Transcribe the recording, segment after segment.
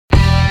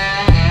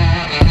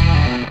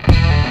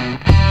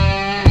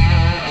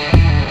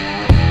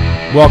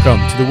Welcome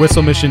to the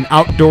Whistle Mission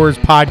Outdoors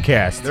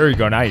Podcast. There you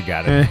go. Now you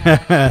got it.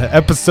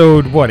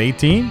 Episode,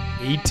 18?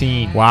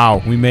 18.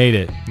 Wow, we made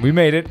it. We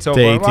made it. So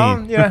To 18.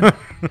 Well, yeah.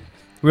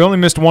 We only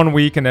missed 1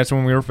 week, and that's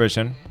when we were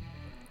fishing.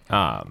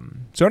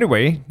 So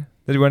anyway,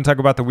 did you want to talk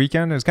about the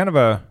weekend? It was kind of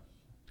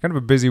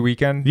a busy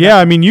weekend. Yeah,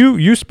 I mean,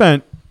 you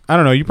spent, I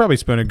don't know, you probably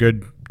spent a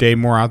good day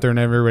more out there than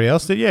everybody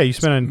else did. Yeah, you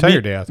spent an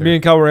entire day out there. Me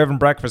and Kel were having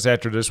breakfast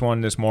after this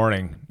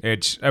morning.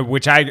 Which I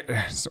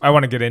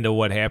want to get into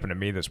what happened to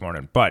me this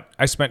morning. But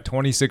I spent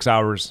 26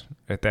 hours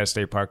at that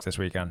state park this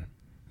weekend.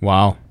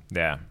 Wow.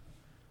 Yeah.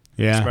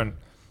 Yeah.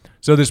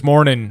 So this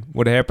morning,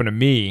 what happened to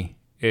me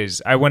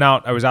is I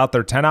was out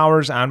there 10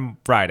 hours on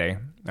Friday.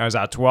 I was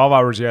out 12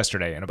 hours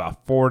yesterday and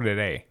about 4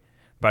 today.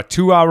 About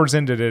 2 hours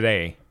into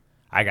today,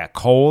 I got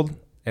cold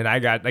and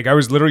I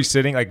was literally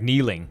sitting,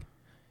 kneeling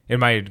in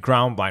my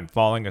ground blind,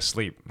 falling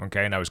asleep.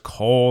 Okay. And I was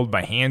cold.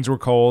 My hands were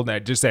cold.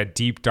 Just that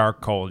deep,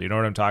 dark cold. You know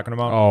what I'm talking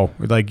about? Oh,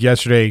 like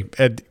yesterday.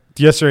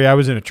 Yesterday, I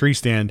was in a tree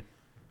stand.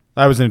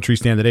 I was in a tree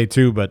stand today,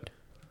 too, but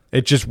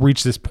it just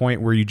reached this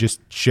point where you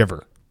just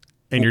shiver.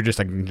 And you're just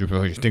like,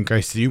 you think I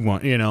see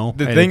one, you know?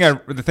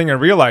 The thing I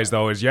realized,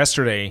 though, is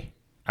yesterday,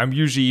 I'm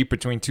usually eat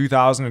between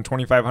 2,000 and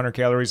 2,500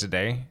 calories a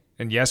day.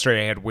 And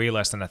yesterday, I had way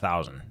less than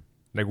 1,000.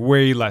 Like,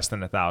 way less than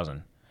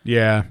 1,000.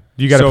 Yeah.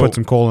 You got to put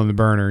some coal in the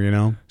burner, you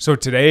know? So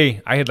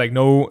today, I had,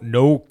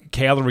 no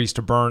calories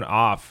to burn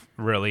off,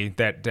 really,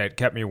 that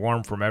kept me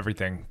warm from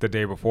everything the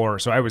day before.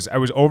 So I was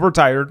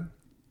overtired.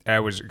 I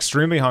was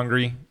extremely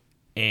hungry.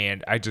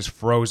 And I just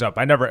froze up.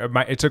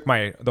 It took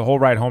the whole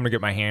ride home to get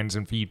my hands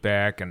and feet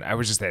back, and I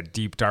was just that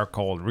deep, dark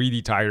cold,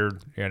 really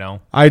tired, you know?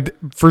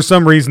 For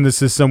some reason,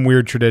 this is some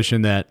weird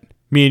tradition that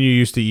me and you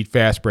used to eat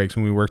fast breaks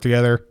when we worked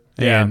together.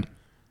 Yeah. And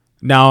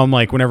now I'm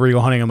like, whenever we go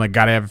hunting, I'm like,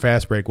 gotta have a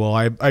fast break. Well,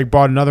 I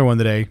bought another one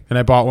today, and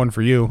I bought one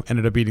for you.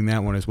 Ended up eating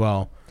that one as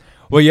well.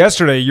 Well,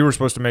 yesterday, you were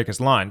supposed to make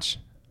us lunch.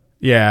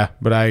 Yeah,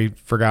 but I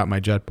forgot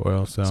my jet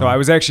boil. So I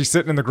was actually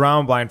sitting in the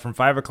ground blind from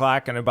 5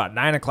 o'clock, and about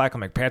 9 o'clock,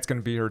 I'm like, Pat's going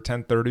to be here at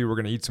 10:30. We're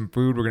going to eat some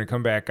food. We're going to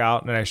come back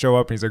out. And then I show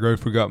up, and he's like, I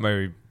forgot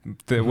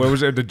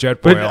the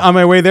jet boil. But on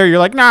my way there, you're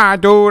like, nah,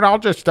 dude, I'll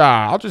just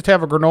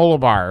have a granola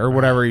bar or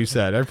whatever you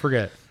said. I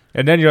forget.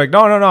 And then you're like,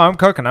 no, I'm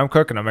cooking. I'm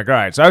like, all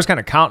right. So I was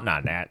kind of counting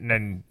on that, and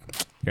then,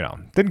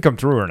 didn't come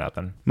through or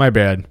nothing. My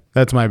bad.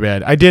 That's my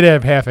bad. I did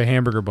have half a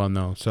hamburger bun,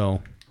 though,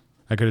 so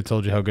I could have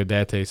told you how good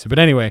that tasted. But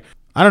anyway,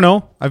 I don't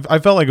know. I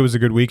felt like it was a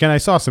good weekend. I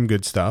saw some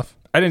good stuff.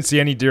 I didn't see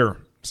any deer,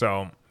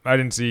 so I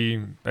didn't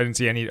see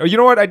any. Oh, you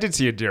know what? I did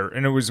see a deer,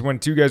 and it was when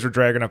two guys were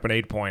dragging up an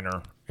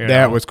 8-pointer.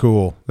 That was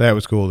cool.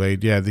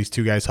 These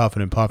two guys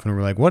huffing and puffing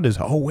were like, what is?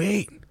 Oh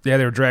wait. Yeah,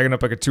 they were dragging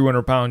up like a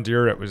 200-pound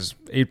deer. It was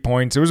 8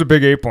 points. It was a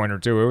big 8-pointer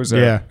too. It was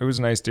a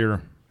nice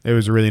deer. It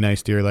was a really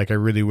nice deer. Like I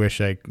really wish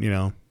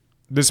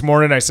This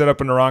morning I set up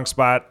in the wrong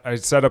spot. I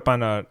set up on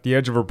the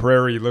edge of a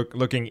prairie,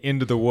 looking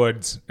into the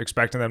woods,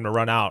 expecting them to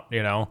run out.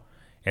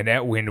 And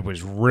that wind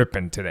was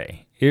ripping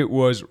today. It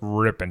was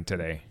ripping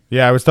today.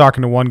 Yeah, I was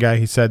talking to one guy.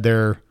 He said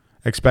they're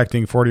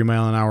expecting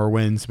 40-mile-an-hour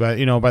winds, but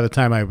by the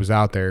time I was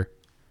out there.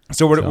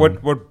 So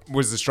what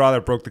was the straw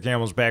that broke the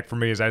camel's back for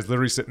me is I was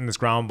literally sitting in this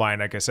ground blind.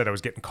 Like I said, I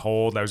was getting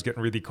cold. I was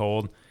getting really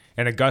cold.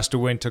 And a gust of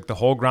wind took the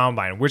whole ground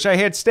blind, which I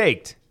had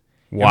staked.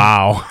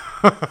 Wow.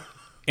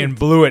 And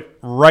blew it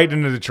right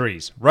into the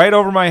trees. Right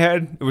over my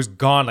head. It was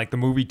gone like the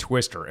movie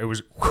Twister. It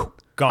was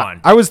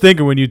gone. I was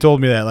thinking when you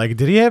told me that, like,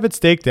 did he have it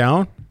staked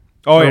down?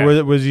 Oh, or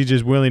yeah. was he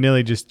just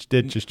willy-nilly just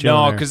chilling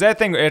No, because that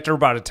thing, after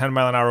about a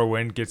 10-mile-an-hour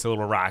wind, gets a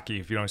little rocky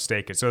if you don't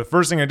stake it. So the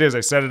first thing I did is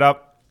I set it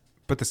up,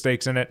 put the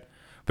stakes in it,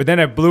 but then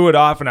I blew it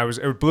off, and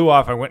it blew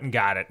off. I went and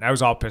got it, and I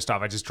was all pissed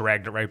off. I just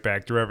dragged it right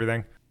back through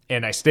everything.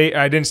 And I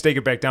didn't stake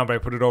it back down, but I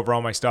put it over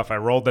all my stuff. I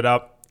rolled it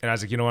up, and I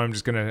was like, you know what, I'm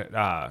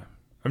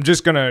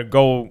just gonna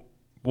go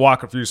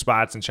walk a few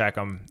spots and check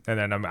them, and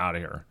then I'm out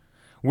of here.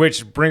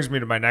 Which brings me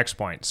to my next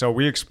point. So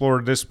we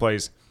explored this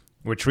place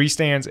with tree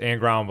stands and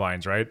ground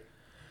blinds, right?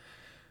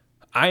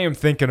 I am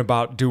thinking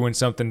about doing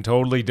something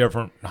totally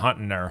different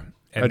hunting there.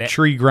 And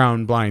tree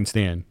ground blind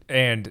stand.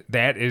 And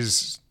that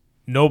is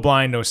no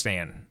blind, no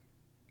stand.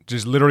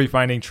 Just literally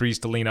finding trees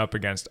to lean up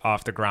against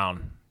off the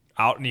ground,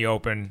 out in the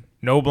open,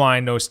 no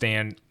blind, no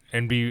stand,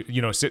 and be,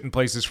 sit in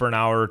places for an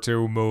hour or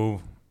two,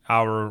 move.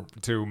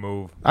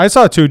 I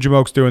saw two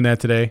jamokes doing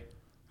that today.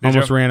 Did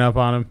you? Ran up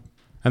on him.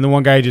 And the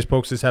one guy just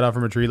pokes his head out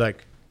from a tree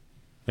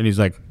and he's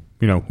like,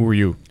 who are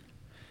you?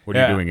 What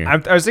are you doing here?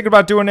 I was thinking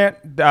about doing that.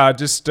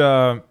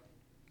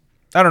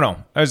 I don't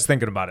know. I was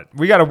thinking about it.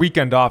 We got a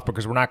weekend off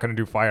because we're not going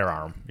to do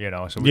firearm,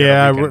 so we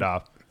got a weekend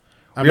off.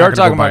 We are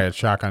talking about a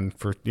shotgun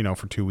for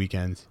 2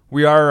 weekends.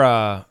 We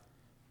are,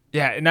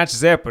 not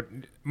just that, but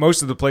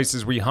most of the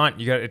places we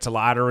hunt, it's a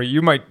lottery.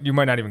 You might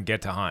not even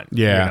get to hunt.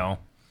 Yeah.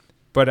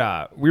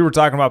 But we were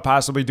talking about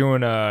possibly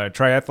doing a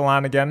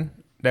triathlon again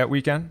that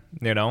weekend.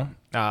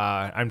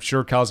 I'm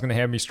sure Cal's going to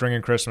have me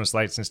stringing Christmas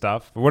lights and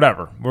stuff. But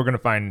whatever. We're going to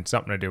find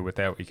something to do with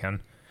that weekend.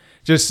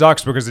 Just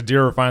sucks because the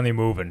deer are finally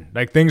moving.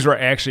 Like, things were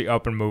actually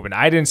up and moving.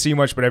 I didn't see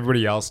much, but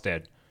everybody else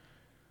did.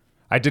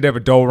 I did have a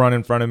doe run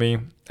in front of me.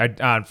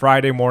 On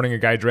Friday morning, a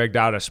guy dragged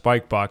out a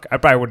spike buck. I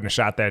probably wouldn't have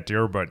shot that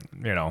deer, but,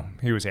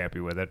 he was happy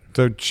with it.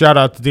 So shout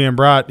out to Dan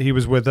Brott. He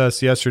was with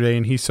us yesterday,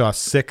 and he saw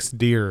 6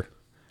 deer.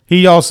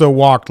 He also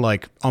walked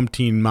like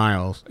umpteen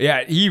miles.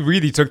 Yeah, he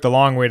really took the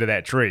long way to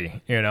that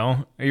tree, He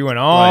went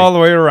all the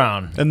way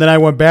around. And then I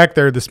went back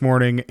there this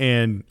morning,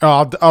 and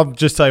I'll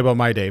just tell you about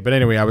my day. But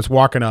anyway, I was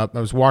walking up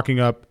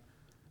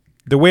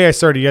the way I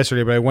started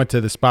yesterday, but I went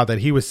to the spot that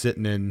he was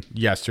sitting in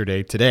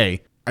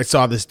today. I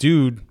saw this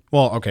dude.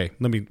 Well, okay,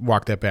 let me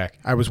walk that back.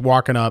 I was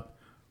walking up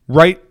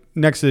right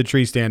next to the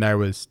tree stand I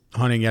was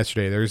hunting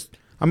yesterday.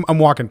 I'm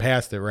walking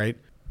past it, right?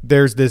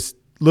 There's this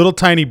little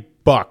tiny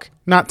buck,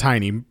 not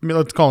tiny,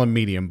 let's call him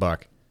medium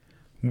buck,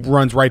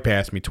 runs right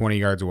past me 20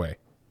 yards away.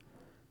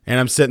 And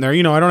I'm sitting there,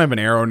 I don't have an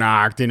arrow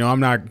knocked,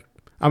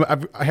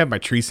 I have my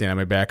tree stand on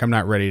my back. I'm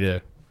not ready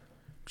to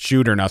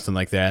shoot or nothing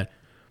like that.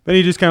 But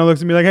he just kind of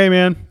looks at me like, hey,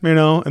 man,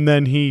 and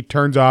then he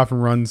turns off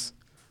and runs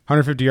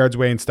 150 yards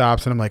away and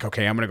stops. And I'm like,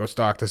 okay, I'm going to go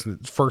stalk this. And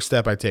the first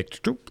step I take,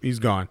 he's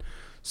gone.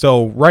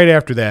 So right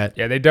after that.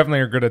 Yeah, they definitely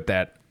are good at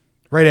that.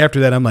 Right after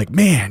that, I'm like,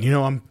 man,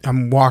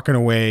 I'm walking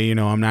away.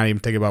 I'm not even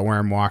thinking about where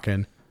I'm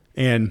walking.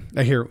 And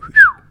I hear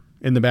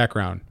in the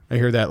background. I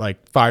hear that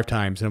like 5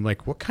 times. And I'm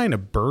like, what kind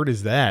of bird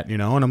is that?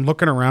 And I'm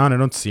looking around. I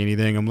don't see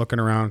anything. I'm looking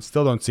around.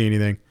 Still don't see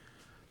anything.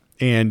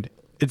 And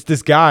it's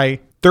this guy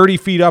 30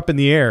 feet up in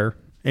the air.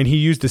 And he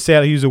used a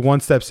saddle. He used a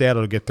one-step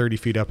saddle to get 30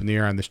 feet up in the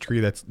air on this tree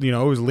that's, it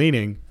was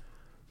leaning.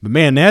 But,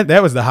 man,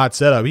 that was the hot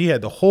setup. He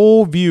had the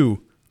whole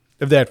view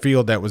of that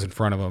field that was in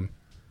front of him.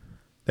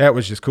 That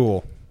was just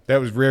cool. That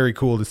was very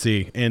cool to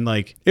see. And,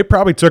 it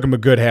probably took him a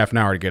good half an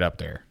hour to get up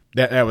there.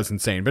 That was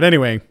insane. But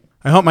anyway,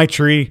 I hunt my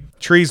tree.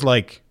 Tree's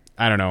I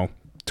don't know,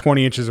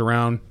 20 inches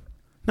around.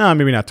 No,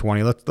 maybe not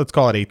 20. Let's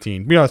call it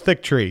 18. A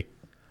thick tree.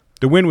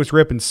 The wind was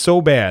ripping so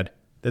bad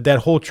that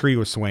whole tree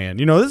was swaying.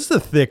 This is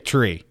a thick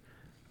tree.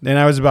 And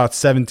I was about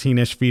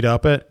 17-ish feet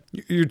up it.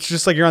 It's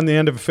just like you're on the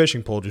end of a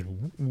fishing pole, just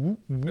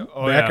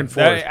back and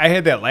forth. I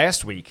had that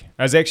last week.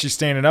 I was actually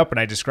standing up, and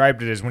I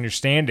described it as when you're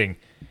standing.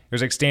 It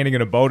was like standing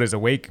in a boat as a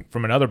wake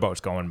from another boat's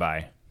going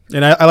by.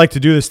 And I like to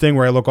do this thing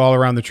where I look all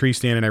around the tree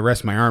stand and I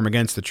rest my arm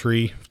against the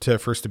tree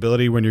for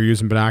stability when you're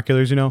using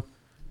binoculars,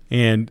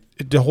 And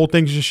the whole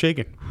thing's just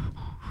shaking.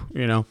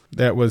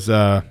 That was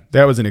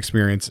an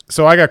experience.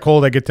 So I got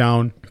cold. I get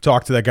down,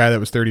 talk to that guy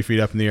that was 30 feet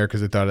up in the air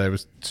because I thought that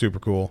was super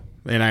cool.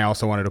 And I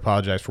also wanted to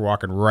apologize for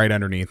walking right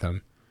underneath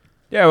him.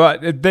 Yeah, well,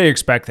 they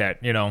expect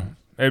that,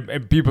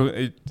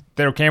 People,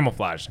 they're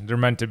camouflage. They're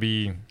meant to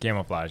be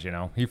camouflage,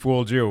 He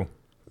fooled you.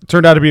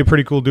 Turned out to be a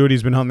pretty cool dude.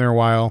 He's been hunting there a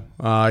while.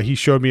 He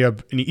showed me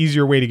an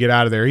easier way to get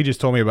out of there. He just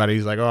told me about it.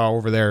 He's like, oh,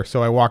 over there.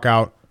 So I walk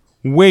out.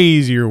 Way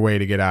easier way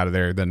to get out of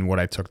there than what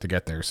I took to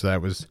get there. So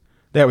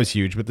that was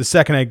huge. But the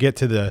second I get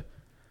to the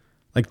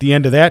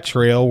end of that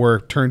trail where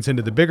it turns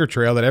into the bigger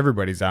trail that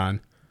everybody's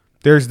on,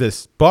 there's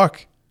this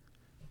buck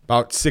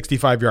about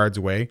 65 yards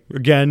away.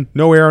 Again,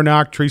 no arrow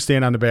knock, tree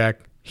stand on the back.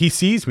 He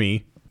sees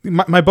me.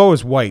 My bow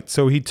is white,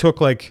 so he took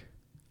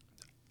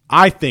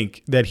I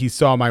think that he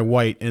saw my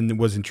white and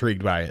was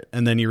intrigued by it.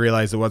 And then he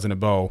realized it wasn't a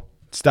bow,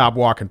 stopped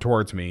walking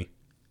towards me,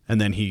 and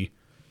then he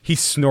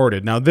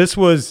snorted. Now, this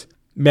was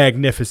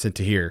magnificent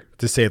to hear,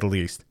 to say the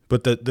least.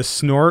 But the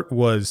snort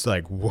was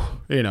it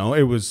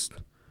was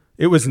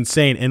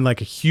insane. And a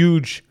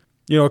huge,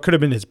 it could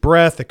have been his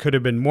breath, it could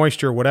have been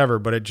moisture, whatever,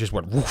 but it just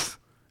went woof.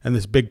 And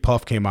this big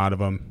puff came out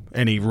of him,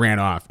 and he ran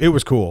off. It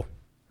was cool.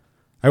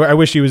 I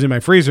wish he was in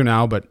my freezer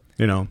now, but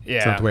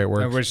it's not the way it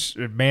works. I wish,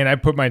 man, I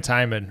put my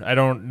time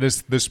in.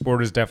 This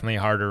sport is definitely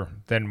harder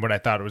than what I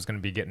thought it was going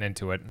to be getting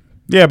into it.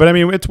 Yeah, but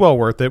it's well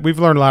worth it. We've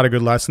learned a lot of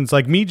good lessons.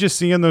 Like me just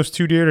seeing those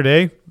 2 deer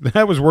today,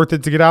 that was worth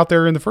it to get out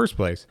there in the first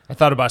place. I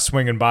thought about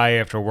swinging by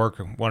after work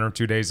 1 or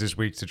 2 days this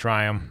week to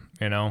try them.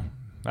 I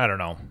don't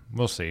know.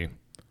 We'll see.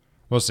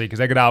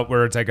 Because I get out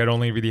where it's I'd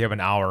only really have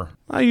an hour.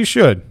 You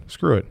should.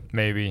 Screw it.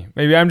 Maybe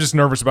I'm just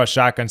nervous about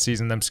shotgun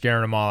season, them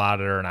scaring them all out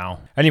of there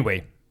now.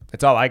 Anyway,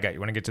 that's all I got. You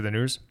want to get to the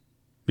news?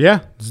 Yeah,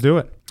 let's do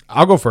it.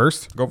 I'll go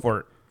first. Go for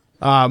it.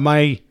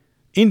 My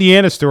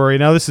Indiana story.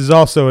 Now, this is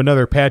also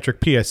another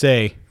Patrick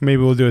PSA. Maybe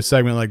we'll do a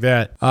segment like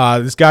that.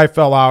 This guy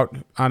fell out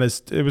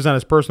it was on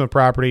his personal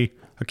property.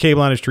 A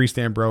cable on his tree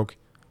stand broke.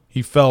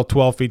 He fell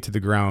 12 feet to the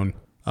ground.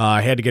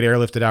 I had to get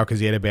airlifted out because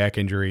he had a back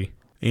injury.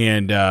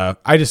 And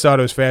I just thought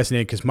it was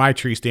fascinating because my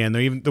tree stand,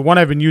 the one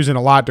I've been using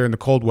a lot during the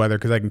cold weather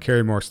because I can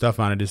carry more stuff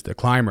on it, is the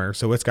Climber.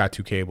 So it's got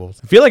 2 cables.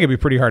 I feel like it'd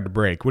be pretty hard to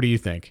break. What do you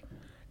think?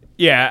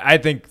 Yeah, I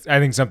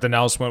think something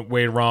else went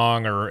way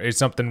wrong, or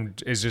something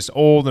is just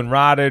old and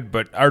rotted.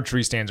 But our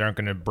tree stands aren't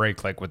going to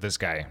break like with this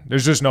guy.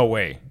 There's just no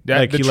way. He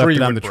left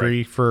it on the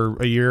tree for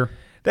a year.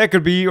 That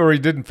could be, or he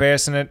didn't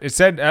fasten it. It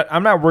said,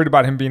 I'm not worried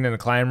about him being in the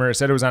climber. It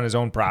said it was on his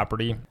own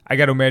property. I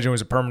got to imagine it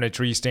was a permanent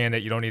tree stand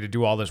that you don't need to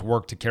do all this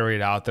work to carry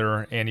it out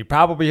there. And he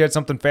probably had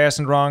something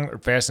fastened wrong or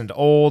fastened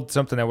old,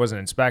 something that wasn't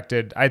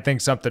inspected. I think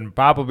something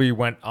probably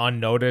went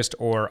unnoticed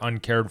or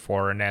uncared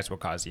for, and that's what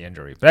caused the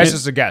injury. But that's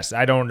just a guess.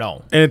 I don't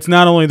know. And it's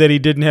not only that he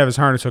didn't have his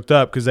harness hooked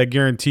up, because I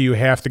guarantee you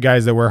half the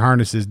guys that wear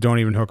harnesses don't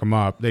even hook them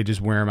up. They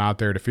just wear them out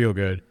there to feel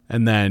good.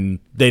 And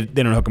then they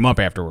don't hook them up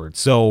afterwards.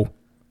 So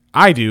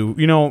I do.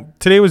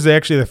 Today was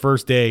actually the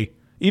first day,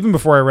 even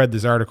before I read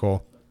this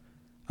article,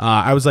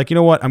 I was like, you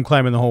know what? I'm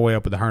climbing the whole way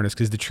up with the harness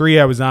because the tree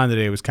I was on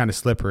today was kind of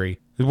slippery.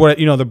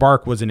 The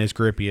bark wasn't as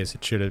grippy as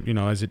it should have,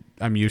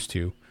 I'm used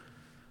to.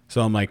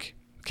 So I'm like,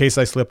 in case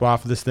I slip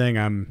off of this thing,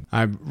 I'm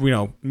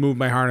move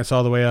my harness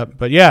all the way up.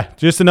 But yeah,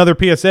 just another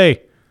PSA.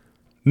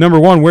 Number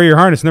 1, wear your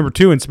harness. Number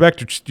 2,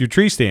 inspect your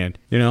tree stand.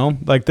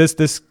 Like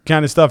this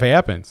kind of stuff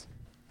happens.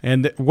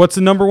 And what's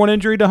the number 1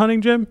 injury to hunting,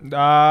 Jim?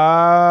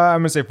 I'm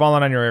going to say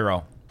falling on your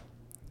arrow.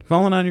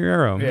 Falling on your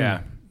arrow.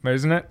 Yeah. But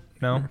isn't it?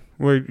 No.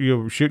 Were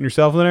you shooting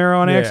yourself with an arrow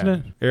on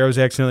accident? Arrow's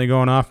accidentally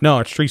going off? No,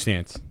 it's tree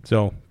stands.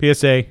 So,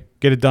 PSA,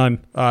 get it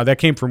done. That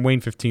came from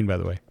Wayne 15, by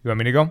the way. You want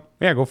me to go?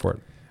 Yeah, go for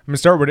it. I'm going to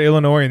start with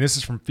Illinois, and this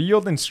is from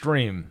Field and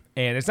Stream.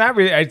 And it's not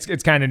really,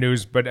 it's kind of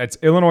news, but it's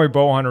Illinois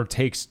bow hunter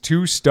takes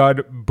 2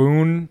 stud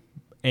booners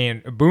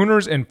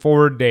in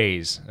 4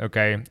 days.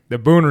 Okay. The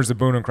Booner's the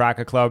Boone and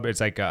Crockett Club. It's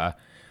like,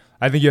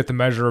 I think you have to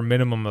measure a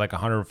minimum of like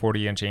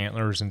 140-inch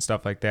antlers and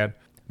stuff like that.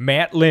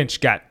 Matt Lynch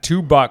got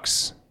 2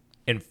 bucks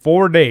in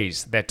 4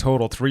 days that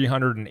total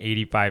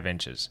 385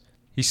 inches.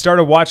 He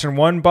started watching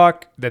one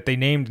buck that they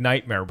named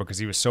Nightmare because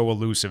he was so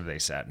elusive, they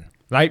said.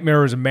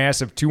 Nightmare is a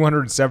massive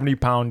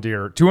 275-pound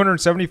deer. It's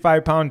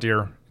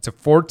a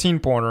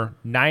 14-pointer,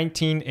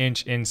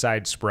 19-inch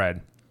inside spread,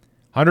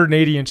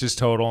 180 inches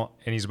total,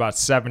 and he's about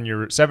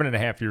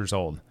 7.5 years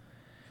old.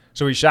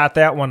 So he shot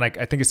that one, like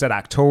I think it said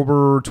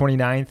October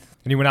 29th,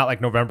 and he went out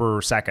like November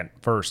 2nd,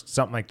 1st,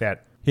 something like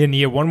that. And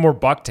he had one more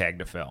buck tag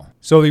to fill.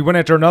 So he went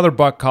after another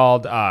buck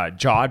called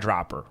Jaw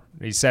Dropper.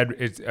 He said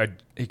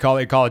he call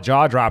it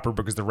Jaw Dropper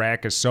because the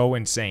rack is so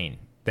insane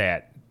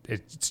that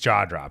it's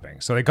jaw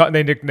dropping. So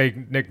they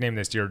nicknamed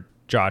this deer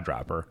Jaw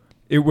Dropper.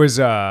 It was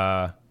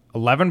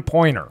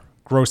 11-pointer,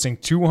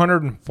 grossing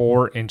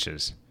 204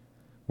 inches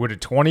with a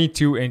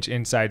 22-inch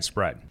inside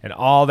spread, and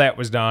all that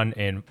was done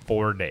in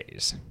 4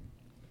 days.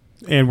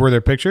 And were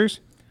there pictures?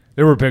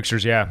 There were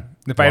pictures, yeah.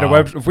 If we had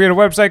a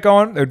website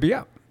going, it would be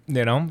up.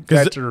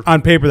 Because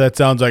on paper that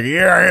sounds like,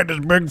 yeah, I had this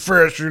big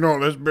fish,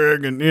 this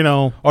big, and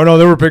Oh no,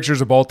 there were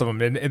pictures of both of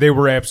them, and they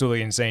were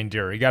absolutely insane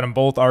deer. He got them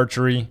both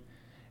archery,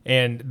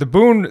 and the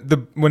Boone,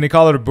 when they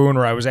call it a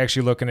Booner, I was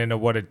actually looking into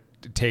what it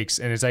takes,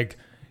 and it's like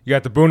you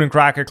got the Boone and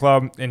Crockett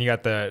Club, and you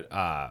got the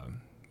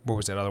what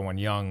was that other one?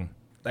 Young.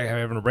 I'm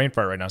having a brain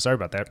fart right now. Sorry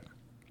about that.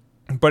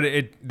 But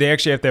they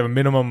actually have to have a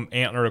minimum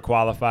antler to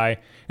qualify.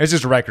 It's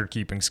just a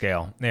record-keeping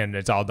scale, and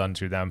it's all done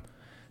through them.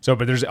 So,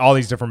 but there's all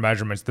these different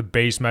measurements. The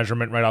base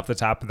measurement right off the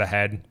top of the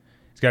head,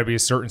 it's got to be a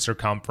certain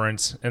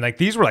circumference. And like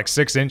these were like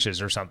 6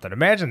 inches or something.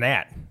 Imagine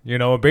that.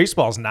 A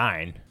baseball's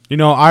 9.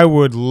 I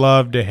would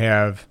love to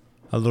have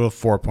a little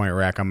 4-point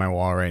rack on my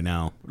wall right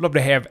now. I'd love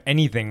to have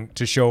anything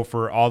to show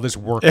for all this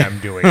work I'm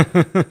doing.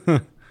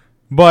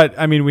 But,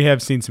 I mean, we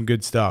have seen some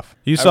good stuff.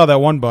 You saw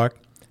that one buck.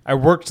 I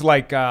worked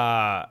like,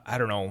 I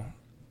don't know,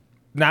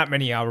 not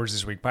many hours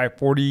this week, probably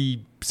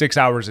 46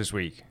 hours this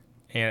week.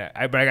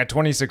 But I got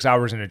 26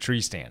 hours in a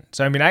tree stand.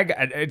 So, I mean,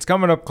 it's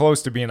coming up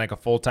close to being like a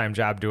full-time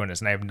job doing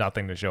this, and I have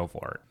nothing to show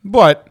for it.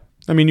 But,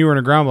 I mean, you were in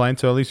a ground blind,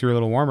 so at least you were a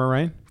little warmer,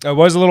 right? It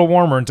was a little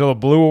warmer until it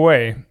blew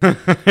away.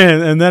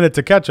 and then it's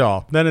a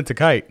catch-all. Then it's a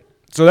kite.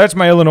 So that's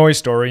my Illinois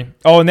story.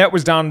 Oh, and that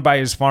was down by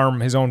his farm,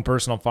 his own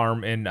personal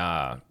farm in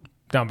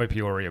down by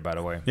Peoria, by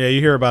the way. Yeah,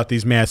 you hear about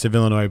these massive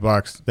Illinois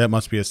bucks. That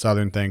must be a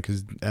southern thing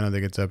because I don't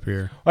think it's up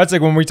here. Well, that's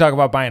like when we talk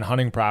about buying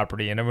hunting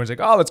property and everyone's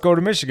like, oh, let's go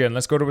to Michigan.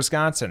 Let's go to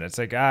Wisconsin. It's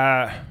like,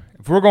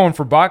 if we're going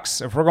for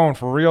bucks, if we're going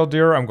for real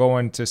deer, I'm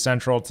going to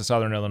central to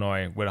southern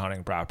Illinois with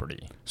hunting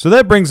property. So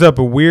that brings up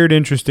a weird,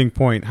 interesting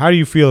point. How do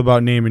you feel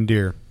about naming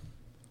deer?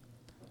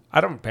 I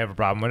don't have a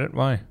problem with it.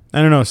 Why?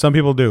 I don't know. Some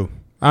people do.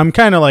 I'm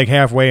kind of like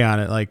halfway on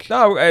it. Like,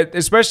 no,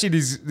 especially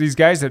these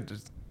guys that...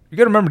 You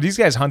got to remember, these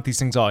guys hunt these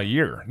things all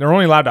year. They're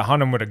only allowed to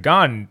hunt them with a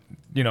gun,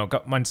 a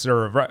couple months,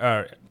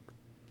 or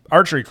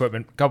archery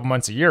equipment, a couple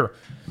months a year.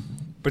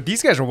 But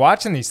these guys are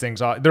watching these things.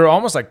 They're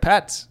almost like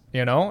pets,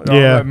 Yeah.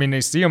 I mean, they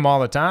see them all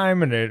the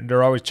time, and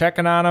they're always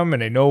checking on them,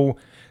 and they know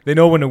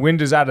when the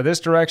wind is out of this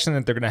direction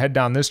that they're going to head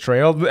down this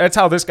trail. That's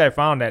how this guy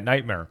found that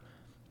Nightmare.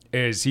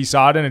 Is he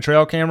saw it in a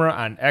trail camera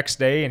on X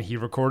day, and he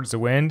records the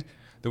wind.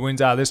 The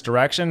wind's out of this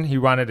direction. He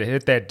wanted to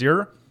hit that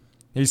deer.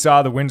 He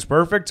saw the wind's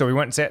perfect, so he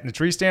went and sat in the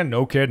tree stand.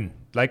 No kidding.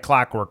 Like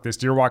clockwork. This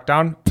deer walked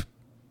down,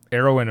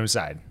 arrow in his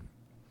side.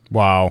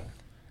 Wow.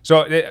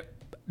 So,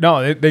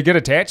 they get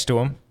attached to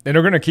him, and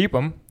they're going to keep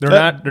them.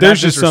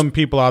 There's just some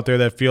people out there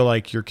that feel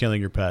like you're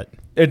killing your pet.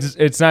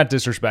 It's not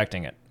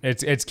disrespecting it.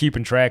 It's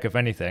keeping track, if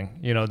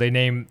anything. They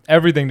name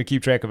everything to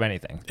keep track of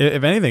anything.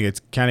 If anything, it's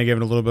kind of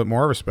giving a little bit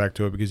more respect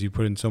to it because you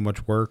put in so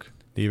much work.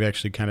 You've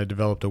actually kind of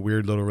developed a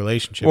weird little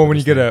relationship. Well, with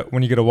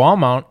when you get a wall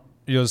mount,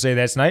 you'll say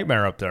that's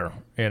Nightmare up there,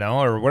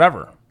 or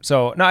whatever.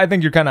 So no, I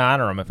think you're kind of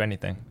honor him if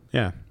anything.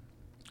 Yeah.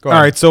 Go All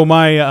ahead. right. So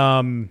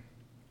my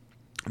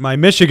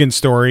Michigan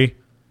story,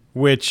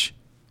 which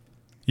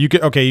you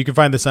can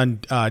find this on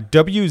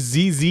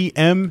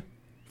WZZM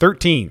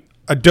 13.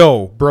 A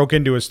doe broke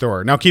into a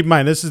store. Now keep in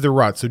mind this is the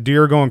rut, so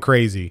deer are going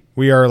crazy.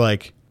 We are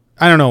like,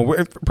 I don't know,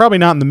 we're probably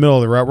not in the middle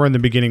of the rut. We're in the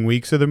beginning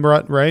weeks of the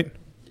rut, right?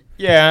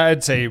 Yeah,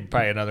 I'd say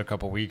probably another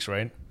couple weeks,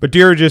 right? But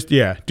deer are just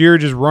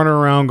running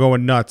around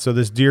going nuts. So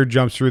this deer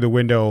jumps through the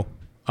window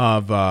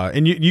of,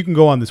 and you can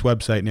go on this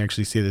website and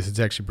actually see this. It's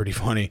actually pretty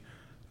funny.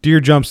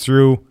 Deer jumps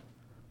through.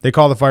 They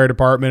call the fire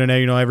department,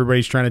 and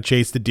everybody's trying to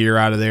chase the deer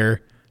out of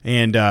there.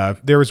 And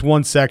there was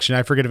one section,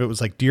 I forget if it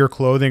was like deer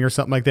clothing or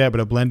something like that,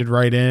 but it blended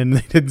right in.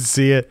 They didn't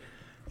see it.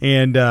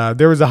 And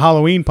there was a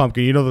Halloween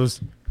pumpkin.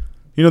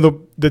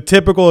 The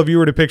typical, if you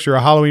were to picture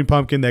a Halloween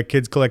pumpkin that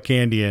kids collect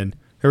candy in,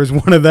 there was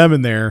one of them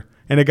in there,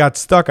 and it got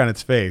stuck on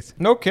its face.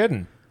 No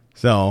kidding.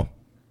 So,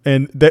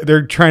 and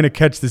they're trying to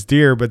catch this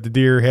deer, but the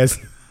deer has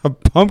a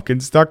pumpkin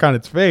stuck on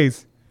its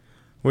face,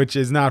 which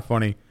is not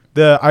funny.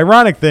 The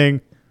ironic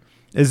thing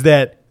is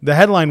that the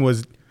headline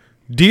was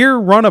 "Deer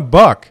Run a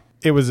Buck."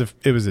 It was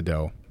a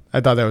doe.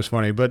 I thought that was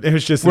funny, but it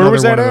was just Where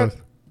was that one at?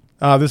 of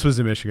those. This was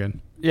in Michigan,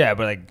 Yeah,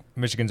 but like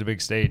Michigan's a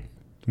big state.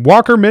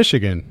 Walker,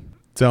 Michigan.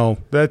 So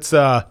that's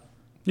but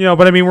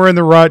I mean we're in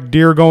the rut.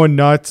 Deer going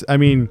nuts. I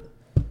mean,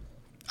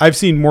 I've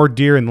seen more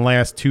deer in the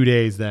last 2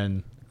 days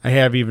than I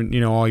have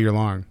even all year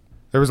long.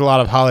 There was a lot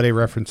of holiday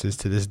references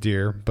to this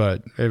deer,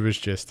 but it was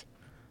just,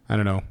 I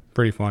don't know,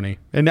 pretty funny.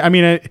 And I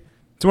mean,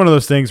 it's one of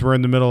those things. We're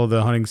in the middle of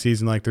the hunting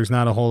season. Like, there's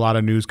not a whole lot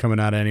of news coming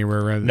out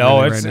anywhere.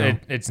 No, right now.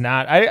 it's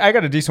not. I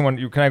got a decent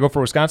one. Can I go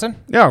for Wisconsin?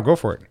 Yeah, go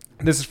for it.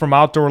 This is from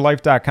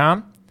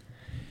OutdoorLife.com.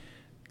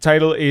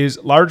 Title is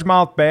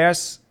Largemouth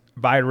Bass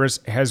Virus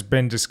Has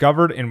Been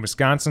Discovered in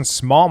Wisconsin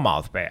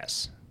Smallmouth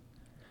Bass.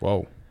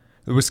 Whoa.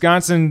 The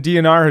Wisconsin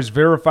DNR has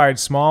verified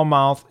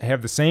smallmouth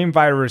have the same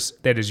virus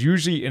that is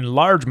usually in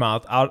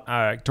largemouth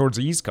out towards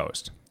the East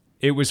Coast.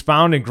 It was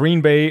found in Green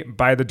Bay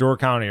by the Door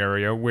County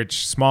area, which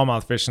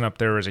smallmouth fishing up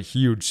there is a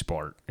huge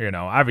sport.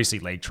 Obviously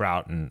lake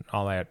trout and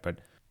all that, but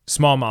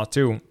smallmouth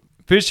too.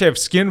 Fish have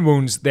skin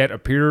wounds that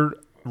appear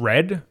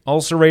red,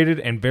 ulcerated,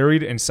 and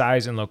varied in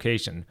size and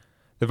location.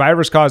 The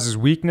virus causes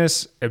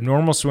weakness,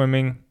 abnormal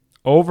swimming,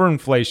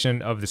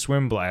 overinflation of the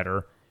swim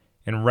bladder,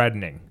 and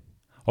reddening.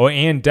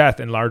 And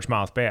death in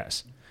largemouth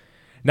bass.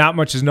 Not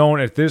much is known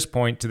at this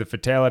point to the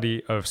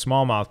fatality of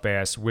smallmouth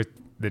bass with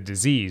the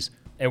disease.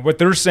 And what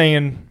they're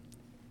saying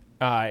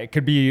it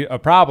could be a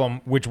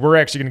problem, which we're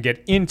actually going to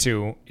get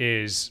into,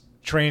 is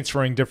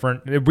transferring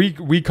different.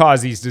 We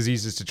cause these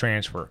diseases to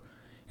transfer.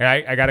 And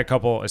I got a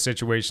couple of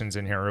situations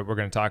in here that we're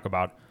going to talk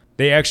about.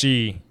 They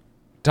actually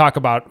talk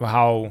about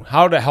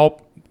how to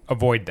help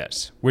avoid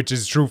this, which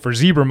is true for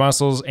zebra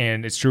mussels,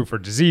 and it's true for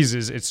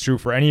diseases. It's true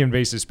for any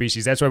invasive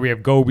species. That's why we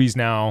have gobies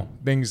now,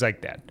 things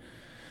like that.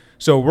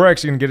 So we're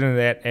actually going to get into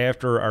that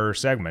after our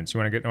segments. You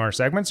want to get into our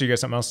segments, or you got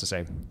something else to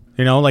say?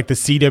 Like the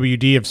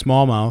CWD of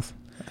smallmouth.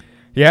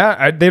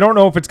 Yeah, they don't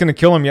know if it's going to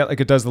kill them yet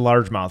like it does the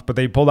largemouth, but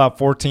they pulled out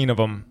 14 of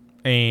them,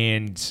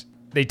 and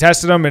they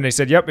tested them, and they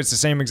said, yep, it's the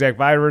same exact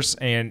virus,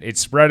 and it's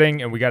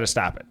spreading, and we got to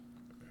stop it.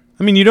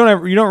 I mean, you don't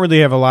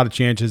really have a lot of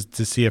chances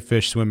to see a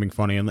fish swimming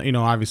funny, and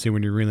obviously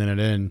when you're reeling it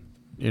in,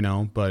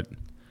 but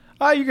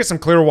You get some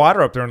clear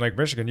water up there in Lake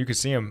Michigan. You could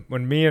see them.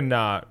 When me and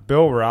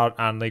Bill were out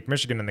on Lake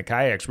Michigan in the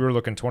kayaks, we were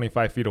looking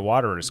 25 feet of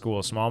water at a school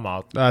of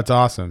smallmouth. that's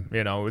awesome.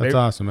 That's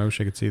awesome. I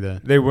wish I could see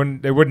that. They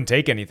wouldn't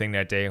take anything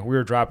that day. We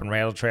were dropping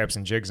rattle traps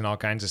and jigs and all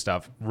kinds of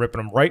stuff,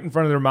 ripping them right in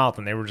front of their mouth,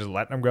 and they were just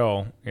letting them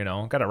go.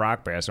 Got a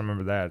rock bass. I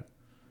remember that.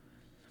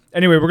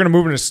 Anyway, we're going to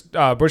move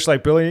into Bush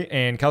Light Billy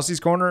and Kelsey's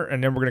Corner,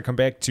 and then we're going to come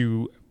back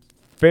to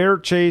Fair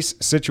Chase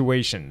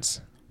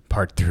Situations.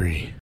 Part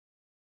 3.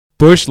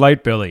 Bush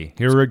Light Billy,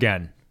 here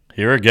again.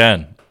 Here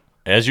again.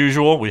 As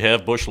usual, we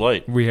have Bush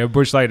Light. We have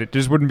Bush Light. It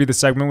just wouldn't be the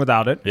segment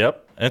without it.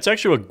 Yep. And it's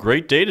actually a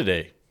great day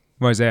today.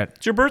 Why is that?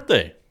 It's your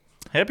birthday.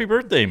 Happy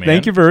birthday, man.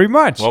 Thank you very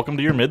much. Welcome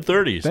to your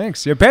mid-30s.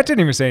 Thanks. Yeah, Pat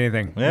didn't even say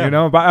anything.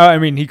 Yeah.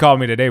 But, he called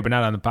me today, but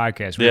not on the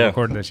podcast. We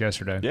recorded this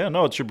yesterday. Yeah,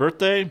 no, it's your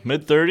birthday,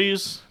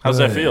 mid-30s. How's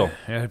that feel?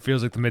 Yeah, it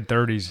feels like the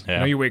mid-30s.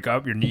 Yeah. You wake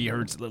up, your knee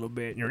hurts a little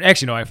bit.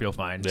 Actually, no, I feel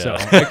fine. Yeah. So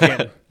I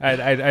can't.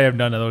 I have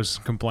none of those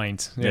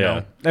complaints. You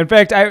Yeah. know? In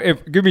fact,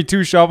 if give me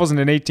 2 shovels and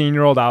an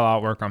 18-year-old, I'll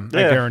outwork them.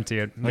 I guarantee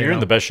it. Well, you're in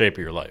the best shape of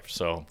your life,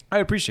 so. I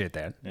appreciate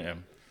that. Yeah.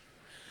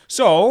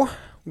 So,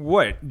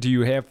 what do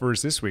you have for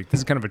us this week? This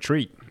is kind of a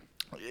treat.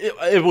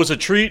 It was a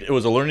treat. It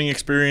was a learning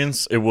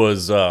experience. It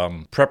was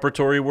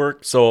preparatory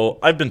work. So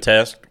I've been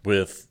tasked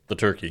with the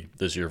turkey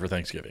this year for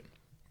Thanksgiving.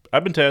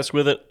 I've been tasked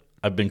with it.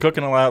 I've been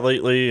cooking a lot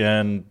lately,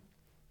 and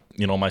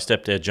my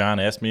stepdad John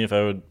asked me if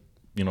I would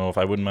if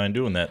I wouldn't mind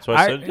doing that. So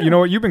I said, you know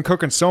what? You've been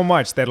cooking so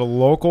much that a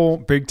local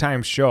big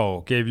time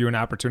show gave you an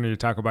opportunity to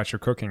talk about your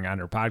cooking on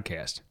their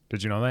podcast.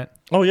 Did you know that?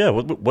 oh yeah,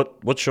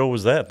 what show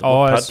was that?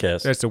 What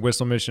podcast? That's the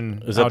Whistle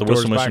Mission. Is that the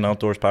Whistle Mission podcast.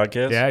 Outdoors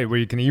podcast? Yeah, well,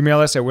 you can email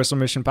us at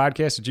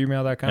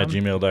whistlemissionpodcast@gmail.com. At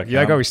gmail.com. You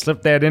like how we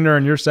slipped that in there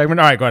in your segment?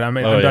 All right, go ahead. I'm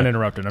done yeah.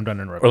 interrupting.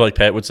 Or like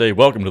Pat would say,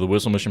 welcome to the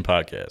Whistle Mission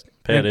podcast.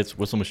 Pat, it's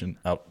Whistle Mission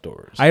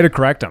Outdoors. I had to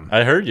correct him.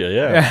 I heard you,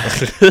 yeah.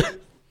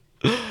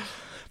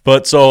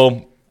 But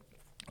so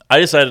I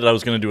decided I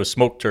was going to do a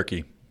smoked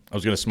turkey. I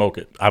was going to smoke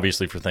it,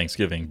 obviously, for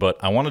Thanksgiving. But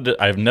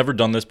I've never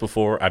done this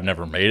before. I've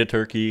never made a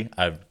turkey.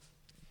 I'm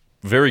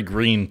very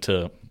green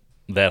to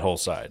that whole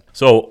side.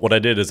 So what I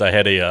did is I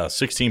had a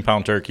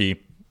 16-pound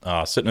turkey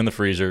sitting in the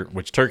freezer,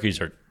 which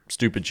turkeys are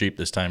stupid cheap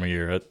this time of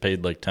year. I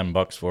paid like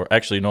 $10 for it.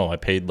 Actually, no, I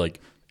paid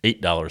like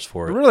 $8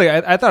 for it. Really?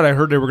 I thought I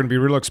heard they were going to be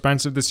real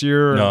expensive this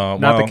year. No,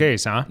 Not well, the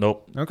case, huh?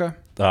 Nope. Okay.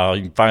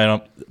 You can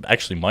find them.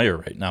 Actually, Meijer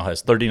right now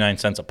has 39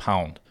 cents a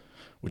pound,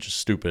 which is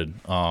stupid.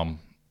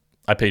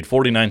 I paid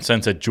 49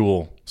 cents at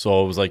Jewel,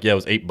 so it was like, it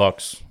was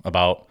 $8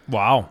 about.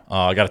 Wow.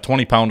 I got a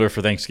 20-pounder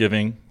for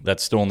Thanksgiving.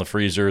 That's still in the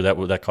freezer.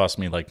 That cost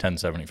me like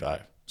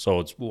 $10.75.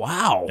 So it's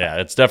Wow. yeah,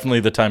 it's definitely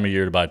the time of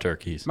year to buy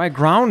turkeys. My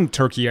ground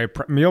turkey I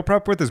meal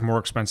prep with is more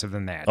expensive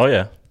than that. Oh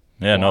yeah,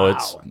 no, Wow.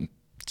 it's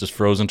just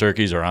frozen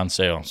turkeys are on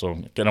sale. So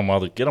get them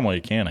while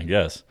you can, I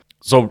guess.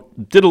 So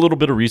did a little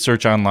bit of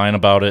research online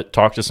about it.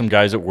 Talked to some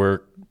guys at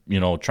work.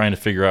 Trying to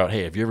figure out,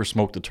 hey, have you ever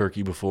smoked a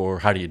turkey before?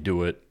 How do you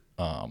do it?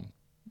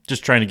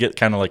 Just trying to get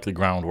kind of like the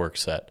groundwork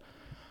set.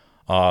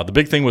 The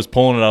big thing was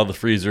pulling it out of the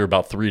freezer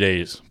about 3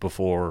 days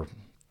before.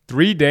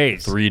 3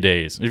 days. 3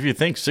 days. If you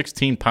think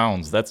 16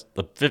 pounds, that's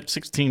a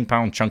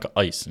 16-pound chunk of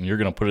ice, and you're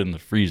going to put it in the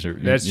freezer.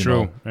 That's you true.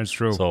 know. That's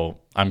true. So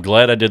I'm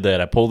glad I did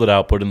that. I pulled it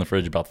out, put it in the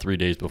fridge about 3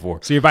 days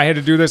before. See, if I had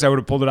to do this, I would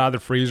have pulled it out of the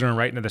freezer and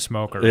right into the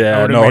smoker. I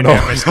Yeah, would have no, made no,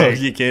 that mistake.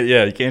 you can't.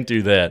 Yeah, you can't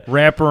do that.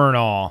 Wrapper and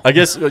all. I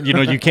guess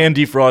you can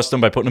defrost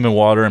them by putting them in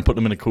water and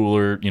putting them in a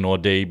cooler, a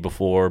day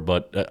before.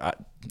 But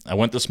I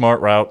went the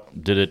smart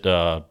route. Did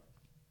it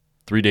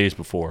 3 days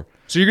before.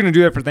 So you're going to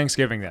do that for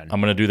Thanksgiving then? I'm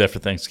gonna do that for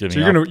Thanksgiving.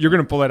 So you're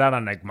gonna pull it out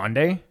on like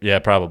Monday? Yeah,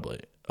 probably.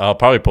 I'll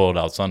probably pull it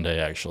out Sunday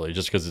actually,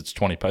 just because it's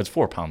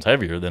 4 pounds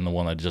heavier than the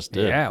one I just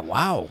did. Yeah.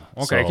 Wow.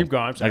 Okay, So, keep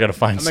going. I gotta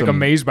find I'm some. like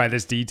amazed by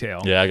this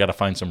detail. Yeah, I got to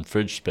find some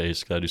fridge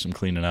space. Got to do some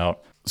cleaning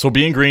out. So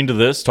being green to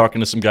this, talking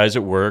to some guys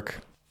at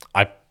work,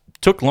 I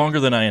took longer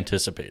than I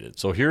anticipated.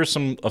 So here are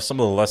some of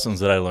the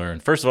lessons that I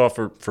learned. First of all,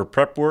 for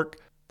prep work,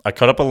 I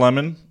cut up a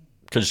lemon,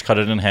 just cut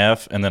it in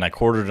half, and then I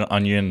quartered an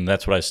onion, and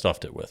that's what I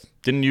stuffed it with.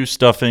 Didn't use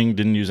stuffing,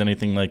 didn't use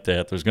anything like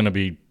that. There's going to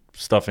be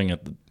stuffing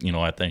at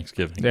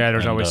Thanksgiving. Yeah,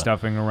 there's always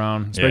stuffing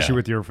around, especially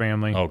with your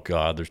family. Oh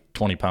God, there's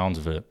 20 pounds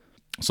of it.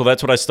 So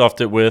that's what I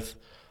stuffed it with.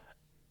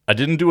 I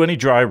didn't do any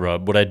dry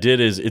rub. What I did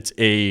is it's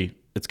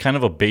kind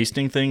of a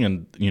basting thing,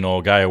 and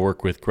a guy I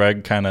work with,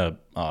 Greg, kind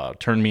of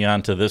turned me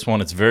on to this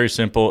one. It's very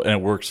simple and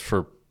it works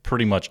for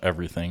pretty much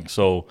everything.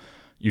 So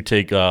you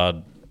take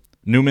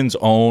Newman's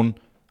Own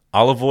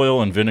olive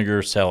oil and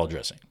vinegar salad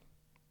dressing,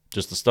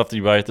 just the stuff that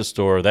you buy at the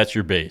store. That's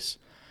your base.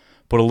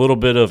 Put a little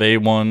bit of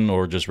A1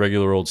 or just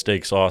regular old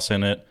steak sauce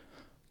in it.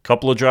 A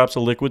couple of drops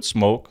of liquid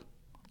smoke,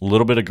 a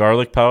little bit of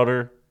garlic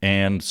powder,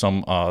 and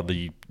some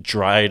the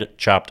dried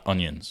chopped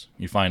onions.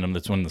 You find them,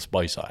 that's in the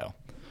spice aisle.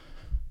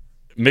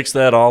 Mix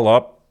that all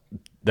up.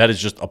 That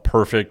is just a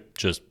perfect,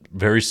 just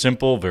very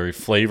simple, very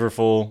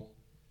flavorful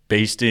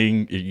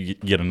basting. You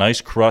get a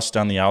nice crust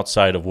on the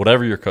outside of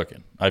whatever you're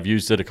cooking. I've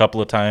used it a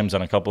couple of times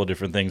on a couple of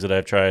different things that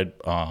I've tried.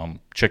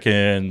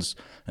 Chickens,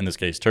 in this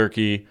case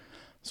turkey.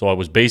 So I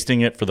was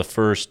basting it for the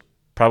first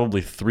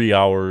probably 3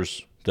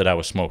 hours that I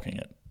was smoking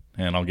it.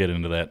 And I'll get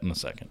into that in a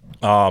second.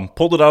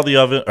 Pulled it out of the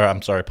oven,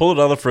 pulled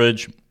it out of the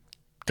fridge,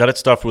 got it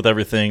stuffed with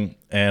everything.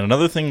 And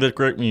another thing that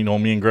Greg, me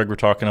and Greg were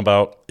talking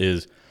about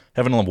is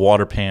having a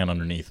water pan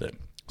underneath it.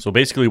 So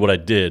basically what I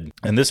did,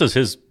 and this is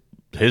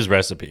his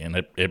recipe,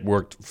 and it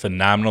worked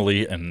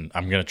phenomenally, and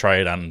I'm going to try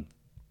it on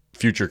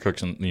future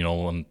cooks and,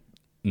 and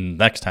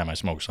next time I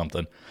smoke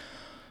something.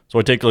 So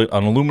I take an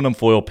aluminum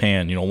foil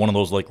pan, one of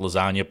those like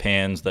lasagna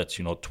pans that's,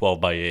 12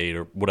 by 8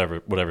 or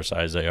whatever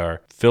size they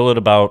are. Fill it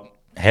about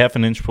half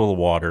an inch full of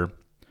water.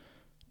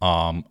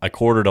 I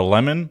quartered a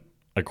lemon,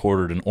 I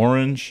quartered an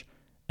orange,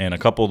 and a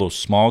couple of those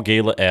small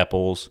Gala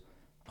apples.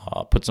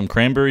 Put some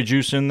cranberry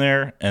juice in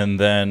there, and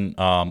then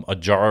a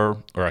jar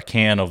or a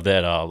can of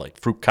that like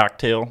fruit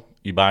cocktail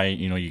you buy.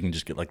 You can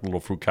just get like a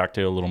little fruit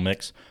cocktail, a little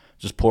mix.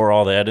 Just pour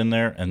all that in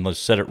there, and let's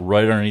set it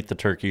right underneath the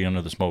turkey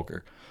under the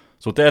smoker.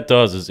 So what that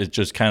does is it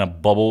just kind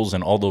of bubbles,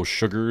 and all those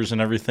sugars and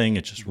everything,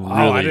 it just really...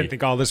 Oh, I didn't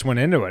think all this went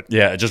into it.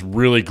 Yeah, it just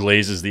really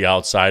glazes the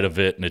outside of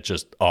it, and it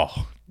just,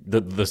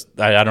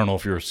 I don't know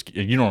if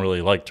you don't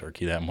really like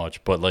turkey that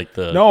much, but like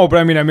the No, but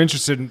I mean, I'm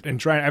interested in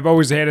trying. I've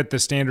always had it the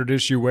standard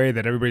issue way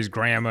that everybody's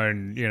grandma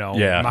and mom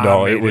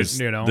no, made it was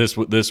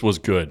this was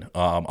good.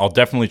 I'll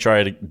definitely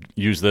try to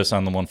use this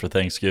on the one for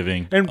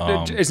Thanksgiving. And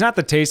it's not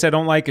the taste I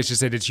don't like. It's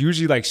just that it's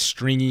usually like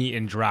stringy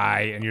and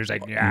dry, and you're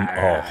just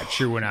like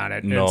chewing on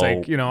it. And no.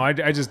 It's like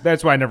I just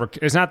that's why I never.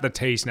 It's not the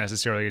taste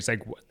necessarily. It's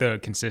like the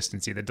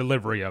consistency, the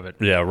delivery of it.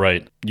 Yeah,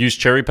 right. Use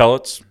cherry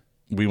pellets.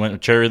 We went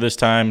with cherry this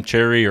time,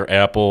 cherry or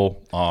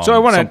apple. So I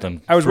was waiting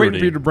fruity.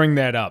 for you to bring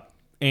that up,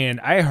 and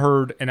I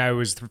heard, and I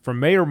was from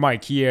Mayor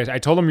Mike. I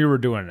told him you were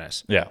doing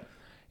this, Yeah.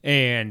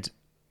 and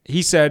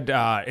he said,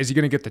 "Is he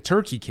going to get the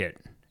turkey kit?"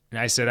 And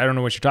I said, "I don't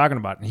know what you're talking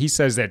about." And he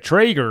says that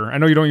Traeger. I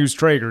know you don't use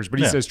Traeger's, but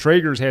he says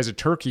Traeger's has a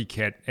turkey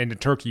kit and the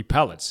turkey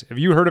pellets. Have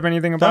you heard of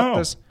anything about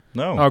this?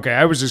 No. Okay,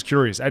 I was just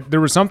curious.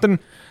 There was something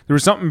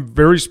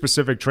very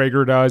specific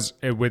Traeger does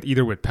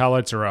with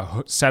pellets or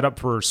a setup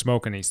for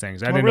smoking these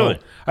things. I didn't really? know.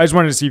 I just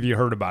wanted to see if you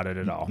heard about it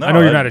at all. No, I know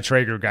you're not a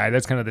Traeger guy.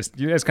 That's kind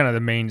of the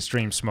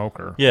mainstream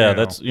smoker. Yeah,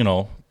 that's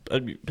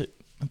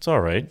it's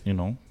all right.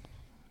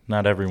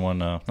 Not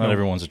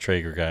everyone's a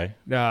Traeger guy.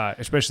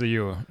 Especially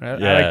you. I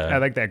Yeah.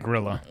 like that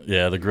Grilla.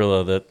 Yeah, the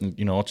Grilla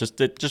that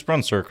it just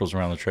runs circles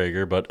around the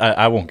Traeger, but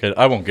I won't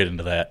get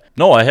into that.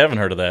 No, I haven't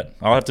heard of that.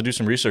 I'll have to do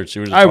some research. See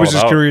what it's I all was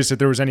just about. curious if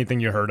there was anything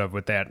you heard of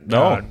with that.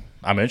 No,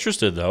 I'm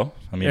interested though.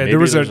 I mean, maybe there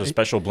was there's a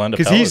special blend of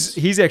because pellets.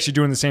 he's actually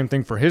doing the same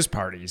thing for his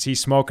parties. He's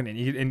smoking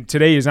it. And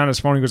today he's on his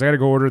phone. He goes, "I got to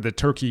go order the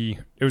turkey."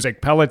 It was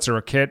like pellets or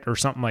a kit or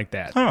something like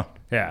that. Huh.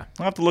 Yeah.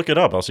 I'll have to look it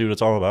up. I'll see what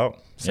it's all about.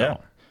 Yeah.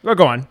 Well,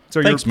 go on.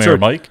 So Thanks, Mayor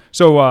Mike.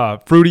 So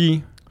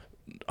fruity.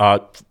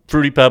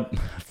 Fruity pellets.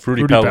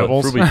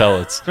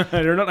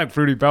 They're not like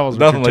fruity pebbles.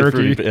 Nothing with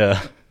like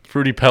turkey.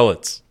 fruity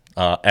pellets.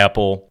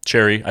 Apple,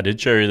 cherry. I did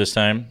cherry this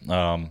time.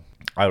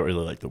 I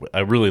really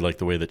like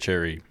the way that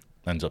cherry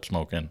ends up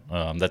smoking.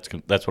 That's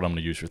what I'm going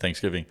to use for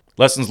Thanksgiving.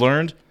 Lessons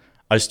learned.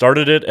 I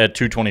started it at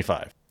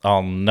 225.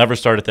 I'll never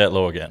start it that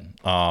low again.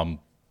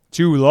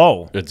 Too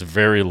low. It's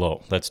very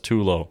low. That's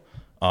too low.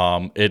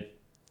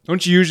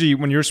 Don't you usually,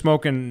 when you're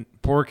smoking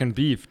pork and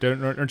beef,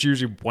 aren't you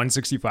usually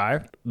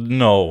 165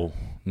 No.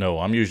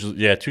 I'm usually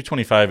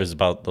 225 is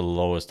about the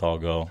lowest I'll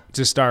go.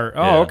 to start?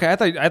 Oh, Yeah. okay.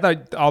 I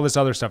thought all this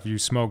other stuff you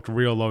smoked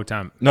real low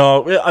temp.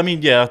 No, I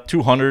mean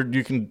 200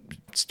 you can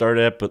start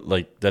at, but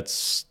like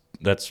that's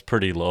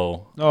pretty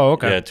low. Oh,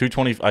 okay. Yeah,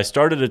 220. I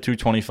started at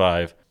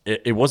 225.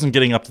 It wasn't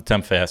getting up to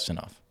temp fast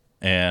enough,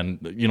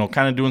 and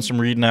kind of doing some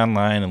reading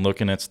online and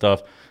looking at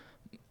stuff.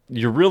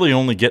 You're really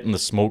only getting the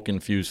smoke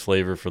infused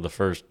flavor for the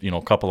first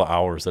couple of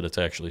hours that it's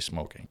actually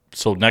smoking.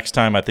 So next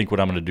time, I think what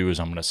I'm going to do is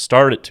I'm going to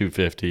start at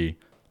 250,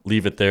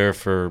 leave it there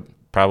for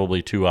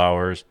probably 2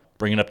 hours,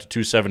 bring it up to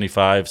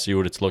 275, see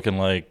what it's looking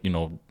like.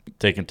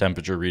 Taking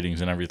temperature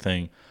readings and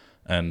everything,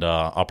 and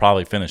I'll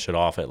probably finish it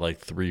off at like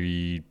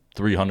 300,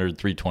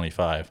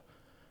 325.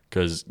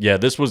 Because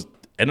this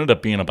ended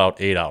up being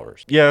about 8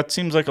 hours. Yeah, it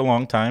seems like a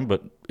long time,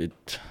 but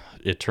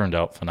it turned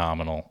out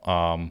phenomenal.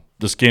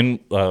 The skin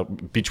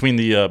between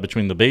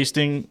the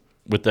basting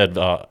with that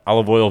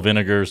olive oil,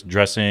 vinegars,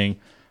 dressing,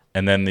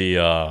 and then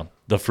the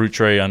fruit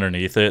tray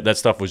underneath it, that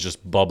stuff was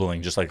just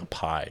bubbling, just like a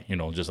pie.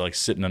 Just like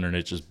sitting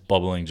underneath, just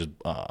bubbling, just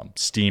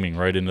steaming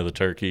right into the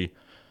turkey.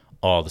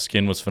 Oh, the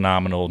skin was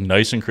phenomenal,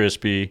 nice and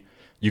crispy.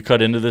 You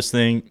cut into this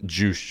thing,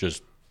 juice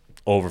just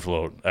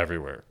overflowed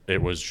everywhere.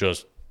 It was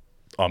just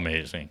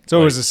amazing.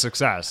 So it was a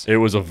success. It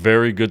was a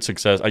very good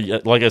success.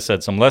 Like I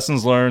said, some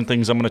lessons learned,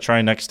 things I'm going to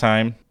try next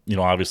time.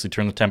 Obviously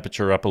turn the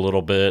temperature up a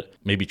little bit.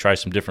 Maybe try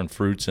some different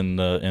fruits in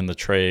the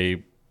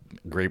tray,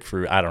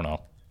 grapefruit. I don't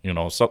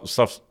know.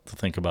 Stuff to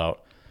think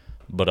about.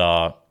 But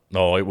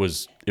no, it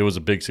was a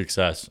big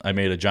success. I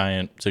made a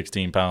giant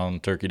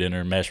 16-pound turkey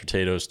dinner, mashed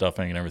potatoes,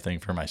 stuffing, and everything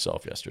for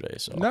myself yesterday.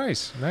 So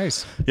Nice.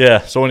 yeah.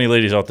 So any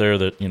ladies out there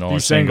that are single.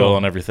 single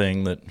and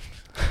everything that.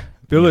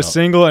 Bill is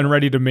single and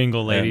ready to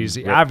mingle, ladies.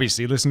 And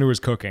Obviously, listen to his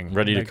cooking.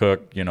 Ready to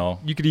cook,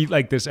 You could eat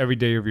like this every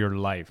day of your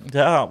life.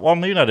 Yeah, well,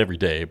 maybe not every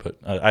day, but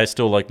I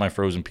still like my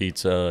frozen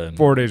pizza. And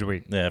 4 days a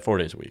week. Yeah, 4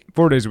 days a week.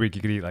 4 days a week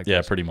you could eat like Yeah,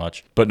 this. pretty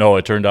much. But no,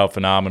 it turned out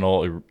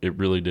phenomenal. It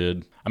really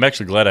did. I'm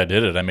actually glad I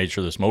did it. I made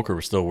sure the smoker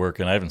was still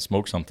working. I haven't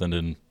smoked something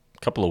in a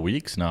couple of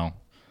weeks now.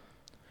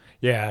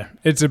 Yeah,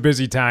 it's a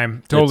busy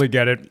time. Totally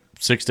get it.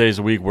 6 days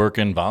a week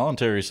working,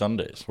 voluntary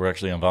Sundays. We're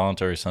actually on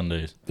voluntary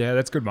Sundays. Yeah,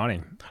 that's good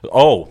money.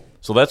 Oh,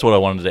 so that's what I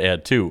wanted to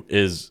add too,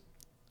 is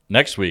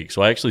next week.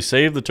 So I actually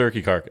saved the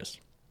turkey carcass.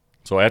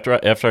 So after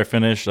I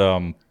finish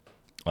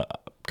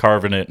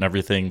carving it and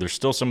everything, there's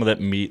still some of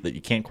that meat that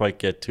you can't quite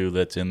get to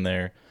that's in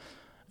there.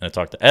 And I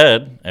talked to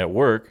Ed at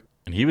work,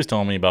 and he was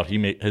telling me about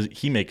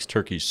he makes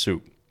turkey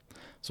soup.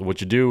 So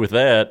what you do with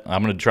that,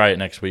 I'm going to try it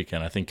next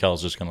weekend. I think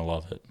Kel's just going to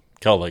love it.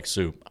 Kel likes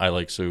soup. I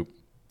like soup.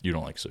 You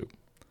don't like soup.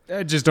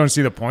 I just don't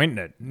see the point in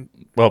it.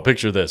 Well,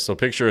 picture this. So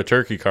picture a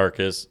turkey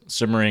carcass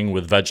simmering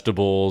with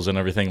vegetables and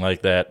everything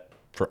like that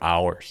for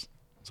hours.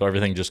 So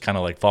everything just kind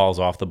of like falls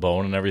off the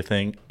bone and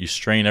everything. You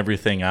strain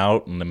everything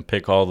out and then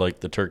pick all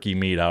like the turkey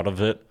meat out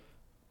of it.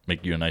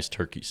 Make you a nice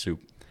turkey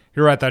soup.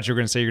 Here I thought you were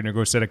going to say you're going to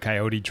go set a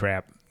coyote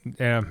trap.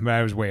 Yeah,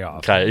 I was way off.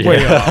 Okay,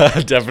 Way yeah,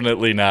 off.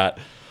 definitely not.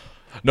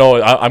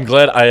 No, I'm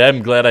glad. I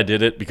am glad I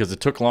did it because it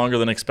took longer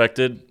than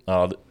expected.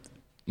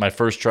 My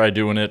first try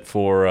doing it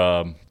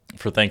for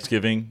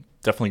Thanksgiving.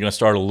 Definitely going to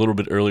start a little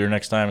bit earlier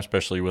next time,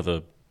 especially with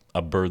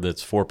a bird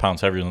that's 4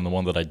 pounds heavier than the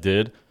one that I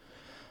did.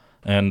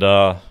 And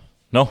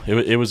no,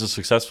 it was a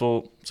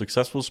successful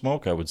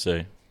smoke, I would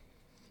say.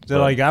 Is that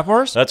all you got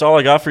for us? That's all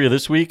I got for you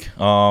this week.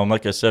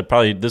 Like I said,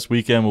 probably this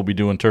weekend we'll be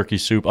doing turkey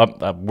soup.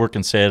 I'm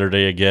working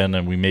Saturday again,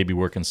 and we may be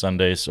working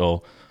Sunday,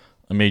 so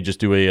I may just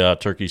do a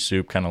turkey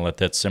soup, kind of let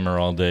that simmer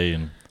all day.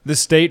 And The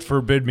state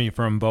forbid me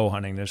from bow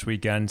hunting this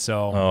weekend,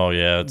 so oh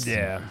yeah, it's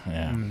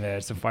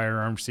a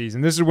firearm season.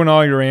 This is when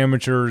all your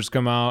amateurs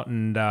come out,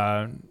 and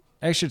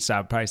I should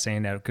stop probably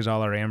saying that because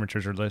all our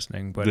amateurs are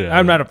listening. But Yeah.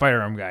 I'm not a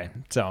firearm guy,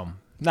 so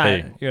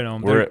Hey,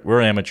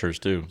 we're amateurs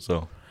too,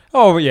 so.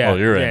 Oh yeah. Oh,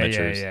 you're yeah,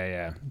 amateurs.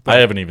 Yeah. I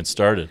haven't even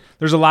started.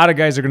 There's a lot of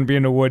guys that are going to be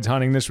in the woods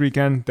hunting this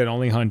weekend that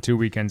only hunt 2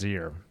 weekends a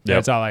year.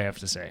 That's all I have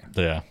to say.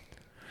 Yeah.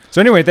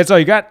 So anyway, that's all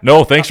you got.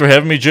 No, thanks for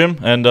having me, Jim.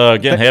 And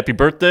again, happy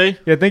birthday.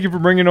 Yeah, thank you for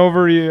bringing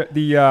over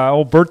the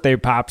old birthday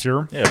pops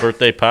here. Yeah,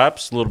 birthday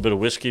pops. A little bit of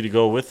whiskey to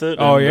go with it.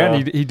 Oh and, yeah,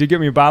 and he did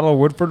get me a bottle of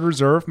Woodford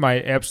Reserve.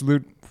 My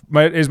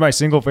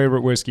single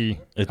favorite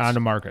whiskey on the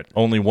market.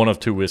 Only one of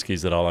 2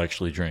 whiskeys that I'll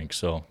actually drink.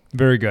 So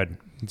Very good.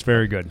 It's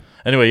very good.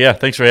 anyway, yeah,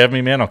 thanks for having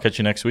me, man. I'll catch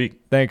you next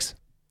week. Thanks.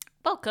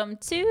 Welcome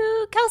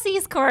to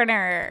Kelsey's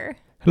Corner.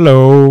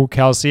 Hello,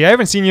 Kelsey. I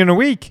haven't seen you in a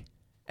week.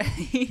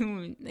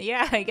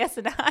 Yeah, I guess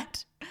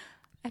not.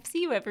 I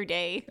see you every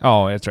day.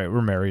 Oh, that's right.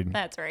 We're married.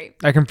 That's right.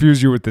 I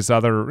confused you with this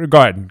other.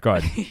 Go ahead.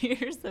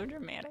 You're so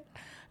dramatic.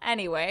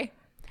 Anyway,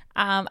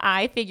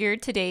 I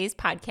figured today's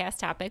podcast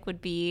topic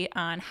would be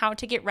on how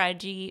to get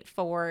Reggie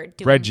for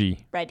doing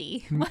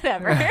ready,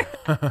 whatever.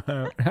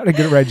 How to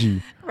get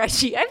Reggie?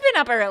 Reggie, I've been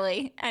up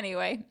early.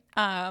 Anyway,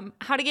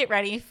 how to get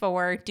ready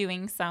for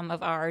doing some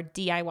of our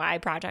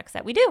DIY projects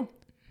that we do.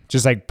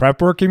 Just like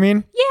prep work, you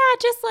mean? Yeah,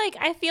 just like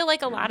I feel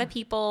like a lot of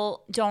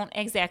people don't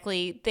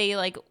exactly, they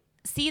like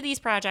see these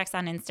projects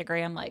on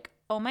Instagram like,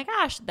 oh my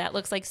gosh, that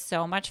looks like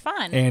so much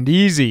fun. And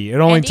easy. It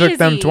only And took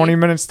them easy. 20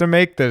 minutes to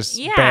make this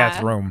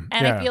bathroom.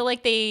 And yeah. I feel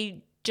like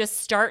they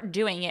just start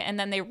doing it and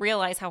then they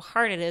realize how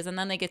hard it is and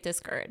then they get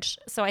discouraged.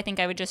 So I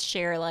think I would just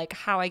share like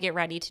how I get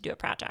ready to do a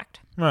project.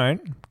 All right.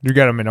 You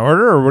got them in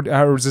order, or what,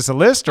 how, was this a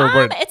list, or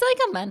what? It's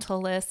like a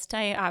mental list.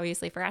 I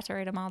obviously forgot to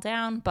write them all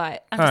down,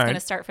 but I'm just going to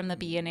start from the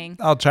beginning.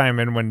 I'll chime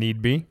in when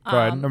need be. Go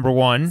ahead. Number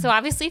 1. So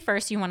obviously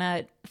first you want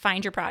to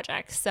find your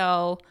project.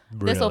 So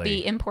this will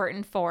be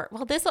important for,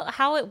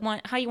 how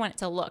you want it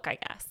to look, I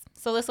guess.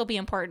 So this will be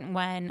important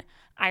when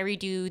I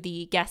redo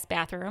the guest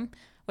bathroom,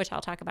 which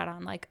I'll talk about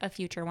on like a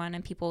future one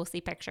and people will see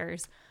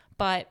pictures.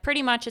 But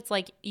pretty much it's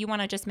like you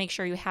want to just make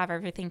sure you have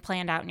everything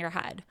planned out in your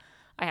head.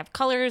 I have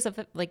colors of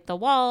like the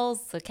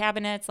walls, the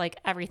cabinets, like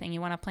everything. You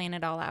want to plan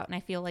it all out. And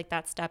I feel like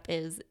that step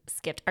is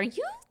skipped. Are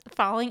you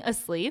falling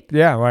asleep?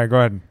 Yeah, all right, go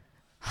ahead.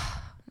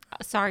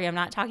 Sorry, I'm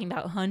not talking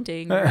about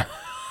hunting.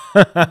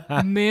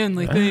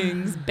 Manly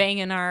things.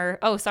 Banging our...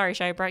 Oh, sorry,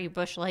 should I have brought you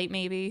Bush Light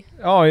maybe?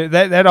 Oh,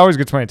 that always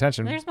gets my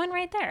attention. There's one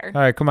right there. All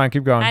right, come on,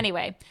 keep going.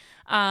 Anyway,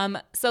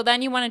 so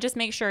then you want to just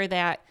make sure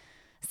that,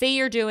 say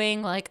you're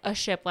doing like a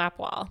shiplap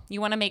wall. You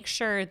want to make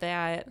sure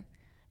that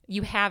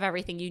you have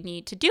everything you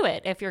need to do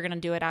it. If you're going to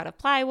do it out of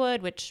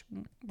plywood, which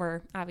we're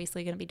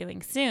obviously going to be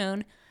doing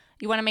soon,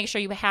 you want to make sure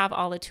you have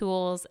all the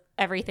tools,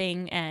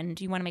 everything,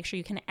 and you want to make sure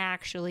you can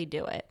actually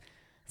do it.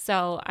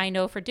 So I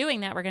know for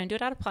doing that, we're going to do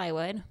it out of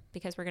plywood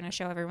because we're going to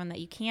show everyone that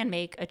you can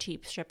make a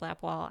cheap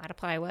shiplap wall out of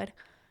plywood.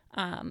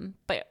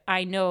 But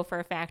I know for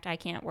a fact I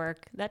can't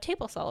work that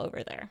table saw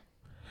over there.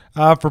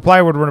 For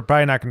plywood, we're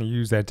probably not going to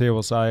use that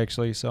table saw,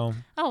 actually. So.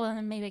 Oh, well,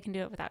 then maybe I can do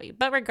it without you.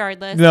 But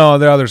regardless. No,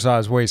 the other saw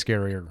is way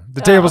scarier.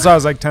 The table saw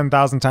is like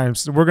 10,000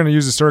 times. We're going to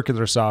use a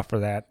circular saw for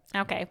that.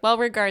 Okay. Well,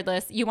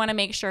 regardless, you want to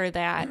make sure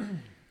that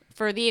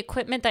for the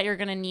equipment that you're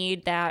going to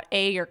need, that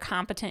A, you're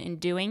competent in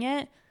doing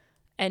it,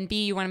 and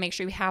B, you want to make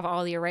sure you have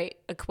all the right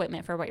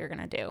equipment for what you're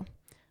going to do.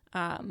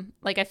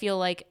 Like I feel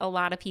like a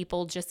lot of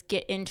people just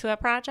get into a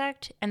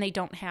project and they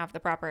don't have the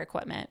proper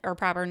equipment or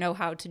proper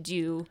know-how to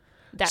do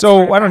that.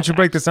 So why don't you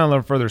break this down a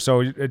little further?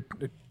 So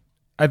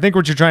I think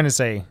what you're trying to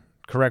say,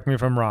 correct me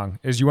if I'm wrong,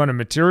 is you want a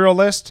material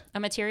list? A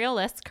material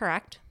list,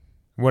 correct.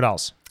 What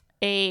else?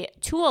 A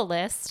tool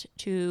list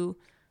to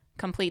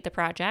complete the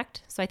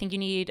project. So I think you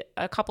need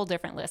a couple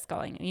different lists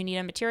going. You need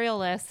a material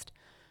list.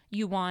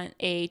 You want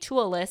a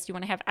tool list. You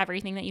want to have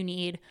everything that you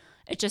need.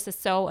 It just is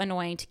so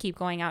annoying to keep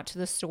going out to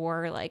the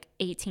store like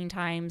 18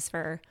 times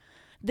for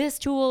this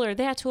tool or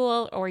that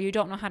tool, or you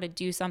don't know how to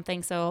do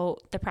something, so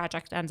the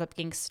project ends up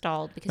getting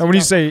stalled because when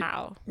you don't know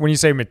how. When you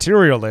say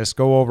material list,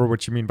 go over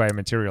what you mean by a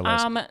material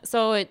list.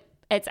 So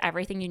it's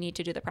everything you need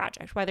to do the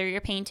project. Whether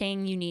you're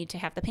painting, you need to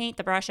have the paint,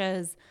 the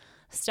brushes,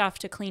 stuff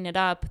to clean it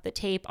up, the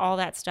tape, all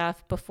that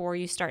stuff before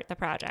you start the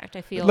project.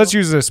 I feel. Let's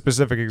use a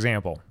specific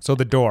example. So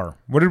the door.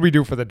 What did we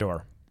do for the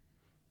door?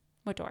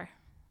 What door?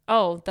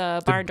 Oh,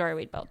 the barn door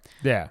we'd built.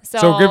 Yeah. So-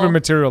 So give a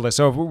material list.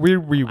 So if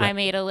we I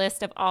made a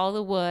list of all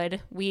the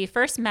wood. We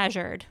first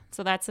measured.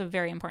 So that's a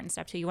very important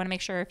step too. You want to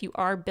make sure if you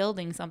are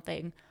building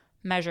something,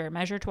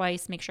 measure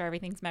twice, make sure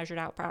everything's measured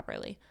out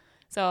properly.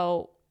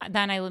 So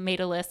then I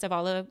made a list of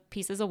all the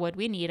pieces of wood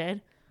we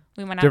needed.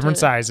 We went out different to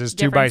sizes,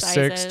 2 by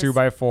 6, 2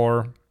 by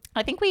 4.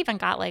 I think we even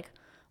got like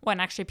one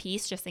extra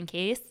piece just in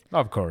case,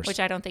 Of course. which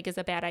I don't think is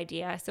a bad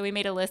idea. So we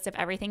made a list of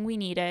everything we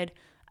needed.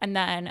 And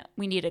then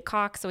we needed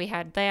caulk, so we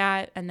had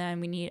that. And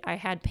then I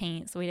had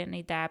paint, so we didn't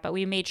need that. But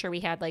we made sure we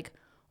had like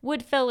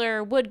wood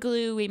filler, wood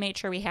glue. We made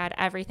sure we had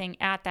everything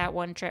at that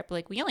one trip.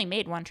 Like we only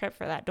made one trip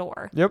for that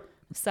door. Yep.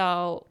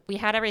 So we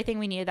had everything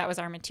we needed. That was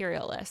our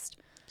material list.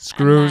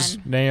 Screws,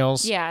 And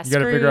nails. Yeah, You got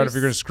to figure out if screws.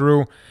 you're going to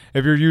screw.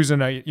 If you're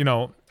using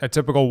a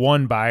typical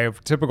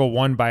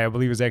 1x, I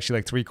believe is actually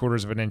like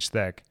 3/4 of an inch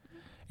thick.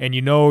 And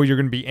you're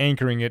going to be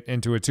anchoring it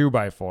into a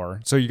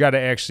 2x4. So you got to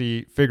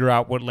actually figure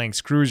out what length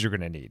screws you're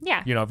going to need.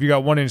 Yeah. If you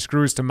got 1-inch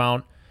screws to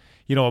mount,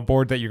 a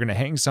board that you're going to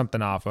hang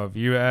something off of,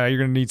 you're going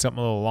to need something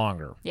a little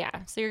longer. Yeah.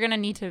 So you're going to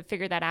need to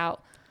figure that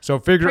out So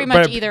pretty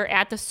much either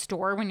at the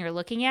store when you're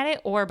looking at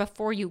it or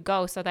before you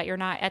go so that you're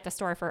not at the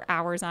store for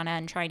hours on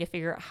end trying to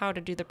figure out how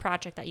to do the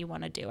project that you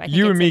want to do. I think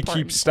you and it's me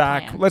important keep to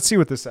stock. plan. Let's see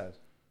what this says.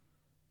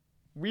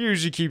 We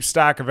usually keep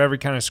stock of every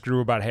kind of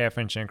screw about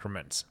 1/2-inch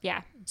increments.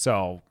 Yeah.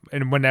 So,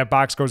 and when that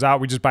box goes out,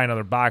 we just buy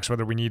another box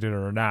whether we need it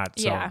or not.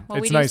 So Yeah.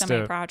 Well, we it's do nice so to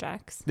many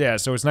projects. yeah.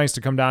 So it's nice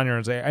to come down here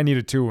and say, I need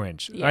a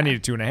 2-inch. Yeah. I need a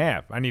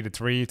 2.5. I need a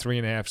 3,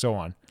 3.5, so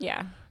on.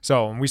 Yeah.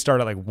 So we start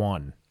at like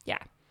 1. Yeah.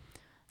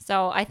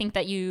 So I think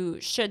that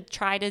you should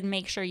try to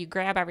make sure you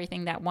grab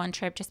everything that one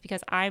trip just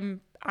because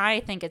I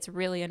think it's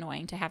really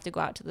annoying to have to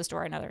go out to the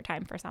store another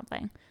time for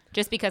something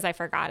just because I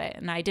forgot it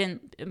and I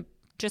didn't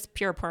just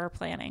pure poor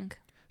planning.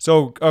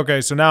 So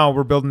okay, so now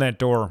we're building that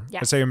door.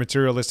 Yes. Let's say a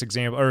material list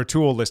example or a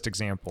tool list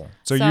example.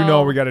 So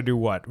So- we got to do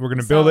what? We're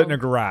going to build it in So- a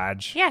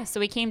garage. Yeah, so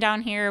we came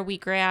down here, we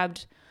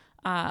grabbed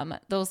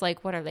those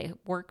like what are they?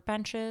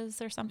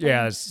 Workbenches or something?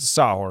 Yeah, it's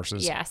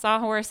sawhorses. Yeah,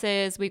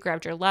 sawhorses. We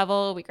grabbed your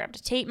level, we grabbed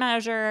a tape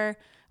measure,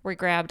 we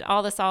grabbed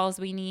all the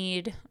saws we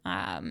need.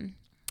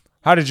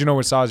 How did you know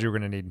what saws you were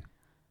going to need?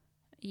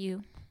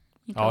 You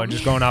Oh, told and me.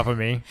 just going off of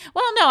me?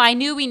 Well, no, I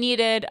knew we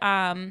needed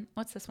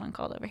what's this one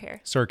called over here?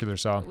 Circular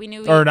saw. We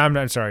knew Or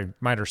I'm sorry,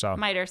 miter saw.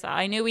 Miter saw.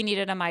 I knew we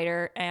needed a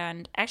miter,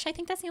 and actually, I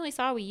think that's the only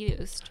saw we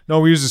used. No,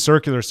 we use a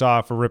circular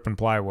saw for ripping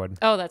plywood.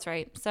 Oh, that's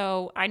right.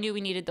 So I knew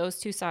we needed those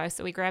two saws,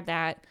 so we grabbed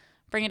that.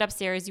 Bring it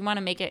upstairs. You want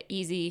to make it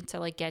easy to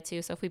like get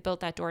to. So if we built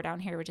that door down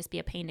here, it would just be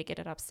a pain to get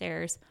it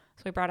upstairs.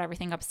 So we brought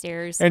everything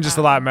upstairs. And just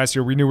a lot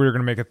messier. We knew we were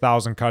going to make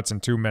 1,000 cuts in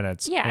 2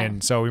 minutes. Yeah.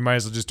 And so we might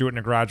as well just do it in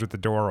the garage with the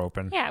door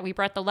open. Yeah, we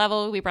brought the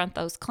level. We brought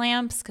those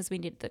clamps because we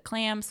needed the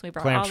clamps. We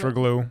brought Clamps all for the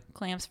glue.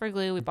 Clamps for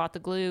glue. We bought the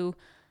glue,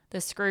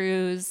 the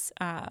screws.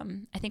 I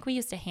think we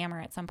used a hammer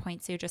at some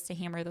point too, just to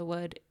hammer the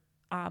wood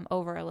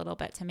over a little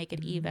bit to make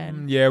it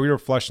even. Yeah, we were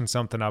flushing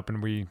something up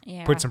and we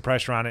Yeah. put some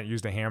pressure on it,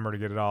 used a hammer to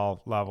get it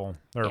all level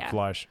or Yeah.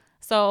 flush.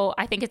 So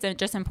I think it's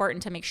just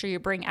important to make sure you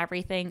bring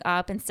everything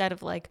up instead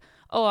of like,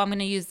 oh, I'm going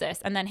to use this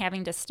and then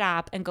having to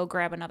stop and go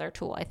grab another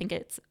tool. I think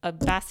it's a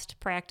best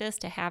practice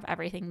to have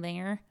everything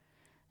there.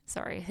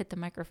 Sorry, I hit the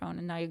microphone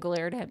and now you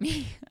glared at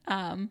me.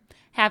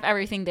 Have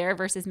everything there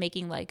versus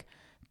making like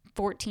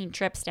 14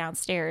 trips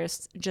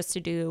downstairs just to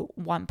do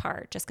one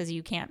part just because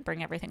you can't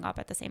bring everything up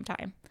at the same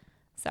time.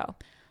 So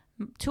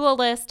tool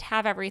list,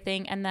 have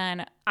everything. And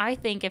then I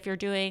think if you're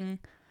doing...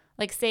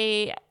 Like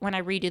say when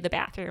I redo the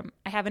bathroom,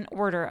 I have an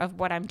order of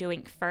what I'm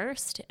doing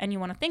first, and you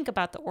want to think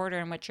about the order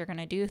in which you're going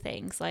to do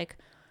things. Like,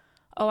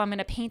 oh, I'm going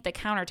to paint the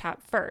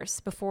countertop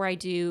first before I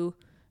do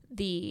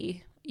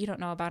the. You don't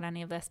know about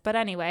any of this, but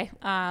anyway,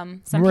 so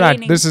I'm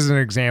painting. This is an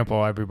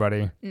example,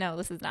 everybody. No,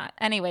 this is not.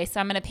 Anyway,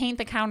 so I'm going to paint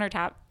the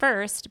countertop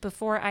first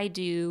before I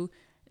do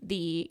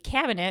the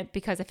cabinet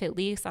because if it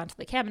leaks onto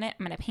the cabinet,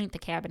 I'm going to paint the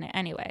cabinet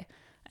anyway,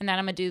 and then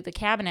I'm going to do the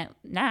cabinet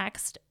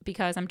next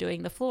because I'm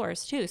doing the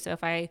floors too. So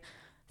if I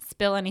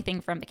spill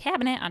anything from the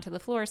cabinet onto the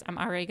floors, I'm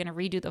already going to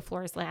redo the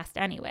floors last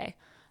anyway.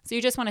 So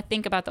you just want to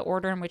think about the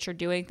order in which you're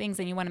doing things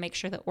and you want to make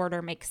sure the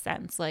order makes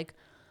sense. Like,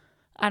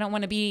 I don't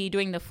want to be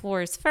doing the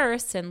floors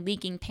first and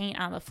leaking paint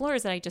on the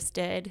floors that I just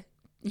did.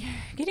 You're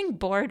getting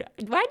bored.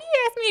 Why do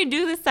you ask me to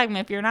do this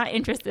segment if you're not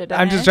interested in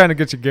I'm just it? trying to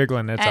get you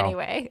giggling, that's all.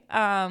 Anyway,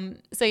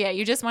 so yeah,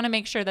 you just want to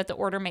make sure that the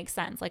order makes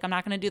sense. Like, I'm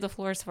not going to do the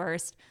floors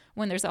first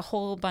when there's a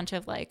whole bunch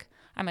of like,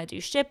 I'm going to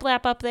do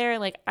shiplap up there.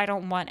 Like, I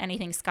don't want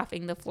anything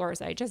scuffing the floors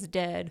I just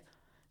did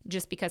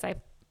just because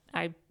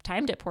I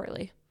timed it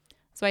poorly.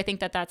 So I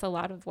think that that's a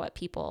lot of what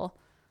people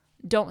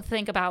don't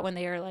think about when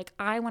they are like,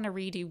 I want to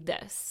redo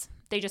this.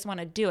 They just want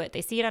to do it.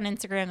 They see it on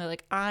Instagram. They're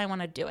like, I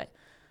want to do it.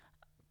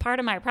 Part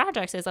of my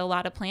projects is a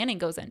lot of planning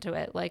goes into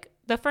it. Like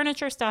the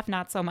furniture stuff,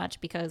 not so much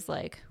because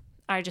like,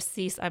 I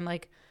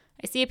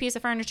see a piece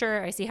of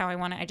furniture. I see how I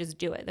want it. I just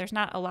do it. There's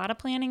not a lot of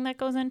planning that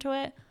goes into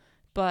it.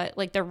 But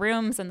like the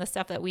rooms and the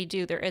stuff that we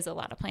do, there is a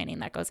lot of planning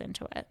that goes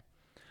into it.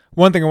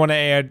 One thing I want to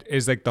add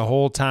is like the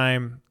whole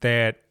time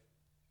that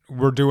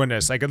we're doing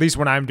this, like at least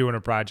when I'm doing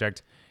a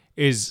project,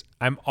 is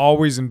I'm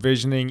always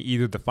envisioning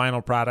either the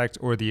final product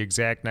or the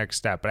exact next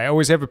step. But I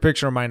always have a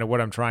picture in mind of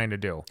what I'm trying to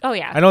do. Oh,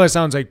 yeah. I know that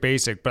sounds like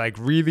basic, but like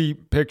really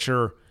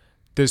picture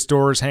this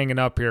door is hanging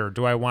up here.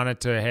 Do I want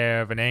it to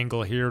have an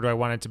angle here? Do I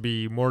want it to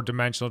be more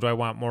dimensional? Do I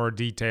want more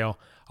detail?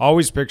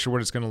 Always picture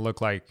what it's going to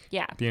look like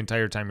the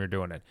entire time you're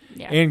doing it.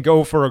 Yeah. And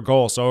go for a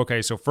goal. So,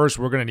 okay, so first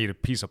we're going to need a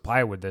piece of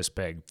plywood this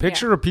big.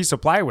 Picture a piece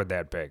of plywood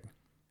that big.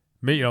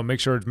 Make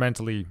sure it's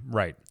mentally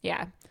right.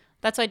 Yeah.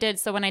 That's what I did.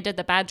 So when I did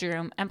the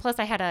bedroom, and plus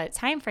I had a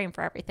time frame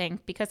for everything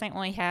because I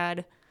only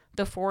had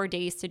the 4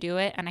 days to do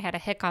it, and I had a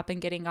hiccup in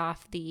getting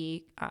off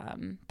the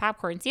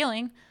popcorn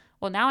ceiling.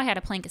 Well, now I had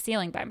to plank a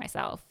ceiling by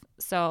myself.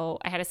 So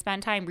I had to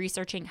spend time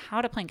researching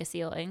how to plank a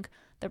ceiling,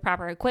 the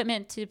proper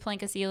equipment to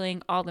plank a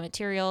ceiling, all the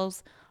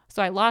materials.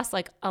 So I lost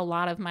like a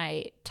lot of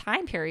my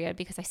time period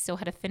because I still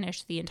had to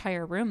finish the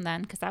entire room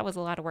then, because that was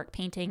a lot of work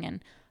painting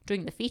and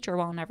doing the feature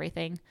wall and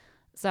everything.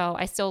 So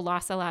I still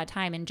lost a lot of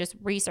time in just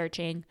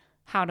researching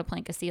how to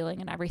plank a ceiling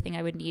and everything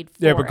I would need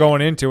for Yeah, but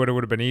going into it, it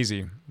would have been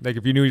easy. Like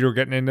if you knew you were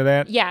getting into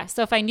that. Yeah,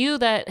 so if I knew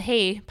that,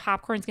 hey,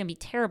 popcorn's going to be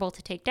terrible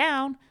to take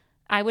down,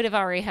 I would have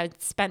already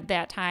had spent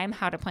that time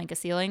how to plank a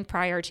ceiling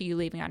prior to you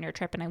leaving on your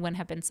trip, and I wouldn't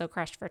have been so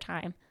crushed for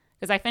time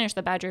because I finished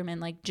the bedroom in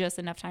like just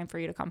enough time for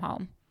you to come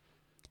home.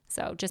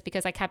 So just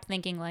because I kept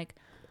thinking like,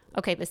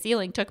 okay, the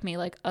ceiling took me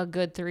like a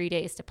good 3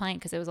 days to plank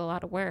because it was a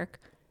lot of work.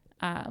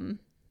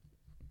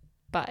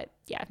 But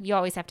yeah, you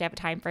always have to have a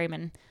time frame,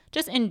 and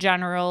just in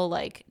general,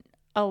 like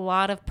a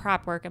lot of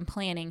prop work and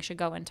planning should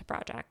go into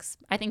projects.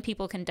 I think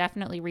people can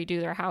definitely redo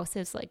their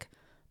houses like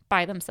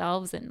by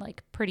themselves and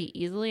like pretty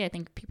easily. I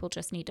think people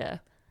just need to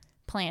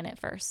plan it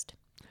first.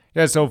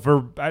 Yeah, so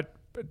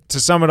to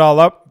sum it all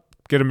up,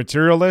 get a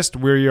material list.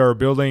 We are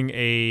building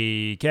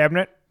a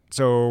cabinet.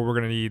 So we're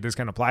going to need this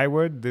kind of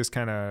plywood, this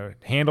kind of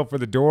handle for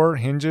the door,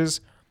 hinges.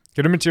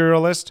 Get a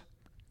material list.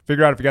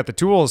 Figure out if you got the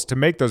tools to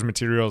make those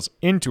materials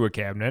into a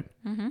cabinet,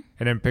 and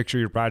then picture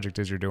your project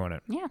as you're doing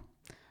it. Yeah.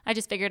 I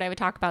just figured I would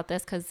talk about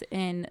this because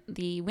in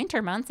the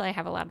winter months, I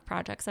have a lot of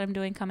projects that I'm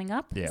doing coming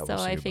up. Yeah, so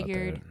I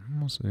figured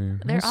we'll see.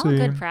 they're all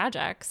good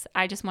projects.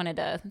 I just wanted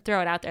to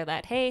throw it out there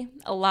that, hey,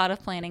 a lot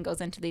of planning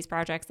goes into these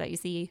projects that you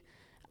see.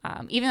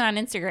 Even on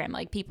Instagram,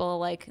 like people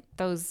like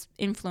those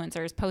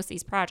influencers post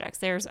these projects.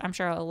 There's, I'm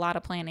sure, a lot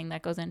of planning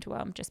that goes into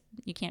them. Just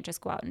you can't just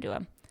go out and do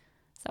them.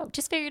 So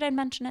just figured I'd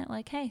mention it.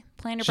 Like, hey,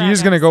 plan your projects.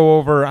 She's going to go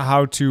over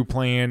how to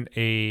plan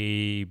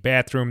a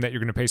bathroom that you're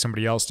going to pay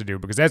somebody else to do,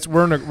 because that's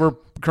we're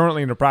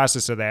currently in the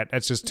process of that.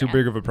 That's just too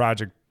big of a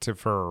project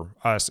for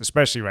us,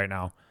 especially right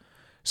now.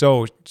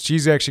 So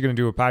she's actually going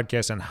to do a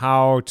podcast on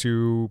how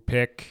to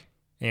pick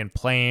and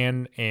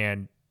plan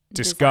and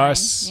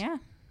discuss. Design. Yeah.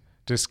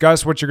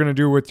 Discuss what you're going to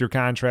do with your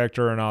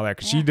contractor and all that.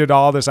 Because she did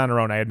all this on her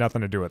own. I had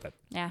nothing to do with it.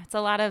 Yeah, it's a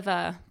lot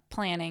of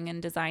planning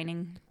and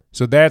designing.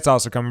 So that's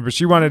also coming. But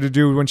she wanted to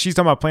do, when she's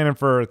talking about planning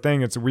for a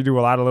thing, we do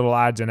a lot of little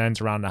odds and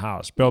ends around the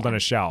house. Building a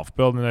shelf,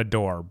 building a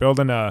door,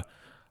 building a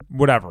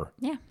whatever.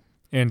 Yeah.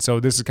 And so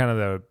this is kind of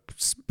the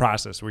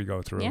process we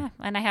go through. Yeah,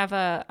 and I have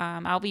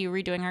I'll be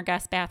redoing our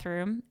guest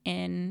bathroom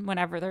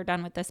whenever they're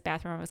done with this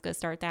bathroom. I was going to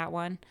start that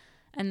one.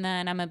 And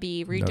then I'm going to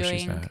be redoing. No,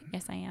 she's not.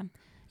 Yes, I am.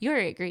 You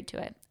already agreed to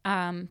it.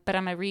 But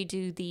I'm going to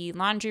redo the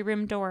laundry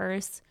room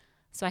doors.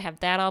 So I have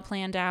that all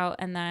planned out.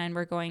 And then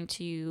we're going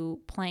to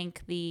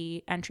plank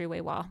the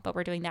entryway wall. But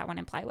we're doing that one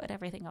in plywood.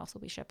 Everything else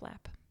will be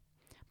shiplap.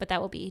 But that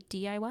will be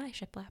DIY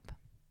shiplap.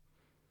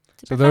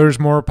 So there's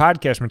more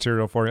podcast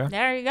material for you.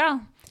 There you go.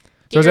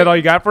 So is that all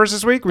you got for us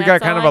this week? We got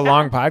That's kind of all a I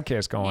long got.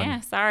 podcast going.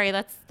 Yeah, sorry.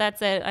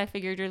 That's it. I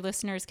figured your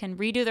listeners can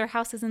redo their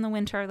houses in the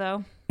winter,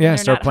 though. Yeah, They're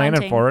start not planning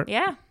hunting. for it.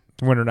 Yeah,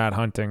 When they're not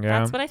hunting, yeah.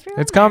 that's what I threw.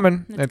 It's in there.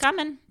 coming. It's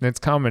coming. It's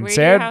coming. Redo your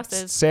Sad,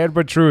 houses. sad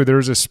but true.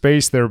 There's a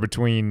space there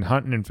between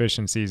hunting and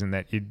fishing season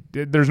that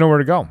there's nowhere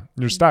to go.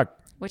 You're stuck.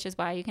 Which is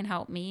why you can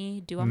help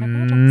me do all my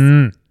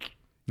projects.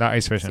 Not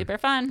ice fishing. Super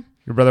fun.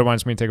 Your brother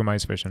wants me to take him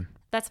ice fishing.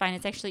 That's fine.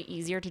 It's actually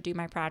easier to do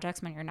my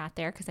projects when you're not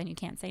there because then you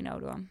can't say no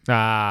to them.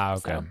 Ah,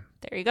 okay. So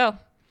there you go. All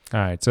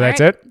right. So All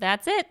that's right, it.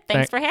 That's it.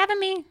 Thanks for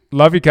having me.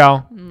 Love you,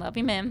 Cal. Love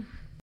you, Mim.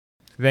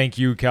 Thank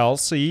you,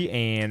 Kelsey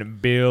and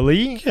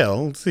Billy.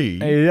 Kelsey.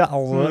 Yeah.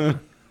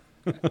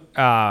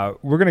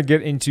 We're going to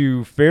get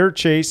into fair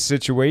chase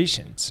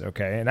situations,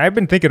 okay? And I've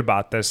been thinking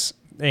about this,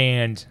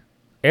 and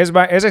as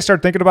I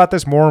start thinking about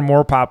this, more and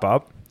more pop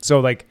up.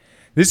 So, like,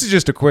 this is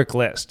just a quick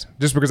list,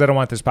 just because I don't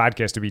want this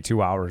podcast to be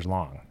 2 hours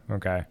long,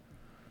 okay?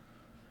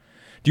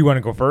 Do you want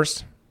to go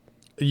first?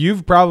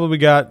 You've probably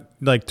got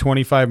like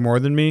 25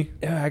 more than me.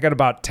 Yeah, I got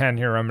about 10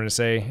 here, I'm going to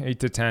say, 8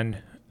 to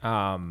 10.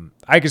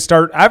 I could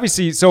start,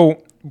 obviously,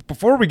 so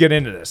before we get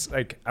into this,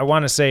 like, I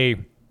want to say,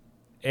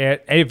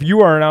 if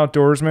you are an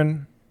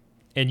outdoorsman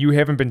and you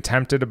haven't been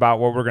tempted about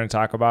what we're going to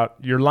talk about,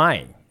 you're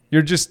lying.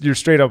 You're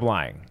straight up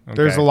lying. Okay?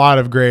 There's a lot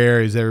of gray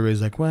areas.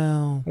 Everybody's like,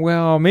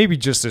 well, maybe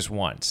just this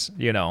once,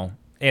 you know.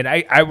 And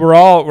we're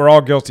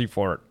all guilty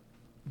for it.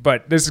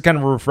 But this is kind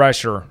of a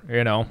refresher,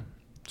 you know.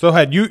 So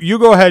ahead. You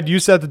go ahead. You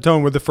set the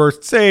tone with the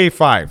first, say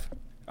 5.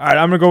 All right,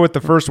 I'm going to go with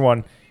the first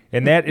one,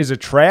 and that is a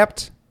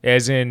trapped,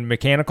 as in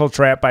mechanical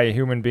trap by a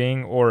human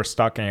being or a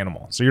stuck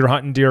animal. So you're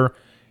hunting deer,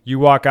 You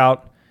walk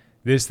out,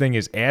 this thing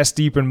is ass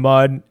deep in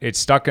mud. It's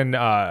stuck in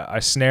a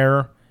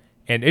snare,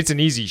 and it's an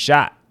easy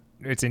shot.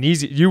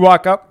 You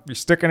walk up, you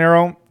stick an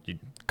arrow, you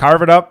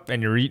carve it up,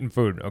 and you're eating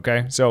food,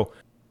 okay? So,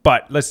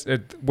 but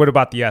what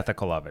about the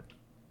ethical of it?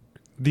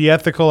 The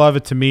ethical of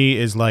it to me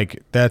is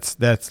like,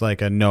 that's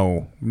like a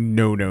no,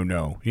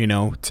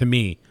 to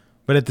me.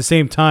 But at the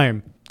same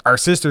time, our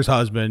sister's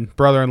husband,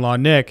 brother-in-law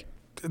Nick,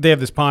 they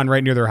have this pond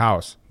right near their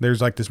house. There's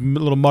like this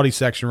little muddy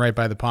section right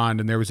by the pond,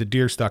 and there was a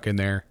deer stuck in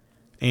there.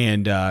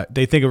 And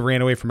they think it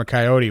ran away from a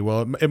coyote.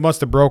 Well, it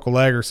must have broke a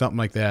leg or something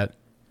like that,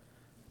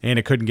 and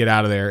it couldn't get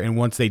out of there. And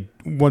once the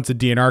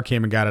DNR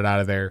came and got it out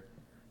of there,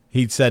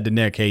 he said to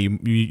Nick, hey,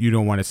 you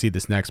don't want to see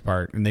this next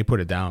part, and they put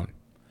it down.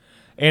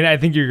 And I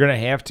think you're going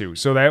to have to.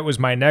 So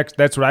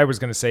that's what I was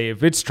going to say.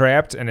 If it's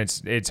trapped and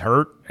it's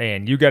hurt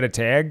and you got a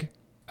tag,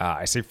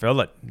 I say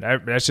fill it.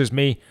 That's just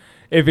me.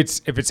 If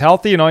it's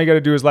healthy and all you got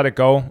to do is let it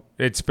go,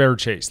 it's fair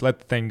chase. Let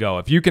the thing go.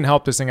 If you can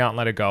help this thing out and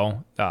let it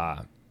go,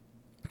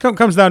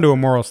 Comes down to a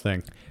morals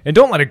thing. and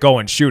don't let it go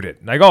and shoot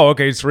it. Like, oh,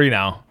 okay, it's free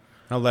now.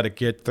 I'll let it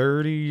get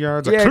 30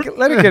 yards. Yeah,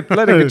 let it get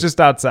just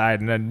outside,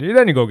 and then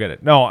you go get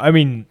it. No, I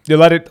mean, you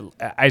let it.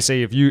 I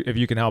say if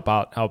you can help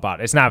out.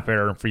 It's not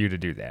fair for you to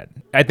do that.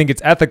 I think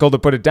it's ethical to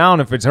put it down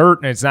if it's hurt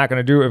and it's not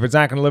going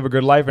to live a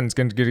good life and it's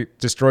going to get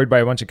destroyed by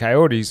a bunch of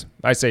coyotes.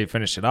 I say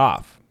finish it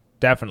off,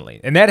 definitely,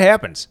 and that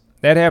happens.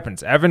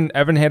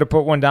 Evan had to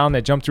put one down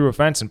that jumped through a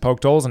fence and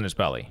poked holes in his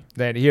belly.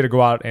 That he had to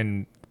go out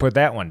and put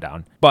that one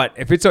down. But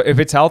if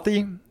it's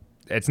healthy,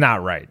 it's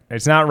not right.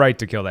 It's not right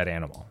to kill that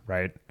animal,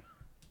 right?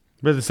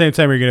 But at the same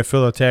time, you're going to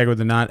fill a tag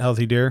with a not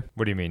healthy deer.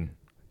 What do you mean?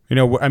 You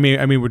know, I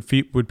mean,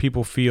 would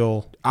people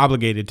feel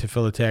obligated to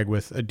fill a tag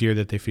with a deer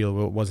that they feel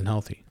wasn't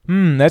healthy?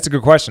 That's a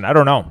good question. I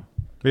don't know.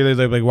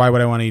 Like, why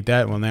would I want to eat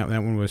that one? That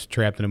one was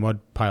trapped in a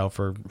mud pile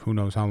for who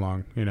knows how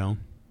long. You know,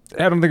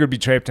 I don't think it would be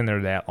trapped in there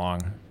that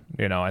long.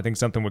 You know, I think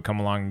something would come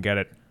along and get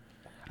it.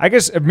 I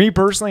guess me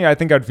personally, I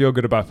think I'd feel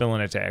good about filling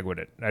a tag with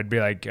it. I'd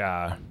be like,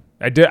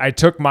 I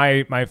took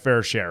my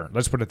fair share.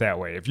 Let's put it that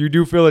way. If you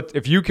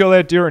kill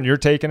that deer and you're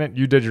taking it,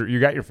 you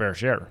got your fair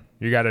share.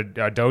 You got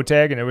a doe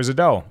tag and it was a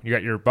doe. You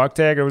got your buck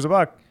tag, it was a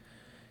buck.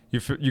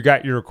 You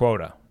got your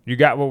quota. You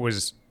got what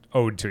was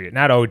owed to you.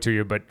 Not owed to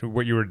you, but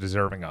what you were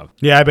deserving of.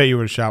 Yeah, I bet you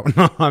would have shot one.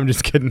 No, I'm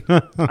just kidding.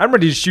 I'm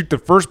ready to shoot the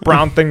first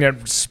brown thing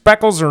that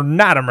speckles or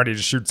not. I'm ready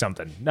to shoot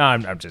something. No,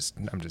 I'm just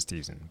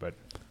teasing, but.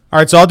 All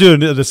right, so I'll do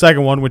the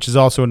second one, which is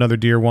also another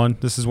deer one.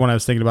 This is one I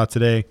was thinking about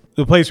today.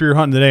 The place where you're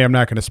hunting today, I'm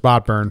not going to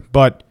spot burn,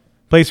 but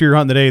the place where you're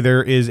hunting today,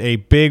 there is a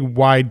big,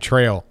 wide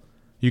trail.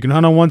 You can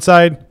hunt on one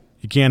side.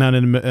 You can't hunt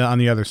on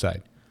the other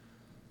side.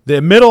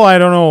 The middle, I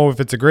don't know if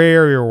it's a gray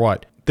area or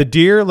what. The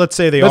deer, let's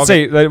say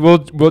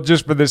we'll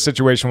just for this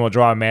situation, we'll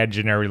draw an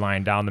imaginary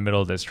line down the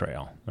middle of this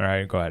trail. All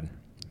right, go ahead.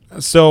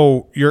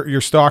 So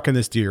you're stalking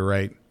this deer,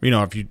 right? You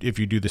know, if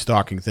you do the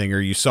stalking thing, or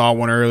you saw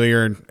one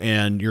earlier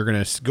and you're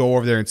gonna go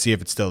over there and see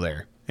if it's still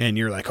there, and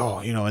you're like,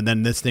 oh, you know, and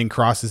then this thing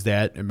crosses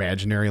that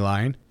imaginary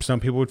line. Some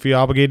people would feel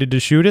obligated to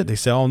shoot it. They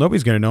say, oh,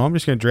 nobody's gonna know. I'm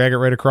just gonna drag it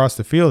right across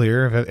the field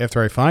here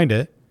after I find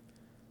it.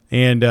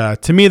 And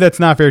to me, that's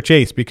not fair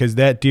chase because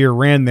that deer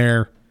ran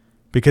there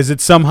because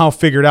it somehow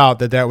figured out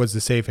that was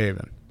the safe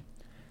haven.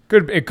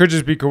 It could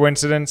just be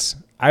coincidence.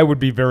 I would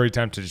be very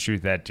tempted to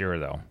shoot that deer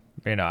though.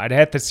 You know, I'd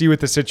have to see what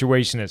the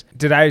situation is.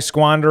 Did I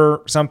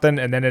squander something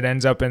and then it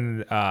ends up in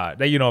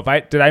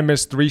did I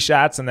miss 3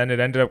 shots and then it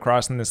ended up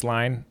crossing this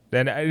line?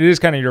 Then it is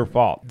kind of your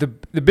fault. The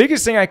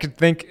biggest thing I could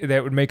think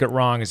that would make it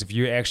wrong is if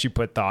you actually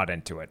put thought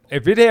into it.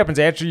 If it happens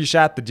after you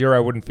shot the deer, I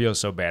wouldn't feel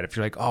so bad. If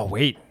you're like, oh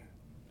wait,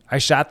 I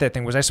shot that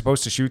thing. Was I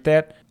supposed to shoot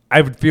that?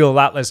 I would feel a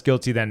lot less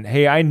guilty than,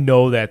 hey, I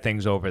know that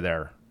thing's over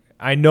there.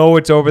 I know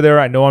it's over there.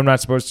 I know I'm not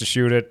supposed to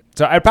shoot it.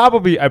 So I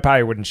probably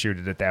wouldn't shoot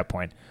it at that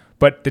point.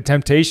 But the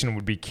temptation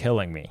would be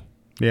killing me.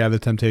 Yeah, the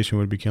temptation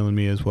would be killing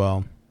me as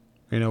well.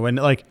 You know, and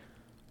like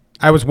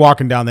I was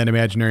walking down that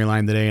imaginary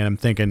line today and I'm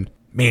thinking,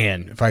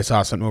 man, if I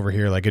saw something over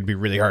here, like it'd be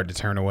really hard to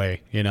turn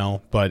away, you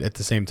know? But at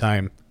the same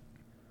time,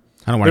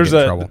 I don't want to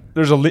get in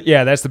trouble.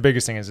 Yeah, that's the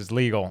biggest thing is it's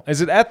legal.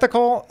 Is it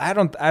ethical? I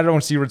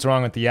don't see what's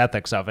wrong with the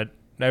ethics of it.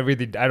 I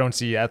don't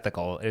see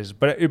ethical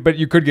but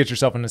you could get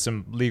yourself into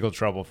some legal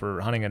trouble for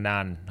hunting a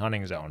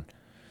non-hunting zone.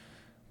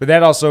 But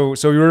that also,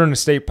 so you're in a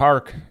state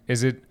park,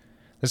 is it,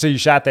 let's say you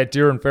shot that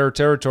deer in fair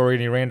territory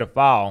and he ran to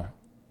foul.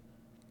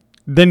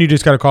 Then you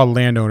just got to call the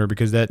landowner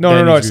because that.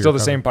 No, it's still the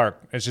same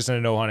park. It's just in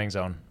a no hunting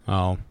zone.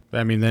 Oh,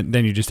 I mean,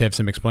 then you just have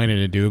some explaining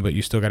to do, but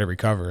you still got to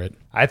recover it.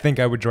 I think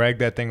I would drag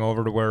that thing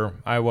over to where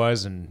I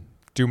was and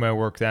do my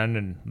work then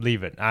and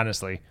leave it,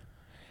 honestly.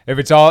 If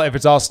it's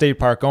all state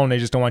park owned, they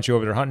just don't want you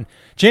over there hunting.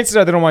 Chances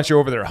are they don't want you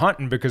over there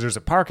hunting because there's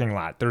a parking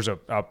lot, there's a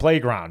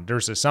playground,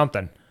 there's a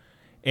something.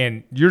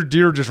 And your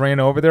deer just ran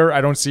over there.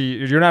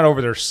 You're not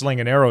over there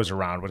slinging arrows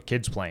around with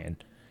kids playing.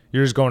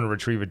 You're just going to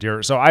retrieve a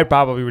deer. So I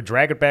probably would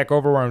drag it back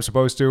over where I'm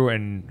supposed to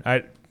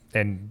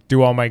and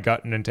do all my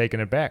gutting and taking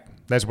it back.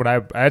 That's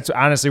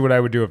honestly what I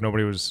would do if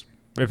nobody was,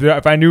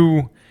 if I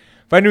knew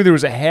there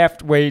was a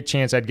halfway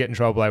chance I'd get in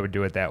trouble, I would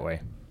do it that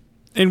way.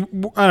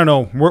 And I don't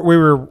know, we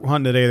were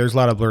hunting today. There's a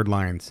lot of blurred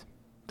lines.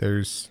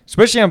 There's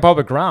especially on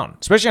public ground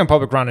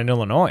in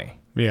Illinois.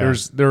 Yeah.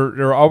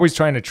 They're always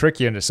trying to trick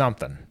you into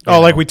something.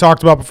 like we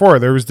talked about before,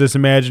 there was this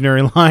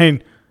imaginary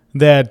line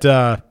that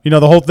the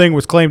whole thing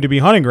was claimed to be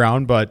hunting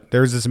ground, but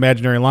there's this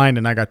imaginary line,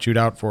 and I got chewed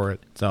out for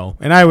it. So,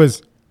 and I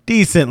was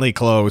decently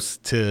close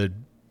to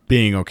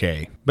being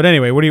okay. But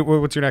anyway,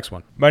 what's your next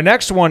one? My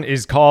next one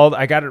is called,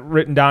 I got it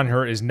written down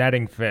here, is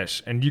netting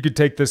fish. And you could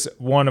take this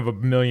one of a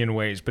million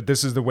ways, but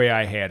this is the way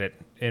I had it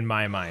in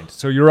my mind.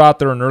 So you're out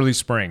there in early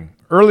spring,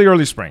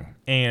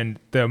 and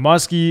the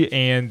muskie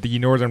and the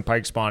northern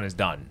pike spawn is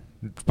done.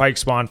 Pike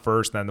spawn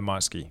first, then the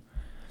muskie.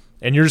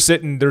 And you're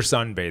sitting there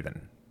sunbathing,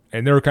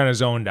 and they're kind of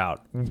zoned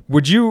out.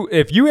 Would you,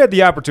 if you had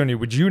the opportunity,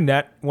 would you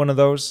net one of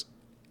those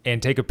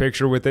and take a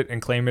picture with it and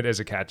claim it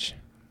as a catch?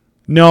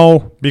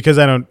 No, because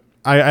I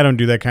don't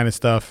do that kind of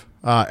stuff.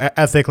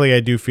 Ethically, I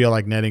do feel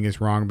like netting is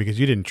wrong because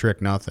you didn't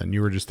trick nothing.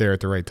 You were just there at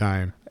the right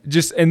time.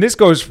 And this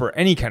goes for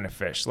any kind of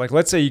fish. Like,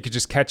 let's say you could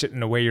just catch it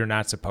in a way you're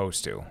not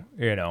supposed to,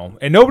 and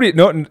nobody's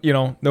going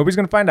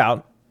to find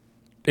out.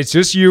 It's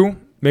just you,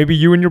 maybe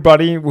you and your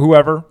buddy,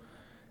 whoever.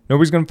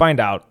 Nobody's going to find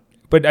out.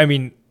 But I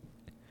mean,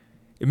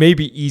 it may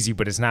be easy,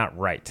 but it's not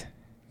right.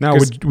 Now,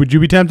 would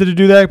you be tempted to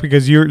do that?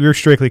 Because you're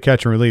strictly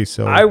catch and release.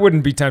 So I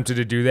wouldn't be tempted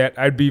to do that.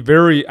 I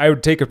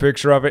would take a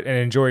picture of it and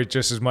enjoy it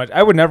just as much.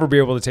 I would never be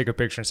able to take a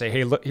picture and say,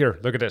 hey, look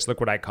at this. Look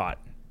what I caught.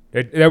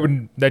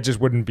 That just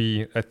wouldn't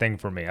be a thing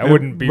for me. I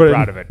wouldn't be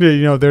proud of it.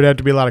 There'd have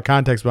to be a lot of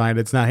context behind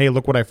it. It's not, hey,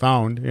 look what I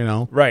found,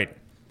 Right.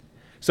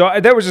 So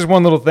that was just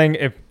one little thing.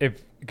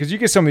 Because you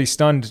get some of these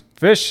stunned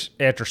fish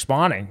after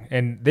spawning,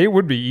 and they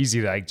would be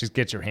easy to just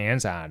get your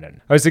hands on. And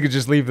I was thinking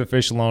just leave the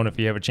fish alone if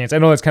you have a chance. I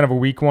know that's kind of a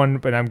weak one,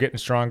 but I'm getting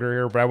stronger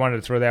here. But I wanted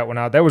to throw that one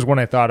out. That was one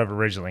I thought of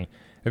originally.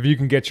 If you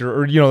can get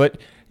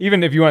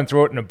even if you want to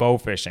throw it in a bow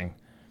fishing,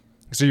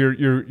 so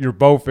you're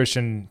bow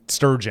fishing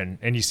sturgeon,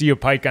 and you see a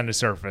pike on the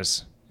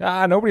surface.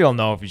 Nobody will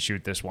know if you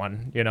shoot this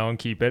one, and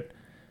keep it.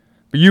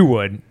 But you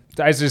would.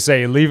 I just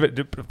say leave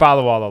it,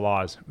 follow all the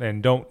laws,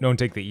 and don't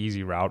take the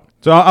easy route.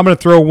 So I'm going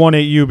to throw one at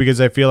you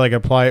because I feel like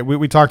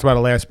we talked about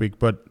it last week,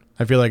 but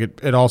I feel like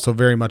it also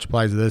very much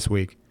applies to this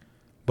week.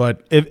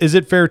 But is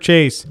it fair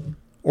chase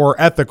or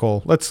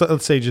ethical? Let's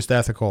say just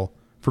ethical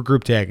for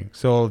group tagging.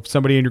 So if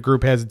somebody in your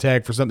group has a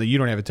tag for something you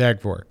don't have a tag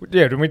for.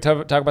 Yeah, didn't we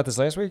talk about this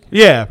last week?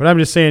 Yeah, but I'm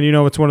just saying,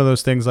 it's one of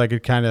those things like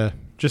it kind of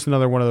just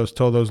another one of those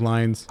toe those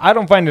lines. I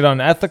don't find it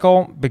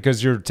unethical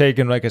because you're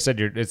taking, like I said,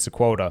 it's a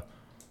quota.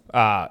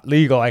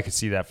 Legal, I could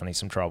see definitely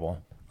some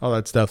trouble. Oh,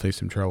 that's definitely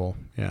some trouble.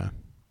 Yeah.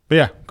 But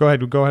yeah, go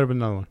ahead with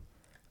another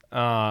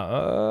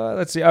one.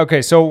 Let's see.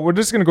 Okay, so we're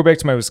just going to go back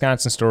to my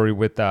Wisconsin story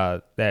with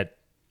that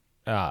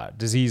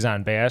disease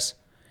on bass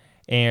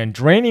and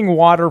draining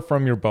water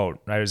from your boat.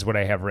 That is what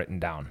I have written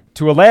down.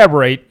 To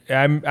elaborate,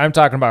 I'm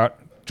talking about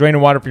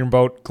draining water from your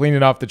boat,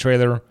 cleaning off the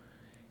trailer.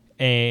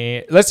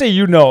 And let's say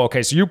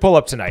okay, so you pull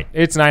up tonight.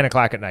 It's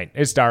 9:00 at night.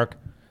 It's dark.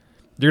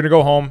 You're going to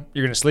go home,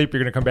 you're going to sleep,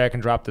 you're going to come back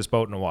and drop this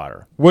boat in the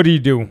water. What do you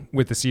do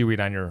with the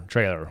seaweed on your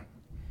trailer?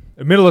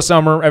 The middle of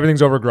summer,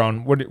 everything's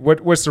overgrown. What are you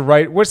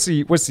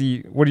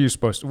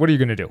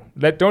going to do?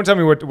 Don't tell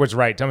me what's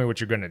right. Tell me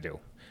what you're going to do.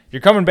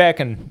 You're coming back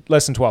in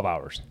less than 12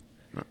 hours.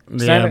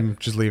 Yeah, I'm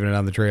just leaving it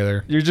on the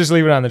trailer. You're just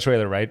leaving it on the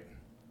trailer, right?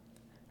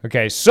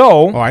 Okay,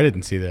 so... Oh, I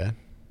didn't see that.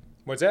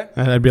 What's that?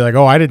 And I'd be like,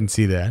 oh, I didn't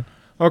see that.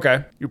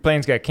 Okay, your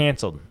plans got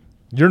canceled.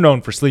 You're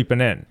known for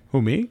sleeping in.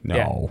 Who, me? No.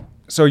 Yeah.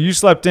 So you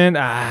slept in,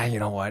 you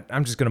know what?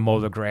 I'm just going to mow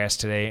the grass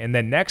today. And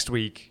then next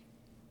week,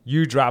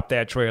 you drop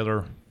that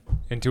trailer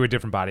into a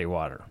different body of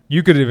water.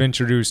 You could have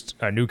introduced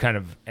a new kind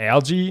of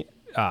algae,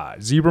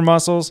 zebra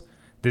mussels,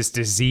 this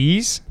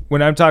disease.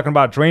 When I'm talking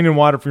about draining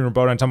water from your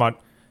boat, I'm talking about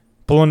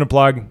pulling the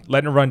plug,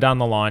 letting it run down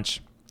the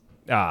launch,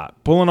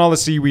 pulling all the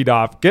seaweed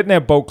off, getting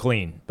that boat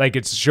clean, like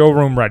it's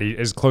showroom ready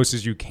as close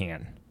as you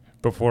can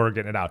before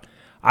getting it out.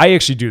 I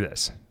actually do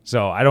this,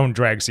 so I don't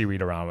drag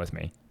seaweed around with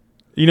me.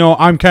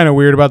 I'm kind of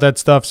weird about that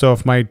stuff, so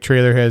if my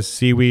trailer has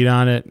seaweed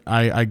on it,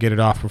 I get it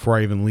off before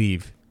I even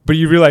leave. But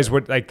you realize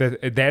what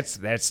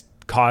that's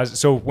cause.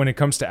 So when it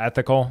comes to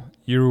ethical,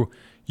 you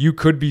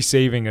could be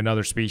saving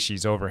another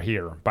species over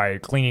here by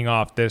cleaning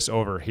off this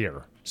over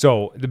here.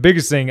 So the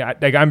biggest thing,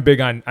 I'm big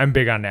on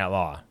that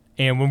law.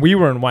 And when we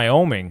were in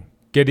Wyoming,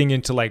 getting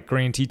into like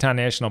Grand Teton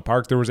National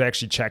Park, there was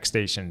actually check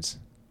stations,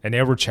 and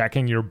they were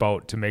checking your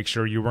boat to make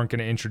sure you weren't going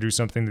to introduce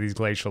something to these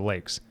glacial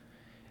lakes.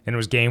 And it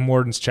was game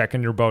wardens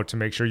checking your boat to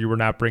make sure you were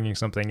not bringing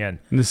something in.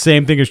 And the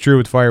same thing is true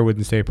with firewood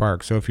in state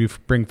park. So if you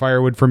bring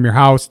firewood from your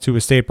house to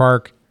a state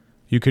park,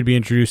 you could be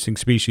introducing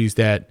species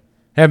that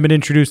haven't been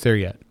introduced there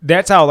yet.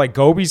 That's how like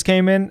gobies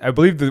came in. I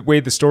believe the way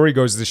the story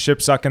goes, the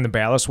ship suck in the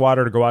ballast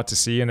water to go out to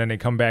sea, and then they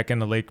come back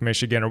into Lake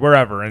Michigan or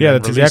wherever. And yeah,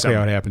 that's exactly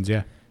how it happens,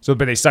 yeah. So,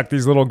 but they suck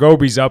these little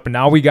gobies up, and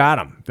now we got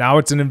them. Now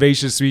it's an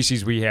invasive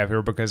species we have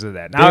here because of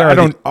that. Now they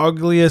are the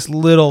ugliest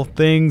little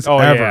things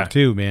ever,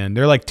 too, man.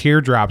 They're like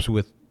teardrops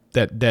with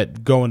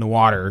that go in the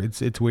water.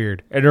 It's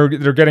weird. And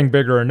they're getting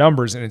bigger in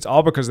numbers, and it's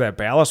all because of that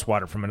ballast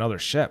water from another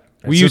ship.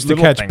 We used to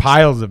catch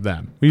piles of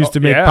them. We used to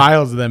make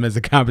piles of them as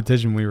a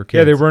competition when we were kids.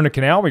 Yeah, they were in a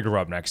canal we grew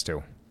up next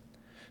to.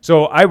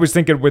 So I was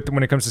thinking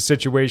when it comes to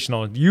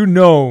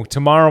situational,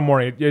 tomorrow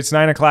morning, it's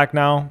 9 o'clock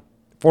now,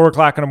 4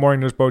 o'clock in the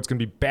morning, this boat's going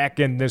to be back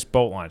in this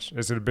boat launch.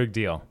 Is it a big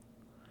deal?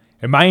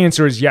 And my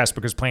answer is yes,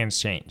 because plans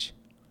change.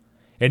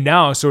 And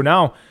now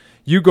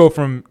you go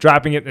from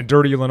dropping it in a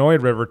dirty Illinois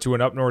river to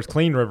an up north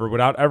clean river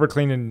without ever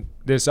cleaning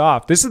this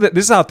off. This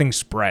is how things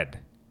spread.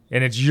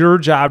 And it's your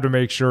job to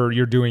make sure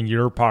you're doing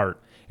your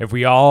part. If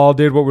we all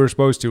did what we were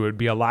supposed to, it'd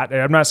be a lot.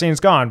 I'm not saying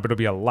it's gone, but it'll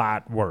be a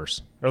lot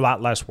worse, or a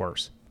lot less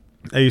worse.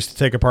 I used to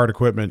take apart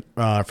equipment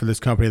for this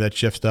company that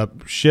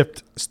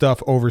shipped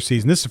stuff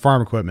overseas, and this is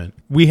farm equipment.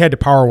 We had to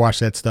power wash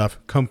that stuff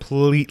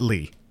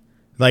completely,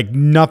 like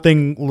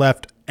nothing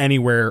left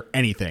anywhere,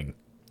 anything.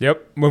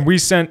 Yep. When we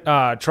sent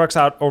trucks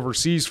out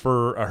overseas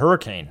for a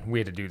hurricane, we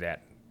had to do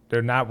that.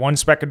 There's not one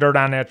speck of dirt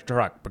on that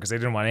truck because they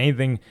didn't want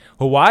anything.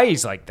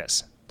 Hawaii's like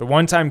this. The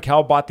one time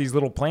Cal bought these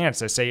little plants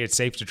that say it's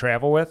safe to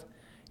travel with,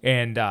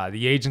 and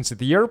the agents at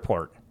the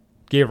airport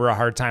gave her a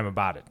hard time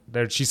about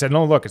it. She said,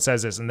 no, look, it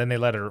says this, and then they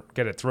let her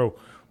get it through.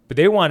 But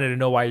they wanted to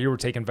know why you were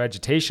taking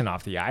vegetation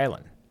off the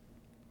island.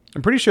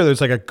 I'm pretty sure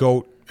there's like a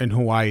goat in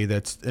Hawaii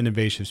that's an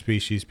invasive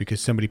species because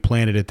somebody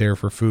planted it there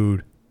for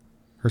food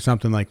or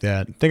something like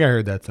that. I think I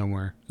heard that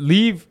somewhere.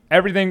 Leave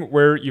everything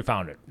where you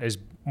found it is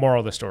moral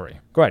of the story.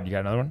 Go ahead. You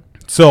got another one?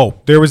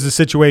 So there was a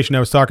situation I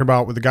was talking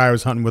about with the guy I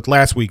was hunting with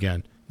last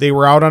weekend. They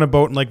were out on a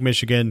boat in Lake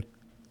Michigan.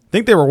 I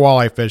think they were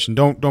walleye fishing.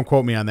 Don't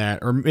quote me on that.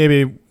 Or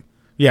maybe...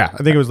 Yeah,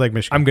 I think it was Lake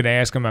Michigan. I'm going to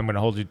ask him. I'm going to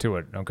hold you to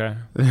it, okay?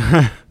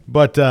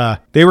 But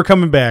they were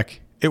coming back.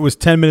 It was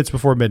 10 minutes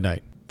before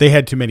midnight. They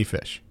had too many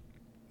fish.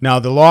 Now,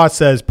 the law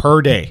says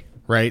per day,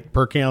 right?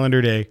 Per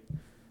calendar day.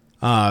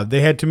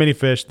 They had too many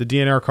fish. The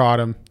DNR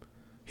caught him.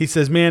 He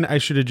says, man, I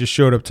should have just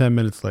showed up 10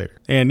 minutes later.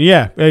 And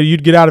yeah,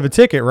 you'd get out of a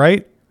ticket,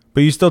 right?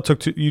 But you still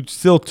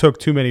took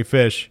too many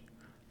fish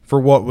for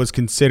what was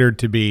considered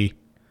to be,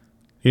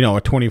 a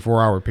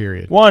 24-hour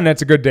period. One,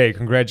 that's a good day.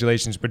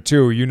 Congratulations. But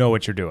two, you know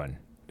what you're doing.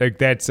 Like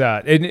that's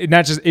not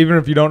just, even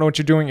if you don't know what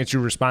you're doing, it's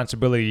your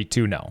responsibility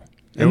to know.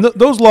 And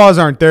those laws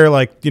aren't there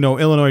like,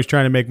 Illinois is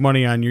trying to make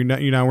money on you not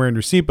wearing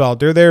your seatbelt.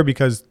 They're there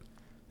because,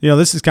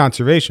 this is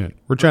conservation.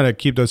 We're trying to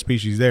keep those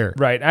species there.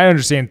 Right. I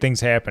understand things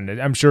happen.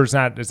 I'm sure it's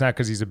not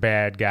because he's a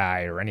bad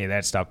guy or any of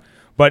that stuff.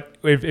 But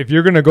if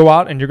you're going to go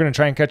out and you're going to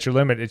try and catch your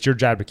limit, it's your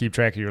job to keep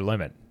track of your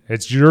limit.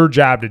 It's your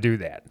job to do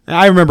that.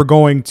 I remember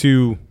going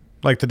to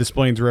like the Des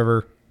Plaines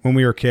River when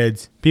we were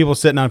kids, people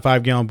sitting on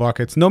 5-gallon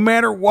buckets. No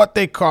matter what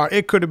they caught,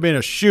 it could have been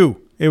a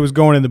shoe. It was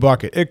going in the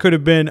bucket. It could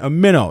have been a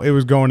minnow. It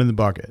was going in the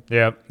bucket.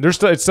 Yeah,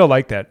 it's still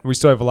like that. We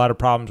still have a lot of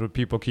problems with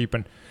people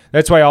keeping.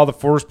 That's why all the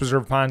forest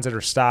preserve ponds that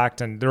are stocked,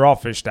 and they're all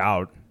fished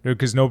out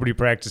because nobody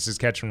practices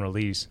catch and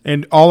release.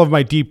 And all of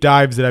my deep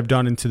dives that I've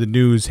done into the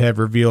news have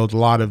revealed a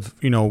lot of,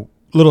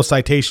 little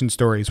citation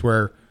stories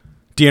where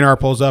DNR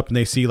pulls up and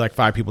they see like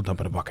 5 people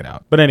dumping a bucket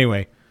out. But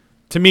anyway,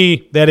 to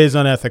me, that is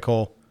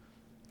unethical.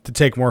 To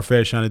take more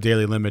fish on a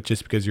daily limit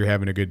just because you're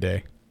having a good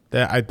day.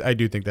 I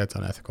do think that's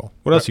unethical.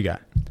 What else you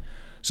got?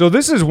 So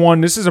this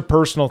is a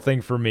personal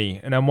thing for me,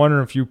 and I'm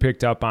wondering if you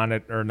picked up on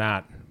it or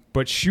not.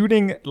 But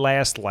shooting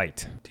last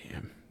light.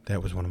 Damn,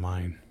 that was one of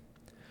mine.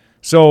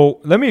 So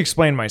let me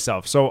explain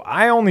myself. So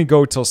I only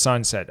go till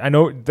sunset. I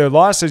know the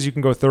law says you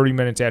can go 30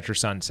 minutes after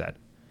sunset.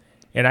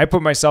 And I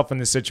put myself in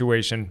this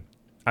situation.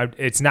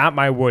 It's not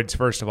my woods,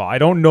 first of all. I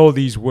don't know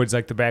these woods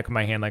like the back of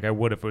my hand like I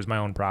would if it was my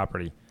own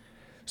property.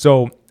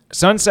 So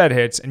sunset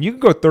hits, and you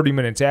can go 30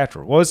 minutes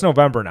after. Well, it's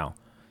November now.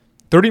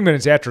 30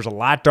 minutes after is a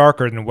lot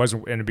darker than it was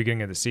in the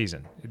beginning of the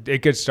season.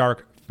 It gets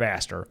dark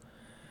faster.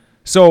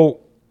 So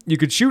you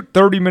could shoot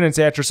 30 minutes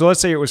after. So let's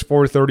say it was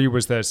 4:30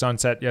 was the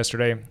sunset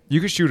yesterday. You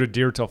could shoot a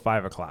deer till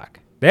 5 o'clock.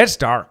 That's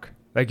dark.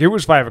 Like it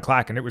was 5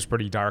 o'clock, and it was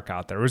pretty dark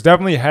out there. It was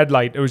definitely a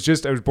headlight. It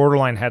was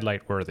borderline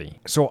headlight worthy.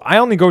 So I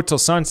only go till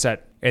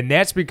sunset, and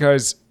that's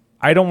because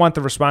I don't want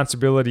the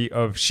responsibility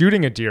of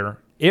shooting a deer,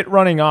 it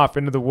running off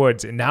into the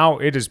woods, and now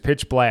it is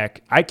pitch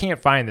black. I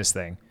can't find this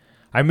thing.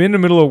 I'm in the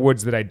middle of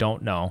woods that I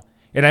don't know,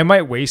 and I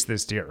might waste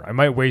this deer. I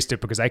might waste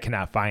it because I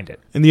cannot find it.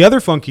 And the other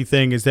funky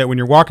thing is that when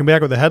you're walking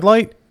back with a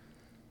headlight,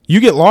 you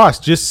get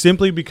lost just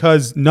simply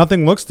because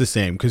nothing looks the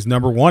same. Because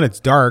number one,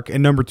 it's dark,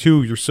 and number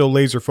two, you're so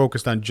laser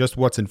focused on just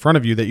what's in front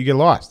of you that you get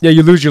lost. Yeah,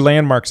 you lose your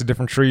landmarks of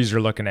different trees you're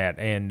looking at,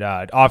 and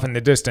off in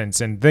the distance,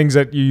 and things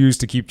that you use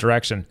to keep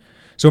direction.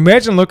 So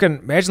imagine looking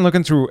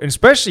through, and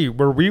especially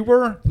where we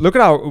were, look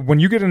at how, when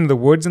you get into the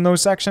woods in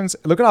those sections,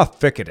 look at how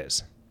thick it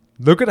is.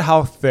 Look at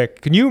how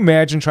thick. Can you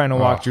imagine trying to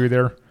walk through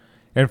there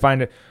and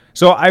find it?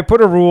 So I put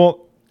a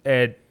rule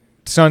at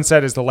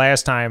sunset is the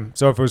last time.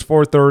 So if it was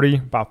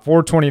 4:30, about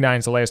 4:29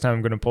 is the last time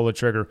I'm going to pull the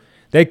trigger.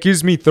 That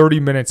gives me 30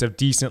 minutes of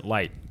decent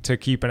light to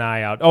keep an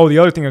eye out. Oh, the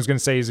other thing I was going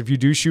to say is if you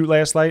do shoot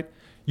last light,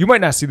 you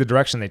might not see the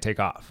direction they take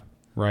off.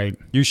 Right.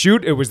 You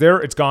shoot, it was there,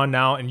 it's gone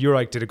now, and you're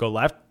like, did it go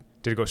left?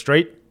 Did it go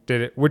straight?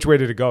 Which way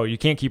did it go? You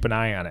can't keep an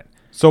eye on it.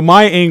 So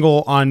my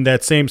angle on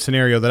that same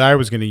scenario that I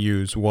was going to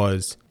use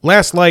was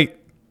last light.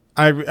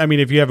 I mean,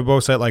 if you have a bow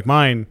sight like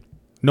mine,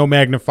 no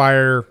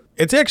magnifier,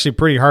 it's actually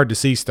pretty hard to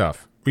see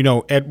stuff,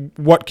 at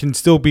what can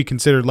still be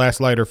considered last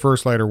light or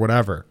first light or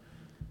whatever.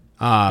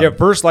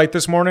 First light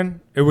this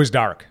morning, it was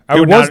dark.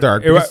 It was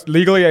dark.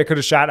 Legally, I could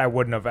have shot. I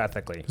wouldn't have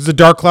ethically. It was a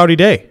dark, cloudy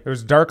day. It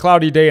was a dark,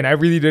 cloudy day, and I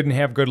really didn't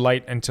have good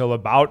light until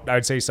about,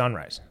 I'd say,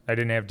 sunrise. I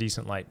didn't have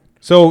decent light.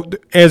 So,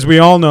 as we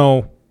all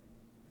know,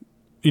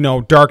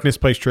 darkness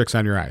plays tricks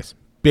on your eyes.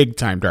 Big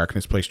time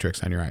darkness plays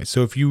tricks on your eyes.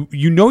 So if you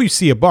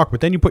see a buck,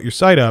 but then you put your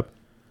sight up,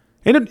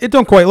 and it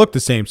don't quite look the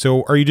same.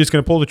 So are you just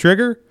going to pull the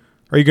trigger,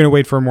 or are you going to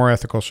wait for a more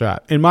ethical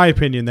shot? In my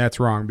opinion, that's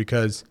wrong,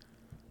 because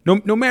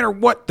no matter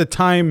what the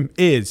time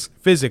is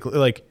physically,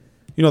 like,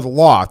 the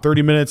law,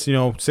 30 minutes,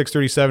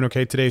 6:37,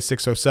 okay, today's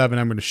 6:07,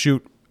 I'm going to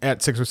shoot at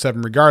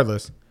 6:07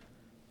 regardless.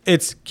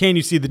 It's, can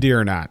you see the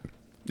deer or not?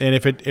 And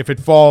if it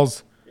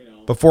falls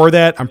before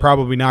that, I'm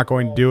probably not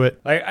going to do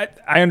it.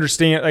 I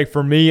understand. Like,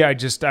 for me,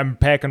 I'm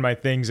packing my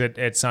things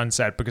at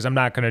sunset because I'm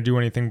not going to do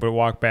anything but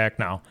walk back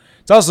now.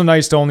 It's also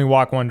nice to only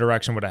walk one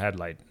direction with a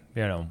headlight.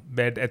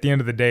 At the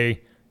end of the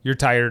day, you're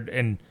tired,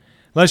 and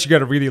unless you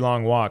got a really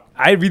long walk,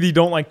 I really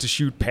don't like to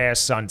shoot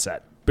past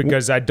sunset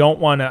because I don't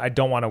want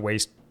to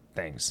waste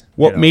things.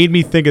 What made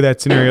me think of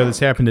that scenario, this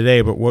happened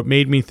today, but what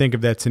made me think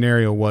of that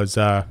scenario was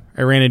I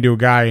ran into a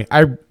guy.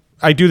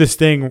 I do this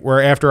thing where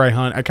after I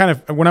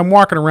hunt, when I'm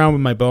walking around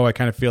with my bow, I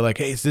kind of feel like,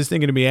 hey, is this thing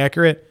going to be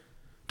accurate?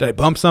 Did I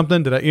bump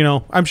something?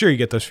 I'm sure you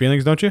get those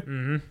feelings, don't you?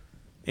 Mm-hmm.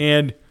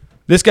 And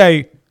this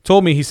guy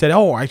told me, he said,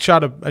 oh, I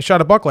shot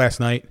a buck last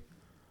night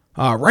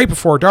right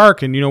before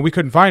dark, and, we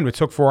couldn't find him. It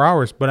took 4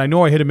 hours, but I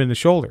know I hit him in the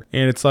shoulder.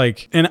 And it's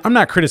like, and I'm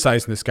not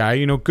criticizing this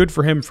guy, good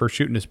for him for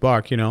shooting his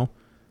buck,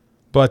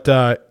 but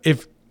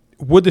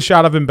would the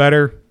shot have been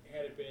better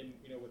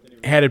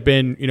had it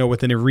been,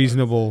 within a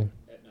reasonable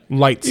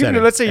light setting?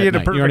 Even let's say you hit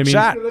a perfect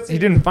shot, he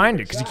didn't find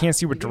it because you can't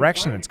see what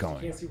direction it's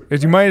going.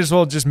 You might as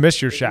well just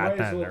miss your shot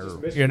then.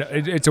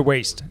 It's a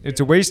waste. It's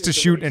a waste to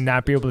shoot and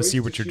not be able to see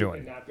what you're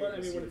doing.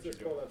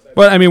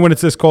 But when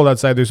it's this cold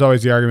outside, there's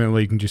always the argument, well,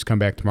 you can just come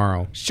back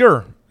tomorrow.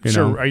 Sure.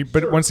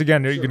 But once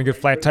again, are you going to get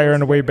flat tire on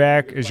the way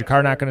back? Is your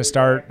car not going to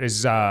start?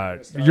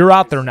 You're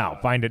out there now.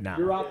 Find it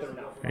now.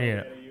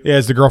 Yeah,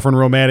 is the girlfriend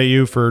real mad at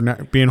you for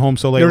not being home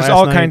so late There's last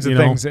all night, kinds of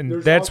things,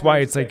 and that's why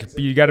it's like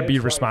you got to be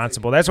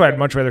responsible. That's why I'd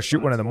much rather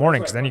shoot one in the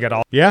morning because then you got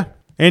all. Yeah,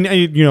 and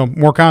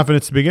more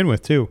confidence to begin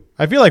with too.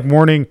 I feel like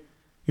morning.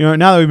 Now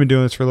that we've been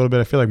doing this for a little bit,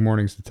 I feel like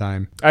morning's the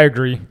time. I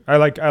agree. I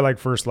like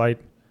first light.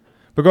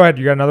 But go ahead.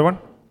 You got another one?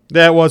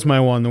 That was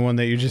my one. The one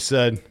that you just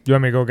said. You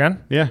want me to go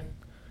again? Yeah.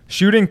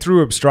 Shooting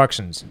through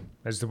obstructions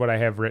is what I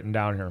have written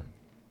down here.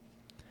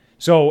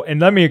 So, and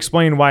let me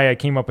explain why I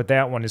came up with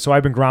that one. So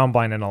I've been ground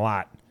blinding a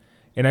lot.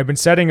 And I've been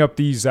setting up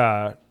these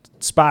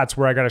spots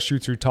where I got to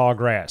shoot through tall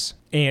grass.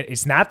 And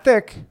it's not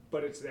thick,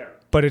 but it's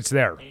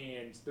there.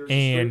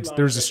 And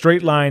there's a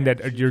straight line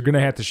that you're going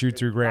to have to shoot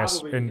through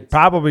grass and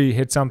probably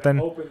hit something.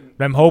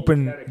 But I'm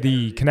hoping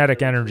the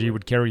kinetic energy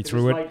would carry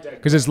through it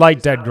because it's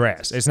light dead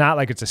grass. It's not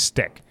like it's a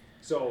stick.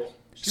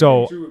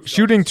 So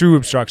shooting through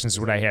obstructions is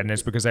what I had, and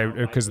it's because of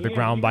the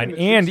ground blind.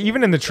 And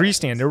even in the tree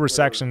stand, there were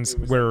sections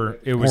where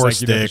it was like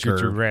you had to shoot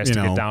through grass to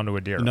get down to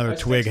a deer. Another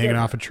twig hanging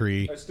off a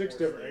tree. A stick's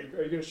different.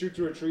 Are you going to shoot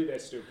through a tree?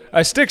 That's stupid.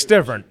 A stick's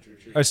different.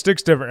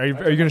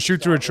 Are you going to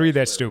shoot through a tree?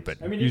 That's stupid.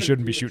 You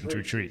shouldn't be shooting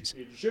through trees.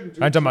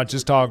 I'm talking about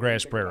just tall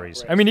grass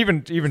prairies.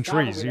 Even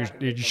trees.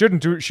 You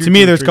shouldn't shoot. To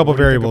me, there's a couple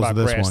variables to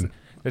this one.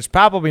 It's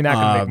probably not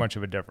going to make much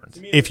of a difference.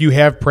 If you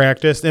have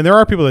practiced, and there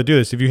are people that do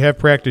this, if you have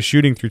practiced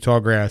shooting through tall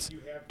grass,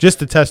 just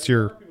to test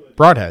your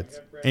broadheads,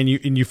 and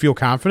you feel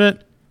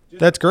confident,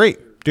 that's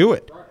great. Do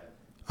it.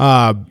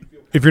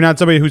 If you're not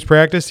somebody who's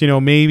practiced,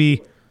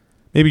 maybe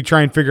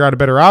try and figure out a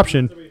better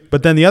option.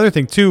 But then the other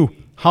thing too,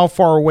 how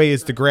far away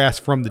is the grass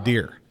from the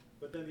deer?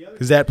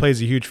 Because that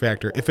plays a huge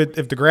factor. If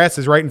the grass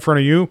is right in front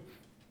of you,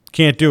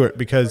 can't do it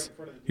because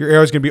your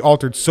arrow is going to be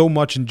altered so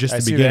much in just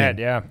the beginning.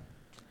 That, yeah.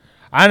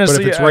 Honestly,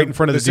 but if it's right in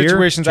front of the deer,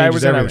 situations I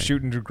was in, everything. I was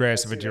shooting through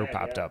grass if a deer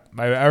popped up.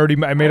 I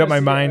made up my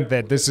mind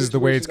that this is the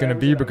way it's going to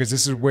be because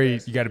this is the way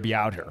you got to be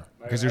out here.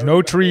 Because there's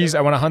no trees.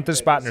 I want to hunt this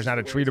spot, and there's not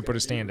a tree to put a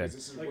stand in.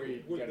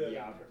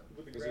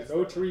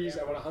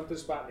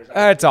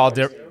 It's all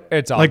different.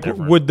 It's all like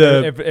different. Would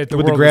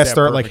the grass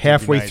start like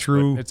halfway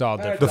through it's all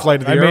different. the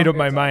flight of the I arrow? made up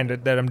my mind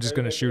that I'm just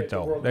going to shoot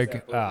though.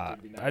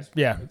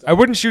 I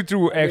wouldn't shoot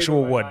through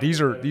actual wood.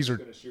 These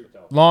are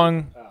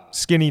long,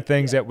 skinny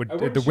things that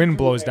the wind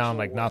blows down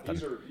like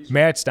nothing,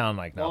 mats down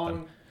like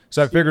nothing.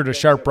 So I figured a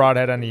sharp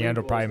broadhead on the end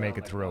will probably make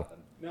it through.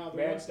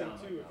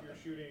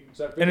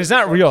 And it's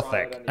not real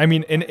thick.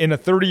 In a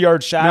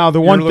 30-yard shot. Now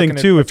the one thing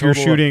too, if you're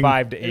shooting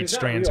 5 to 8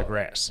 strands of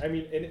grass. In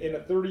a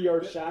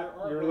 30-yard shot,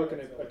 you're looking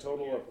at a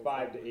total of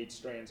 5 to 8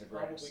 strands of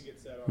grass.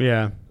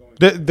 Yeah,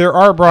 there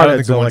are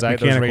broadheads though, like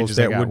mechanicals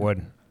that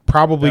would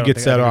probably get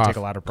set off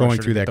going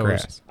through that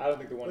grass. I don't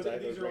think the ones I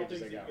got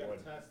would.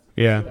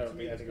 Yeah. I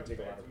think it would take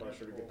a lot of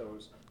pressure to get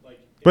those.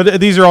 But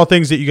these are all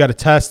things that you got to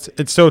test.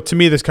 And so to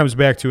me, this comes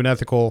back to an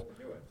ethical.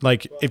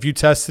 Like, if you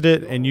tested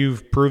it and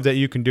you've proved that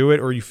you can do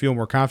it or you feel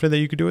more confident that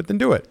you can do it, then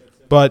do it.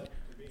 But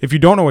if you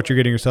don't know what you're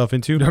getting yourself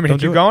into,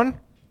 keep going?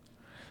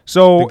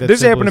 So think that's this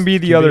simple happened to as me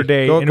can the other be.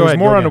 day, Go and it was ahead,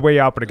 more go on the ahead. way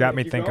out, but it got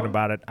me thinking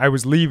about it. I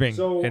was leaving,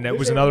 and it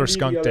was another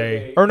skunk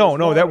day. Or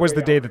no, that was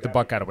the day that the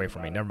buck got away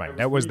from me. Never mind.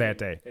 That was that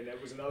day.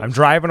 I'm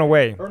driving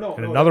away,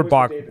 and another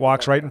buck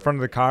walks right in front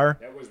of the car,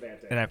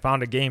 and I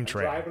found a game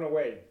trail.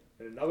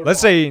 Let's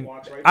say,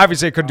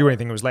 obviously, I couldn't do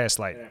anything. It was last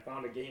light.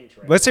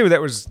 Let's say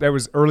that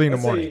was early in the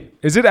morning.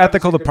 Is it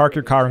ethical to park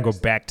your car and go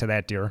back to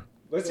that deer?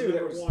 Let's say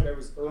that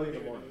was early in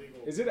the morning.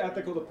 Is it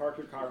ethical to park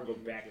your car and go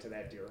back to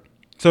that deer?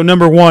 So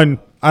number one,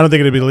 I don't think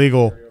it'd be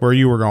legal where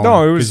you were going.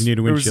 No, it 'cause was you need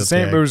a it was the windshield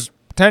same. tag. It was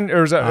 10. It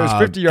was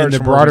 50 yards. in the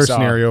from where we broader saw-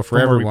 scenario for from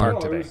where we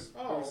everyone. parked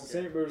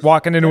today.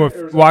 Walking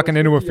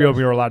into a field,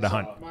 we were allowed to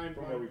hunt.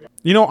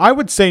 You know, I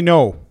would say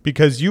no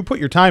because you put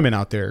your time in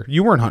out there.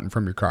 You weren't hunting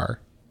from your car.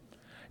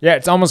 Yeah,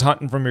 it's almost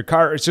hunting from your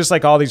car. It's just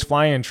like all these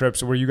fly-in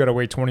trips where you got to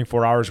wait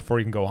 24 hours before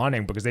you can go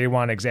hunting because they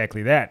want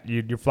exactly that.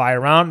 You fly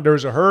around,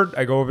 there's a herd,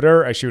 I go over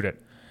there, I shoot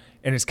it.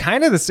 And it's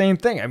kind of the same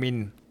thing. I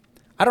mean,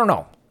 I don't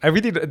know.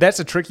 Everything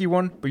that's a tricky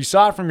one, but you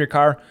saw it from your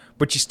car,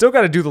 but you still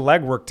got to do the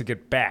legwork to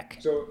get back.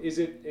 So is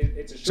it?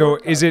 It's a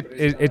short. So is it?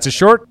 It's a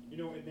short.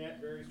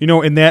 You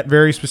know, in that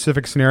very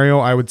specific scenario,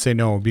 I would say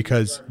no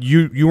because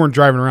you weren't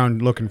driving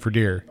around looking for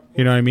deer.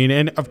 You know what I mean?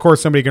 And of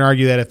course, somebody can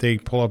argue that if they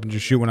pull up and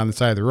just shoot one on the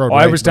side of the road. Oh,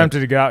 right? I was But- tempted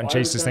to get out and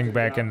chase this thing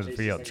back into the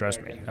field.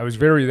 Trust me, that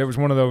was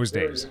one of those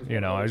days. You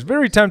know, I was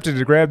very tempted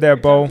to grab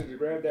that bow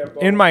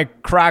in my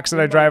Crocs that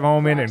I drive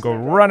home in and go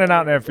running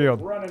out in that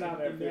field.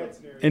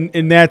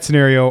 In that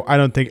scenario, I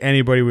don't think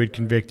anybody would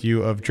convict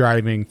you of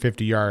driving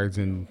 50 yards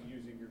and,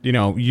 you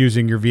know,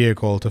 using your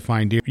vehicle to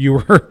find deer.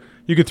 You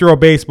could throw a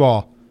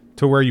baseball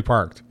to where you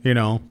parked. You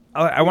know.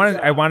 I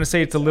want to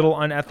say it's a little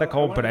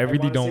unethical, but I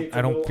really don't.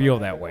 I don't feel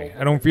that way.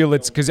 I don't feel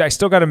it's because I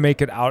still got to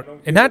make it out,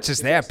 and not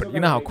just that, but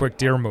you know how quick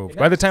deer move.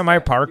 By the time I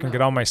park and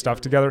get all my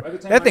stuff together,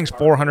 that thing's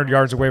 400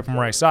 yards away from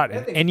where I saw it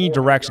in any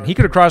direction. He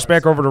could have crossed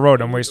back over the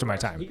road. I'm wasting my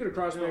time.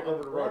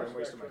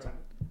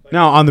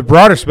 Now, on the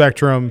broader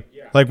spectrum,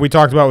 like we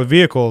talked about with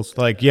vehicles,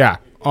 like, yeah,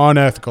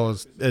 unethical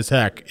as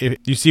heck. If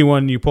you see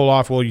one, you pull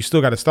off, well, you still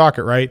got to stalk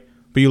it, right?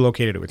 But you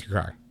located it with your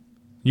car.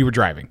 You were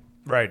driving.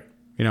 Right.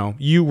 You know,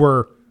 you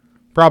were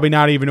probably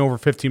not even over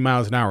 15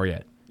 miles an hour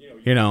yet.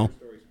 You know.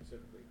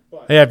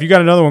 Yeah, if you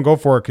got another one, go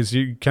for it because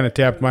you kind of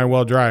tapped mine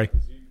well dry.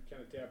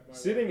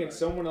 Sitting in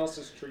someone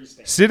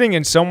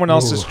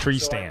else's tree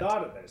stand.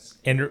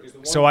 And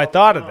so I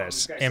thought of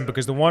this, and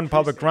because the one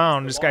public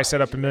ground, this guy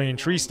set up 1 million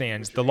tree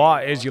stands. The law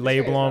is you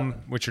label them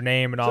with your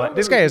name and all that.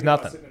 This guy has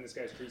nothing.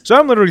 So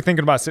I'm literally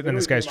thinking about sitting in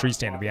this guy's tree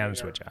stand, to be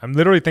honest with you. I'm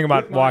literally thinking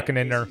about walking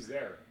in there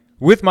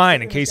with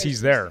mine in case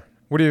he's there.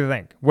 What do you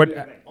think?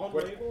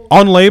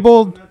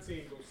 Unlabeled?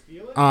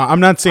 I'm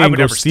not saying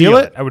go steal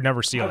it. I would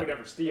never steal it.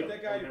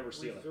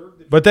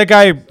 But that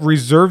guy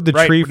reserved the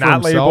Right, tree for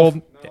not himself.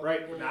 labeled.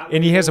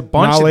 And he has a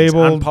bunch Not of these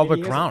on labeled.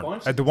 public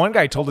ground. The one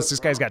guy told us this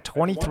guy's got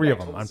 23 of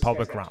them on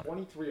public ground.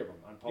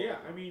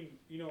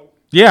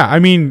 Yeah, I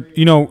mean,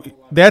 you know,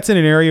 that's in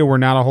an area where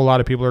not a whole lot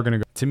of people are going to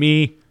go. To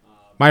me,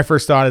 my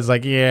first thought is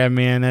like, yeah,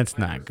 man, that's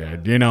not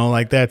good. You know,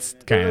 like that's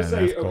kind of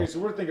unethical.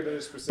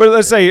 But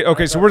let's say,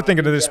 okay, so we're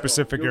thinking of this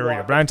specific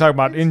area. But I'm talking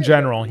about in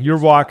general. You're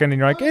walking and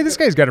you're like, hey, this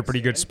guy's got a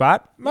pretty good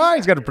spot. Oh,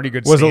 he's got a pretty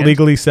good Was it stand.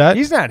 legally set?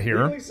 He's not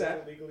here.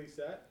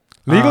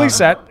 Legally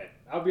set.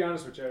 I'll be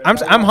honest with you.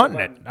 I'm hunting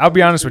it. I'll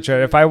be honest with you.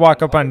 If I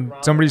walk up on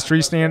somebody's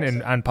tree stand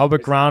and on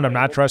public ground, I'm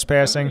not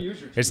trespassing.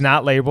 It's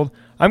not labeled.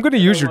 I'm going to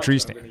use your tree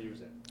stand.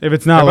 If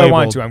it's not If I labeled,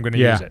 want to, I'm gonna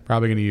use it.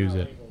 Probably going to use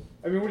it.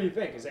 I mean, what do you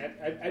think? Is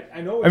that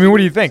I know? I mean, what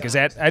do you think? Is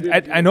that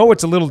I know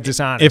it's a little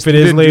dishonest. If it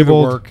You is didn't do the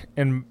labeled- work,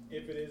 and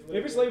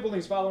if it's labeled,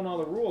 he's following all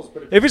the rules.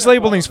 But if it's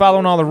labeled, he's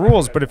following all the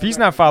rules. But if he's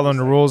not following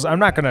the rules, I'm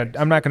not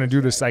gonna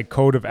do this like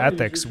code of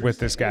ethics with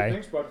this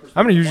guy.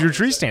 I'm gonna use your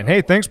tree stand.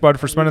 Hey, thanks, bud,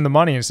 for spending the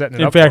money and setting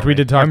it In up. fact, for we me.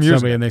 did talk I'm to using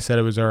somebody it. and they said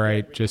it was all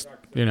right. Just,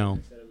 you know,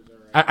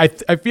 I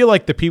feel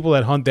like the people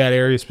that hunt that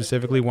area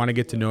specifically want to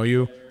get to know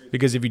you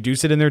because if you do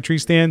sit in their tree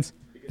stands,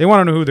 they want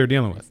to know who they're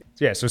dealing with.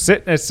 Yeah, so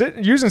sit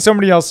using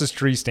somebody else's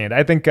tree stand.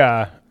 I think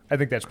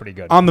that's pretty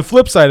good. On the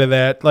flip side of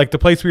that, like the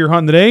place we were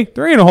hunting today,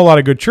 there ain't a whole lot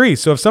of good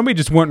trees. So if somebody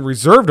just went and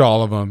reserved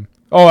all of them,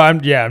 Oh, I'm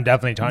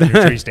definitely hunting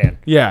your tree stand.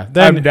 yeah,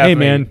 then I'm hey definitely-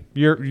 man,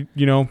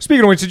 you know,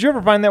 Speaking of which, did you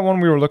ever find that one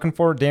we were looking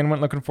for? Dan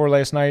went looking for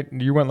last night.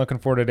 You went looking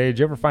for today. Did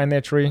you ever find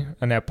that tree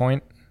on that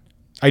point?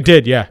 I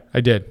did, yeah,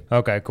 I did.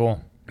 Okay,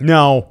 cool.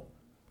 Now,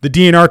 the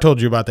DNR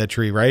told you about that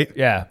tree, right?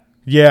 Yeah.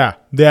 Yeah,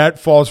 that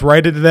falls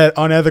right into that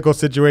unethical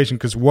situation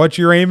because what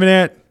you're aiming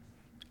at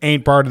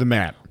ain't part of the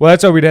map. Well,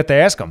 that's why we'd have to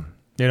ask him.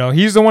 You know,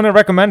 he's the one that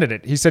recommended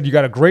it. He said you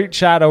got a great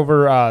shot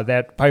over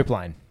that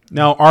pipeline.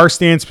 Now, our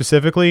stand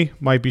specifically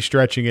might be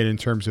stretching it in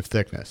terms of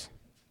thickness,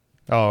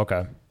 Oh,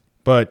 okay.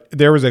 but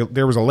there was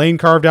a lane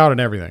carved out and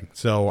everything,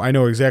 so I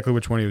know exactly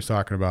which one he was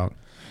talking about.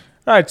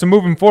 All right, so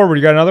moving forward,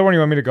 you got another one? You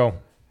want me to go?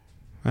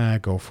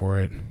 Go for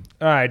it.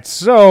 All right,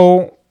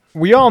 so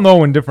we all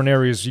know in different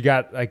areas you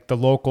got like the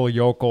local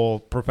yokel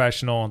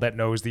professional that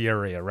knows the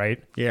area,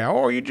 right? Yeah.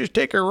 Oh, you just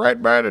take her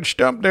right by the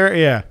stump there.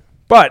 Yeah.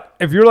 But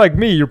if you're like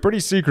me, you're pretty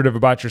secretive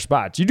about your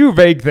spots. You do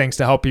vague things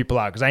to help people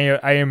out because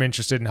I am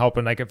interested in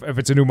helping. Like if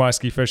it's a new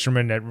muskie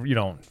fisherman that,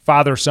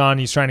 father, son,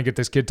 he's trying to get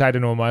this kid tied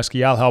into a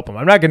muskie, I'll help him.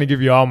 I'm not going to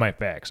give you all my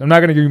facts. I'm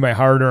not going to give you my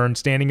hard-earned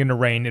standing in the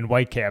rain and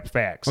white cap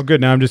facts. Well, good.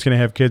 Now I'm just going to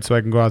have kids so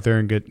I can go out there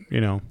and get,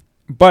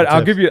 But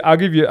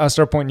I'll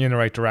start pointing you in the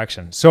right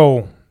direction.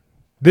 So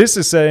this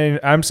is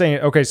I'm saying,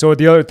 okay, so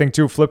the other thing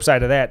too, flip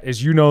side of that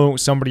is,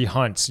 somebody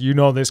hunts.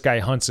 This guy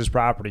hunts his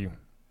property.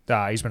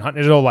 He's been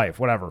hunting his whole life,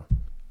 whatever.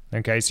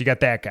 Okay, so you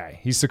got that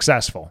guy. He's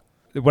successful.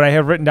 What I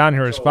have written down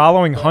here is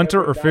following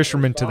hunter or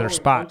fishermen to their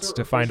spots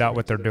to find out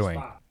what they're doing.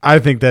 I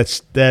think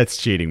that's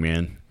cheating,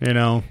 man.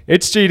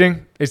 It's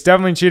cheating. It's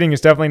definitely cheating.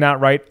 It's definitely not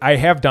right. I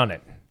have done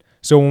it.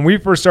 So when we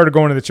first started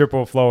going to the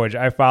Chippewa Flowage,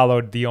 I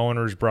followed the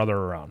owner's brother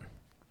around.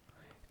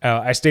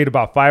 I stayed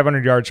about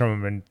 500 yards from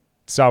him and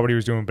saw what he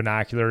was doing with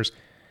binoculars.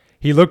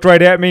 He looked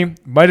right at me.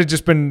 Might have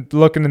just been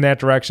looking in that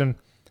direction.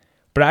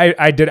 But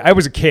I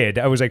was a kid.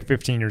 I was like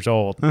 15 years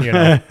old,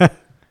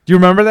 Do you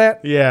remember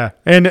that? Yeah.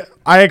 And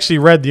I actually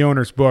read the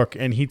owner's book,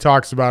 and he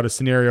talks about a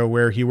scenario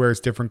where he wears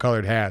different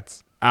colored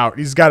hats out.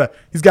 He's got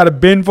a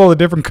bin full of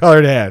different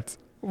colored hats.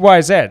 Why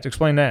is that?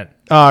 Explain that.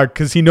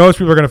 Because he knows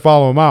people are going to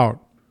follow him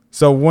out.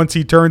 So once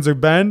he turns a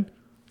bend,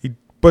 he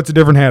puts a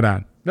different hat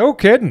on. No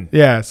kidding.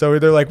 Yeah. So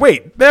they're like,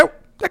 wait, that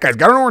guy's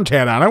got an orange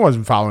hat on. I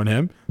wasn't following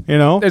him.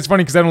 It's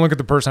funny because I don't look at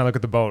the person. I look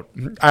at the boat.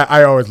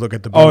 I always look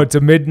at the boat. Oh, it's a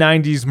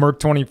mid-90s Merc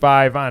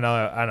 25 on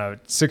a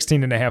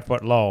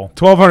 16.5-foot low.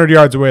 1,200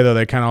 yards away, though,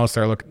 they kind of all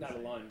start looking. Not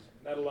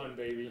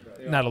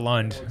a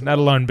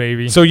Lund,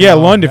 baby. So, yeah,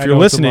 Lund, if you're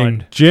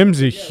listening,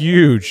 Jim's a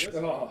huge.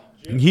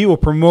 He will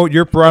promote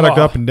your product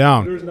up and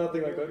down. There's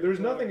nothing like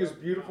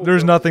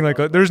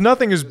that. There's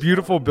nothing as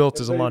beautiful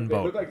built as a Lund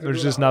boat.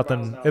 There's just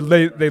nothing.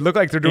 They look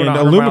like they're doing and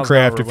 100 miles an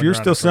hour Alumacraft, if when you're they're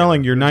on still the trailer.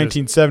 selling your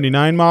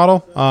 1979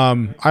 model,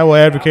 I will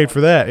advocate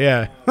for that.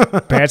 Yeah.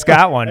 Pat's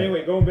got one.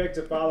 Anyway, going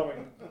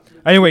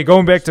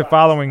back to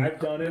following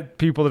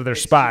people to their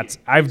spots.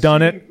 I've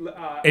done it.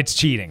 It's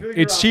cheating.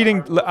 It's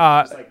cheating.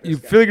 You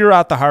figure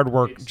out the hard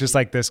work just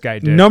like this guy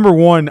did. Number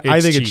one, I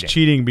It's think cheating. it's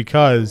cheating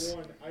because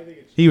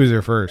he was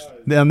there first.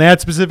 On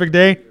that specific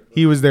day,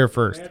 he was there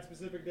first.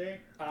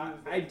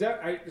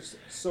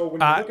 So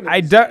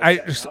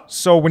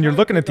when you're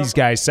looking at these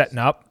guys setting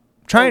up,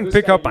 try and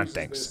pick up on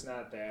things.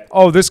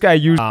 Oh, this guy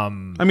used. I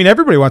mean,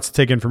 everybody wants to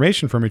take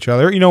information from each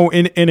other.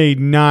 In a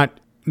not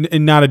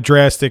a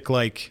drastic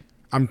like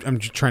I'm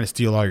just trying to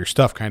steal all your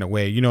stuff kind of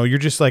way. You're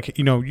just like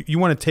you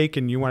want to take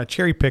and you want to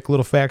cherry pick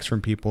little facts from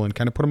people and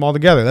kind of put them all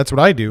together. That's what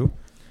I do.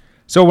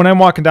 So when I'm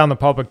walking down the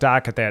public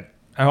dock at that,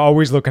 I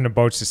always look into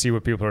boats to see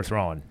what people are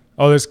throwing.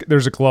 Oh,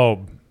 there's a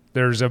globe.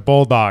 There's a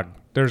bulldog.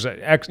 There's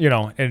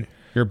and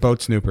You're a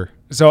boat snooper.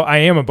 so I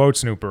am a boat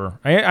snooper.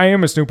 I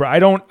am a snooper. I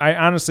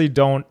honestly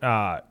don't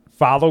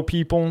follow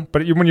people,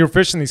 but when you're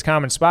fishing these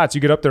common spots,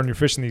 you get up there and you're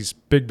fishing these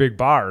big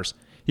bars.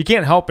 You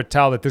can't help but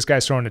tell that this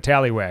guy's throwing a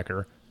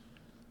tallywhacker.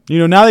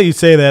 Now that you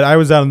say that, I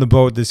was out on the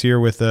boat this year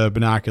with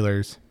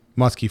binoculars,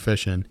 muskie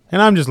fishing,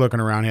 and I'm just looking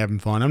around having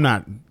fun. I'm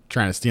not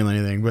trying to steal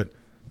anything, but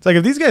it's like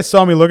if these guys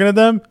saw me looking at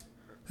them,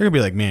 they're gonna be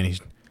like, man,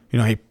 he's,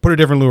 he put a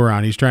different lure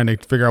on. He's trying to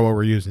figure out what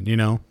we're using.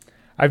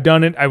 I've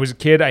done it. I was a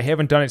kid. I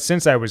haven't done it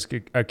since I was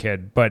a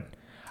kid, but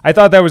I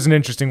thought that was an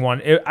interesting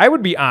one. I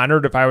would be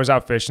honored if I was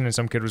out fishing and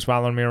some kid was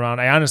following me around.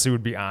 I honestly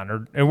would be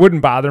honored. It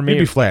wouldn't bother me.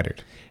 You'd be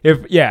flattered.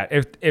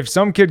 If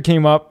some kid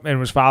came up and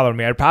was following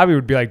me, I probably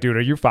would be like, dude,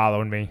 are you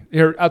following me?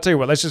 Here, I'll tell you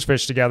what, let's just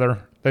fish together.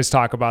 Let's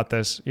talk about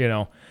this,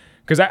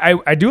 because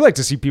I do like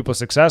to see people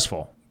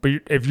successful. But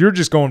if you're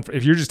just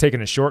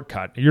taking a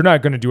shortcut, you're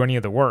not going to do any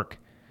of the work.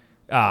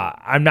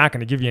 I'm not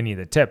going to give you any of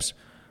the tips.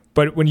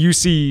 But when you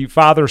see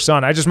father,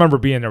 son, I just remember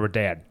being there with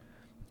dad.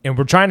 And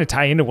we're trying to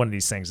tie into one of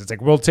these things. It's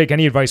like, we'll take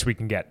any advice we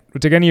can get.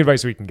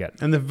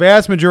 And the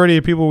vast majority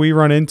of people we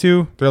run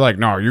into, they're like,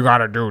 no, you got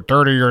to do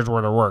 30 years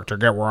worth of work to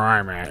get where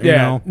I'm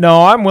at.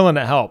 No, I'm willing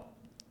to help.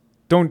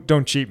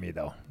 Don't cheat me,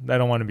 though. I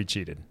don't want to be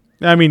cheated.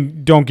 I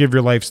mean, don't give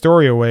your life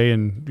story away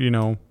and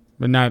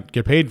not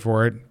get paid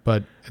for it.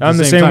 But I'm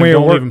the same same way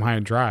don't at work. leave them high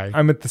and dry.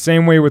 I'm at the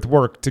same way with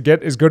work. To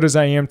get as good as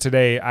I am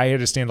today, I had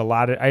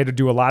to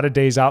do a lot of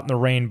days out in the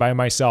rain by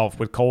myself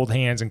with cold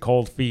hands and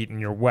cold feet, and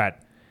you're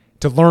wet,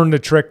 to learn the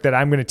trick that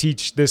I'm going to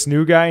teach this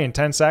new guy in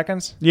 10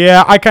 seconds.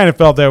 Yeah, I kind of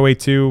felt that way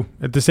too.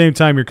 At the same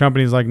time, your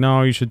company's like,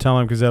 no, you should tell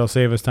him because that'll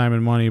save us time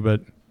and money.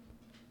 But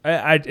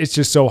it's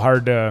just so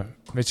hard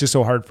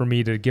for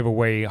me to give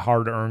away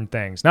hard-earned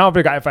things. Now,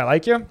 if I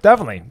like you,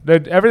 definitely.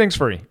 Everything's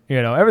free.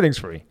 Everything's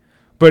free.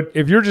 But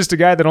if you're just a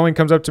guy that only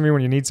comes up to me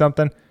when you need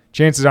something,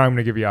 chances are I'm going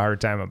to give you a hard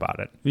time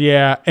about it.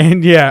 Yeah,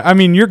 and I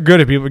mean, you're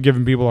good at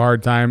giving people a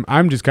hard time.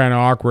 I'm just kind of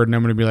awkward, and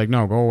I'm going to be like,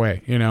 no, go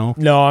away,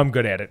 No, I'm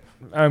good at it.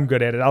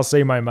 I'll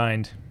say my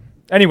mind.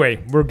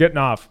 Anyway, we're getting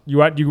off. You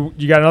got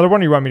another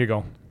one, or you want me to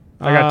go?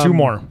 I got two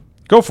more.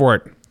 Go for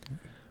it.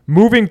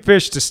 Moving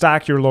fish to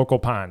stock your local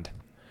pond.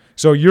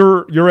 So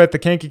you're at the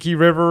Kankakee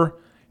River.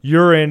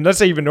 You're in, let's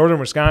say, even northern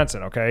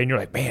Wisconsin, okay? And you're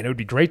like, man, it would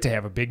be great to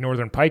have a big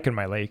northern pike in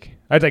my lake.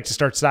 I'd like to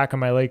start stocking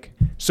my lake.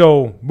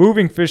 So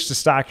moving fish to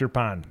stock your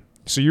pond.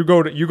 So you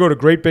go to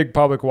great big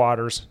public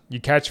waters, you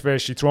catch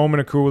fish, you throw them in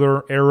a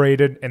cooler,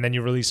 aerated, and then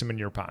you release them in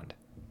your pond.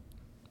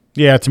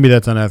 Yeah, to me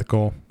that's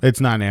unethical. It's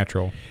not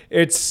natural.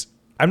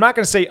 I'm not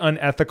going to say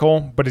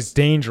unethical, but it's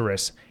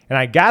dangerous. And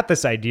I got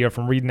this idea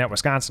from reading that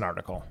Wisconsin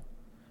article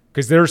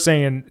because they're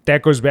saying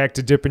that goes back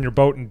to dipping your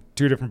boat in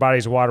 2 different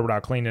bodies of water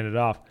without cleaning it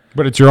off.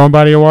 But it's your own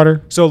body of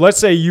water? So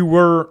it's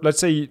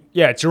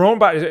your own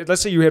body.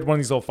 Let's say you had one of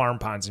these little farm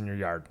ponds in your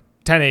yard,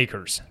 10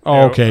 acres.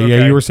 Oh, okay.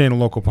 Yeah, you were saying a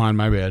local pond.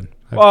 My bad.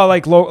 Well,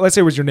 let's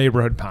say it was your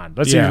neighborhood pond.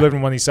 Let's say Yeah. you live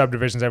in one of these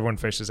subdivisions everyone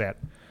fishes at.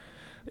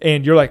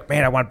 And you're like,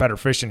 man, I want better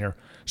fish in here.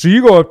 So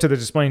you go up to the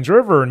Des Plaines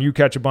River and you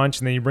catch a bunch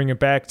and then you bring it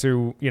back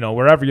to,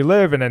 wherever you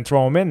live and then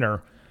throw them in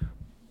there.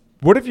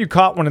 What if you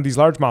caught one of these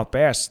largemouth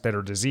bass that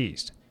are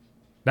diseased?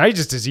 Now you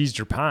just diseased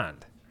your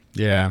pond.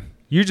 Yeah.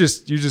 You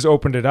just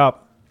opened it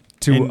up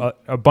to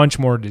a bunch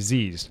more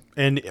disease.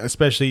 And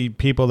especially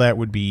people that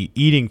would be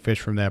eating fish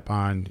from that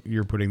pond,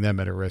 you're putting them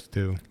at a risk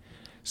too.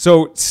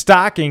 So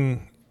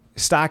stocking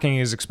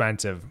is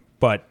expensive,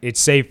 but it's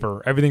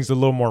safer. Everything's a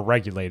little more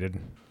regulated.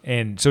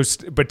 And so,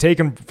 but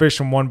taking fish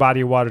from one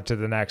body of water to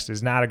the next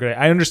is not a good.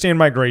 I understand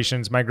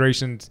migrations.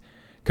 Migrations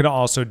can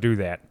also do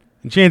that.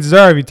 And chances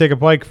are, if you take a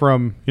pike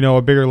from,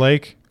 a bigger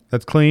lake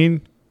that's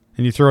clean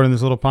and you throw it in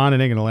this little pond, it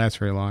ain't going to last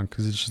very long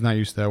because it's just not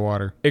used to that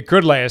water. It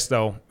could last,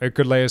 though. It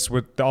could last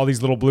with all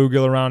these little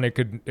bluegill around. It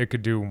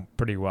could do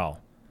pretty well.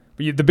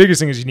 But the biggest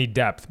thing is you need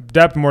depth.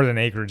 Depth more than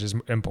acreage is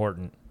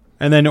important.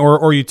 And then,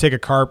 or you take a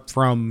carp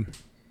from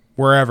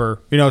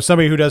wherever,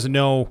 somebody who doesn't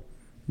know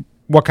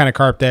what kind of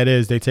carp that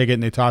is, they take it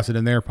and they toss it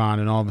in their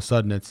pond, and all of a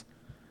sudden it's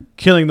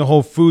killing the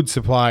whole food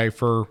supply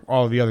for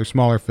all of the other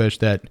smaller fish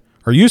that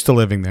are used to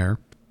living there.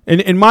 And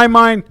in my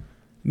mind,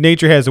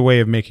 nature has a way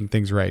of making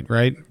things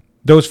right?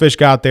 Those fish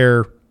got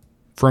there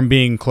from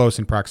being close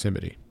in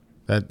proximity.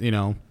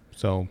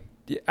 So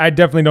I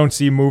definitely don't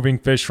see moving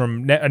fish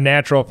from a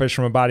natural fish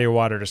from a body of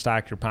water to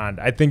stock your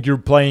pond. I think you're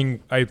playing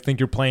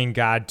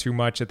God too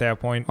much at that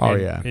point. Oh,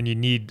 and, yeah.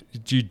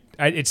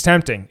 And it's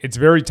tempting. It's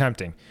very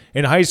tempting.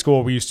 In high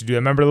school, we used to do that.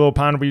 Remember the little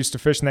pond we used to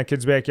fish in that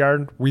kid's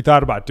backyard? We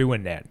thought about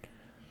doing that,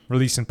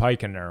 releasing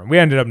pike in there. We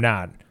ended up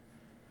not.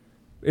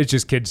 It's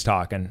just kids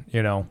talking,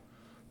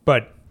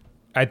 But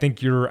I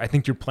think you're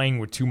playing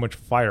with too much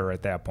fire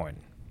at that point.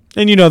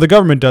 And the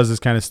government does this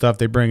kind of stuff.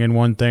 They bring in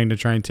one thing to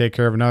try and take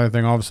care of another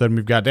thing. All of a sudden,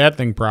 we've got that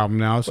thing problem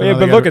now. So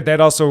but look at that.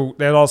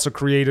 That also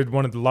created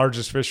one of the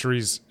largest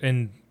fisheries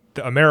in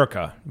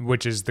America,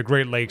 which is the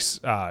Great Lakes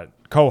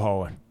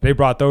coho. They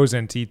brought those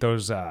in to eat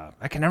those.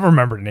 I can never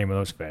remember the name of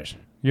those fish.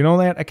 You know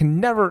that? I can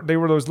never. They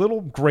were those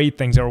little gray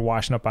things that were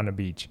washing up on the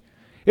beach.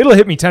 It'll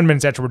hit me 10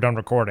 minutes after we're done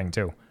recording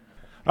too.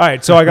 All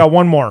right, so I got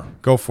one more.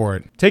 Go for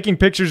it. Taking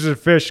pictures of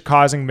fish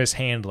causing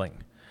mishandling.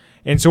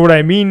 And so what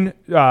I mean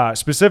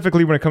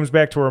specifically when it comes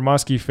back to our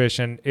muskie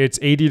fishing, it's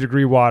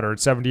 80-degree water,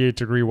 it's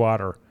 78-degree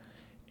water,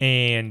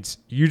 and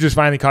you just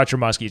finally caught your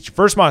muskie. It's your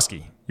first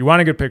muskie. You want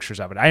to get pictures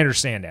of it. I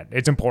understand that.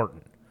 It's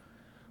important.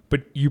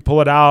 But you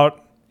pull it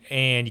out,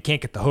 and you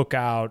can't get the hook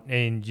out,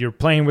 and you're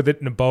playing with it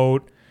in a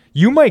boat.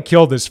 You might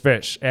kill this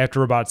fish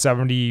after about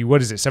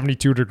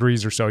 72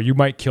 degrees or so. You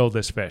might kill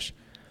this fish.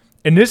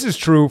 And this is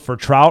true for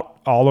trout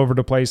all over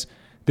the place.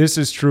 This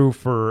is true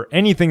for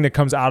anything that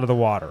comes out of the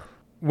water.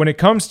 When it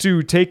comes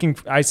to taking,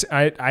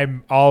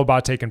 I'm all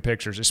about taking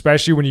pictures,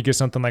 especially when you get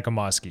something like a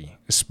muskie,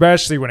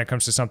 especially when it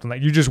comes to something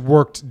like you just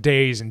worked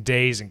days and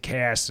days and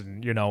casts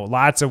and,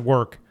 lots of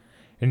work.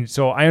 And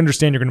so I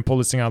understand you're going to pull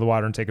this thing out of the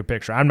water and take a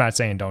picture. I'm not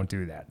saying don't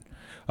do that.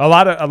 A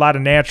lot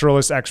of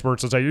naturalist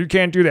experts will say you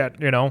can't do that,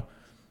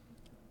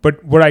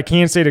 But what I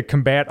can say to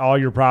combat all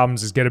your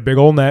problems is get a big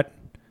old net,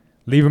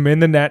 leave them in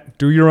the net,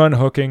 do your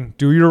unhooking,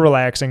 do your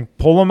relaxing,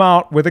 pull them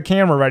out with a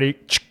camera ready,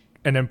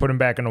 and then put them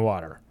back in the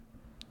water.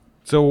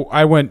 So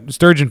I went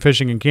sturgeon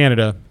fishing in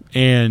Canada,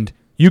 and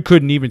you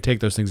couldn't even take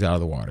those things out of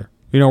the water.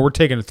 We're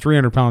taking a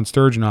 300-pound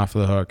sturgeon off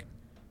of the hook,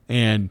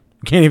 and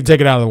you can't even take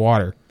it out of the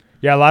water.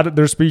 Yeah,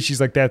 there's species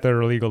like that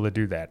are illegal to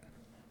do that.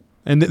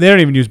 And they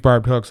don't even use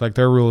barbed hooks. Like,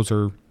 their rules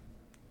are,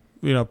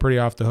 pretty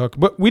off the hook.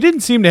 But we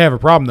didn't seem to have a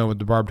problem, though, with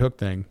the barbed hook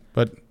thing.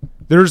 But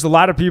there's a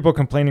lot of people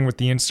complaining with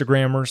the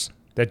Instagrammers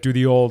that do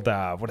the old,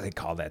 what do they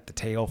call that? The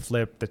tail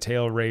flip, the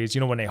tail raise.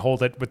 When they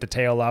hold it with the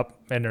tail up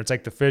and it's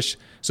like the fish.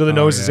 So the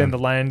nose is in the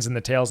lens and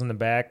the tail's in the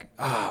back.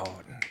 Oh,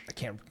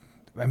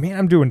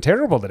 I'm doing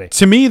terrible today.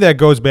 To me, that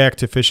goes back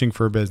to fishing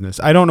for business.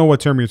 I don't know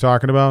what term you're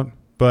talking about,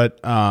 but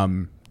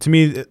to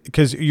me,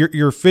 because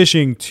you're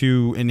fishing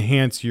to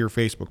enhance your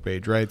Facebook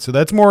page, right? So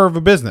that's more of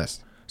a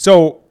business.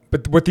 So,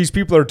 but what these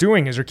people are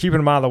doing is they're keeping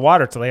them out of the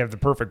water till they have the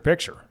perfect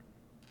picture.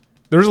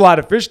 There's a lot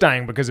of fish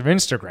dying because of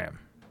Instagram.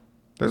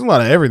 There's a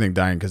lot of everything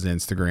dying because of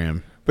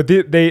Instagram. But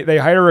they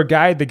hire a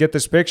guide, they get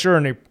this picture,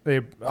 and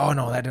they oh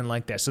no, I didn't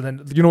like that. So then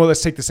what?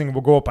 Let's take this thing and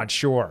we'll go up on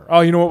shore.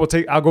 Oh, you know what?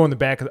 I'll go in the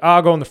back.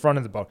 I'll go in the front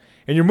of the boat.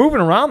 And you're moving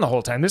around the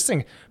whole time. This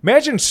thing.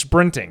 Imagine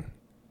sprinting.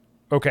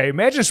 Okay,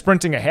 imagine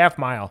sprinting a half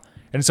mile,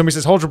 and somebody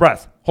says, "Hold your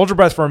breath. Hold your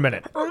breath for a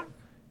minute."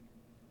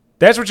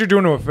 That's what you're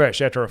doing to a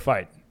fish after a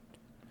fight.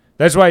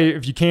 That's why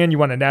if you can, you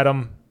want to net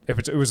them. If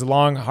it was a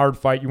long, hard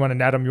fight, you want to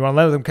net them. You want to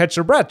let them catch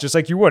their breath, just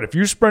like you would. If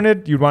you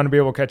sprinted, you'd want to be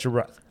able to catch your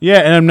breath. Yeah,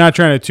 and I'm not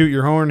trying to toot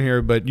your horn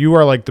here, but you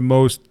are like the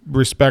most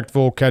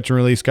respectful catch and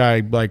release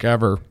guy like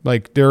ever.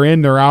 Like they're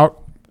in, they're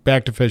out,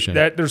 back to fishing.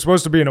 That they're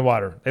supposed to be in the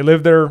water. They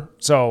live there,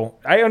 so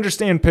I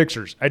understand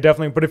pictures. I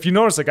definitely. But if you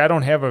notice, like I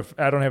don't have an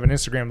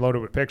Instagram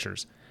loaded with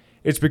pictures.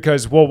 It's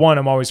because, well, one,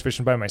 I'm always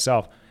fishing by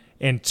myself,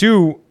 and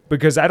two,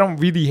 because I don't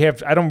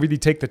really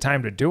take the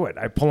time to do it.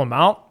 I pull them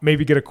out,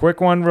 maybe get a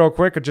quick one real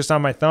quick, or just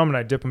on my thumb, and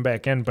I dip them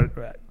back in.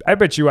 But I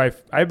bet you I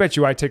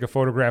take a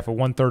photograph of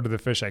 1/3 of the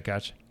fish I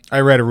catch. I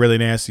read a really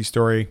nasty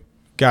story.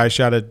 Guy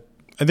shot I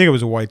think it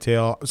was a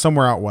whitetail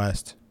somewhere out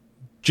west,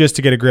 just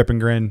to get a grip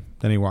and grin.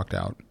 Then he walked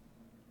out.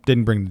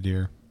 Didn't bring the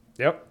deer.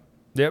 Yep,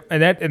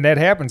 and that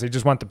happens. They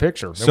just want the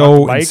picture. They want So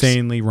the likes.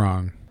 insanely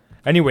wrong.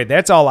 Anyway,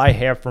 that's all I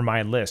have for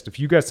my list. If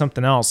you got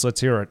something else,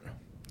 let's hear it.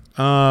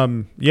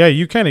 Yeah,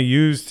 you kind of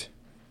used,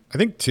 I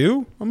think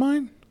 2 of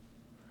mine.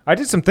 I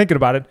did some thinking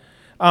about it.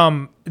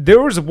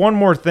 There was one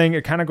more thing.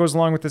 It kind of goes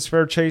along with this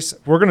fair chase.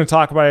 We're going to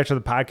talk about it after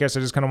the podcast. I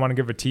just kind of want to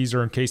give a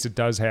teaser in case it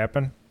does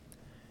happen.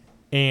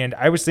 And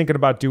I was thinking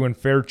about doing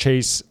fair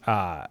chase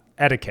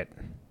etiquette.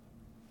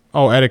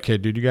 Oh,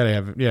 etiquette, dude. You got to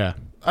have, yeah.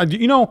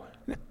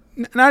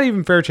 Not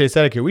even fair chase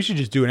etiquette. We should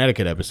just do an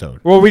etiquette episode.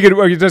 Well,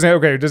 it doesn't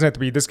have to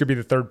be. This could be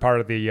the third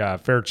part of the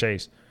fair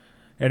chase,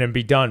 and then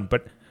be done.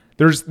 But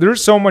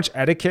there's so much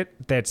etiquette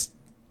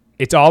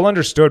it's all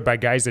understood by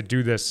guys that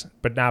do this,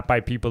 but not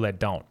by people that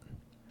don't.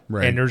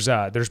 Right. And there's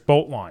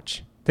boat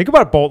launch. Think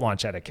about boat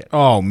launch etiquette.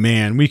 Oh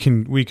man, we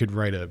could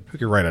write a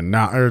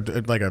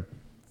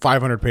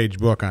 500-page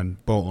book on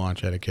boat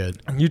launch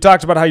etiquette. You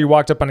talked about how you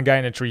walked up on a guy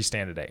in a tree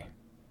stand today.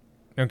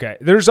 Okay,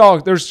 there's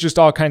just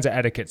all kinds of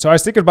etiquette. So I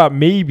was thinking about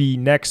maybe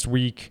next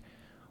week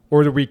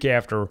or the week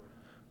after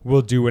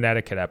we'll do an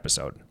etiquette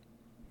episode.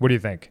 What do you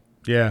think?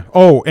 Yeah.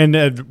 Oh, and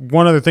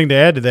one other thing to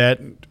add to that,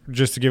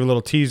 just to give a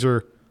little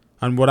teaser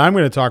on what I'm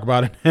going to talk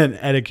about in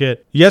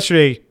etiquette.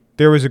 Yesterday,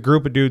 there was a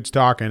group of dudes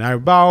talking. There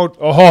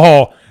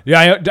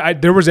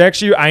was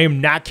actually, I am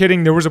not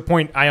kidding. There was a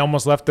point I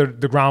almost left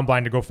the ground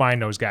blind to go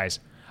find those guys.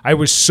 I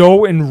was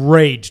so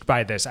enraged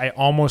by this. I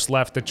almost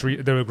left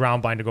the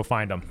ground blind to go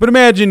find them. But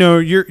imagine,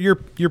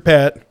 you're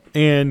Pat,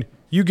 and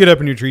you get up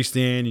in your tree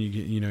stand. And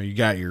you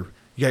got your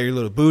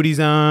little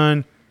booties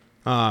on.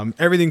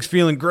 Everything's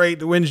feeling great.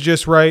 The wind's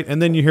just right,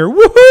 and then you hear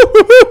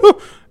woo-hoo,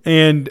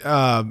 and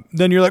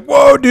then you're like,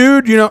 "Whoa,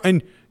 dude!"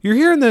 And you're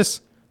hearing this.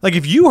 Like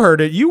if you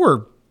heard it, you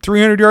were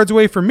 300 yards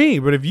away from me.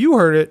 But if you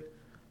heard it,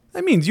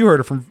 that means you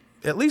heard it from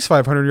at least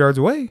 500 yards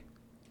away.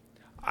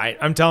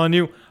 I'm telling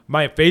you.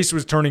 My face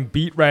was turning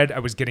beet red. I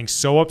was getting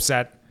so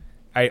upset.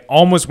 I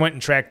almost went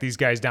and tracked these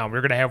guys down. We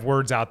were going to have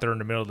words out there in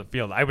the middle of the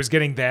field. I was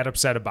getting that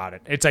upset about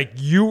it. It's like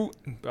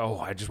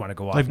I just want to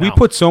go off now. We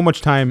put so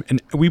much time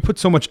and we put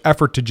so much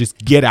effort to just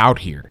get out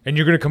here. And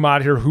you're going to come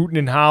out here hooting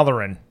and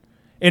hollering.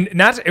 And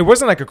it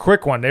wasn't like a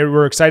quick one. They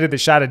were excited they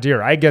shot a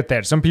deer. I get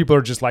that. Some people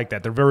are just like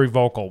that. They're very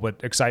vocal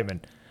with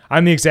excitement.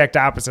 I'm the exact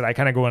opposite. I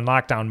kind of go in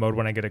lockdown mode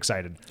when I get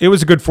excited. It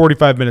was a good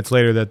 45 minutes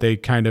later that they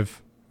kind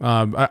of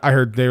I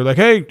heard they were like,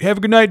 "Hey, have a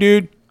good night,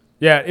 dude."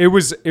 Yeah, it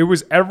was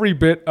every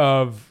bit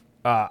of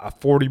a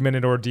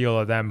 40-minute ordeal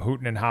of them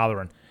hooting and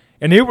hollering,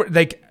 and they were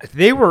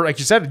like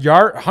you said,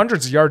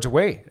 hundreds of yards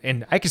away,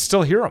 and I could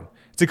still hear them.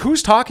 It's like,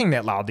 who's talking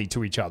that loudly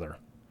to each other?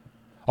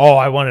 Oh,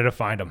 I wanted to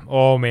find them.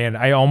 Oh man,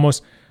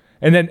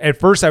 and then at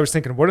first I was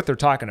thinking, what if they're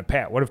talking to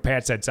Pat? What if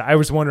Pat said so? I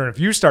was wondering if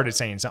you started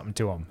saying something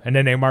to them, and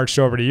then they marched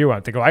over to you.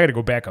 I'm thinking, I got to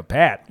go back up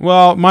Pat.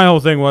 Well, my whole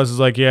thing was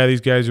like, yeah, these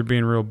guys are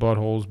being real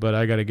buttholes, but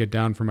I got to get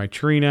down for my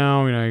tree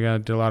now. I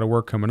got a lot of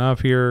work coming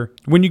up here.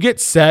 When you get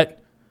set,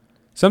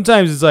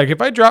 sometimes it's like,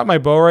 if I drop my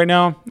bow right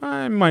now,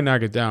 I might not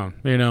get down,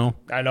 I know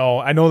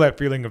that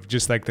feeling of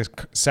just like this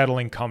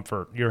settling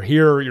comfort. You're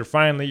here, you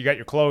got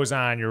your clothes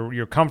on,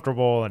 you're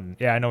comfortable, and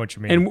yeah, I know what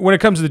you mean. And when it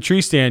comes to the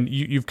tree stand,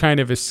 you've kind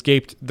of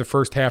escaped the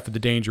first half of the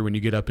danger when you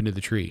get up into the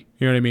tree.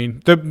 You know what I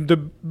mean?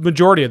 The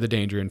majority of the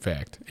danger, in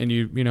fact. And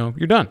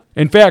you're done.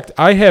 In fact,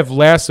 I have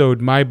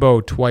lassoed my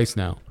bow twice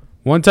now.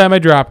 One time I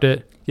dropped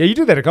it. Yeah, you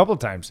did that a couple of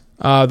times.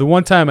 The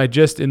one time I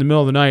just, in the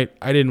middle of the night,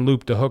 I didn't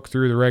loop the hook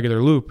through the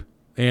regular loop.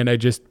 And I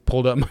just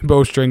pulled up my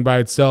bowstring by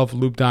itself,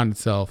 looped on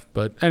itself.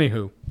 But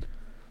anywho,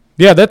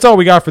 yeah, that's all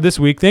we got for this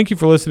week. Thank you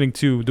for listening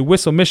to the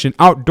Whistle Mission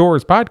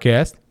Outdoors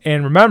podcast.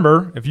 And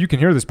remember, if you can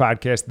hear this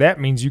podcast, that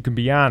means you can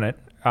be on it.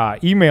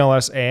 Email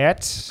us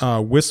at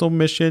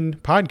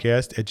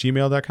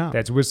whistlemissionpodcast@gmail.com.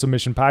 That's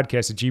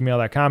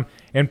whistlemissionpodcast@gmail.com.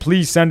 And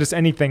please send us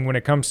anything when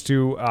it comes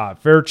to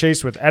fair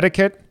chase with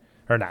etiquette.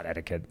 Or not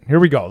etiquette. Here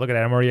we go. Look at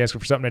that. I'm already asking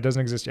for something that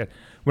doesn't exist yet.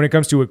 When it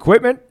comes to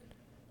equipment,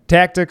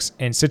 tactics,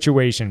 and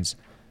situations.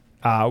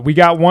 We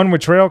got one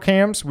with trail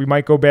cams. We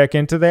might go back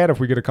into that. If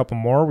we get a couple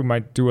more, we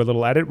might do a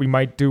little edit. We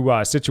might do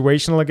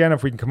situational again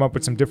if we can come up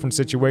with some different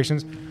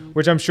situations,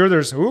 which I'm sure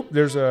there's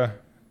my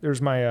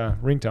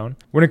ringtone.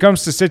 When it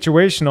comes to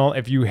situational,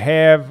 if you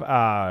have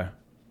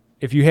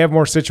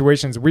more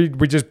situations, we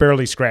just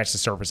barely scratched the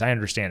surface. I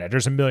understand that.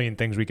 There's a million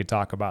things we could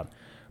talk about,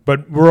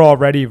 but we're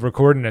already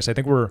recording this. I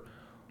think we're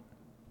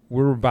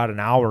about an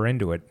hour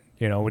into it.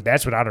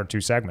 That's without our 2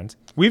 segments.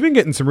 We've been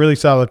getting some really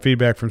solid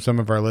feedback from some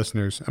of our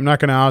listeners. I'm not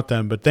going to out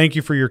them, but thank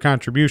you for your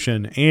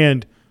contribution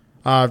and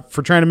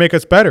for trying to make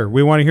us better.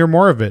 We want to hear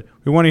more of it.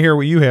 We want to hear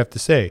what you have to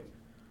say.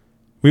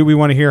 We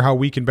want to hear how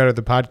we can better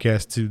the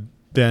podcast to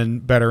then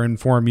better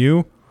inform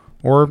you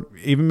or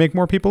even make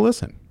more people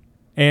listen.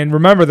 And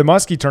remember the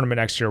muskie tournament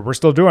next year. We're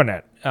still doing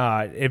it.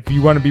 If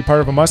you want to be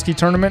part of a muskie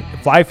tournament,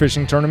 fly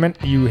fishing tournament,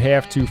 you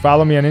have to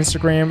follow me on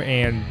Instagram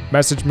and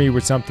message me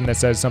with something that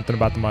says something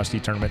about the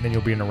muskie tournament. Then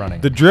you'll be in the running.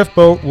 The drift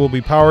boat will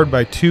be powered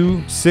by 2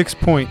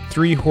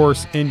 6.3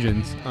 horse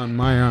engines on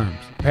my arms.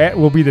 Pat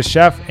will be the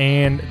chef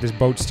and this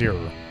boat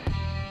steerer.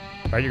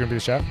 Right? You're going to be the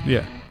chef?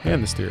 Yeah,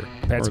 and the steer.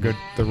 Pat's or good.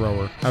 The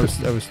rower. I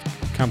was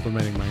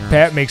complimenting my arms.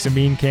 Pat makes a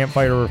mean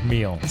campfire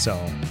meal, so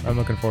I'm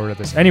looking forward to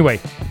this. Anyway,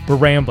 we're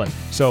rambling,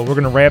 so we're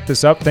going to wrap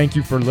this up. Thank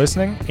you for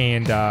listening,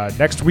 and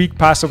next week,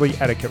 possibly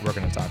etiquette we're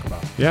going to talk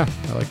about. Yeah,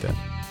 I like that.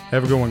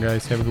 Have a good one,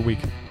 guys. Have a good week.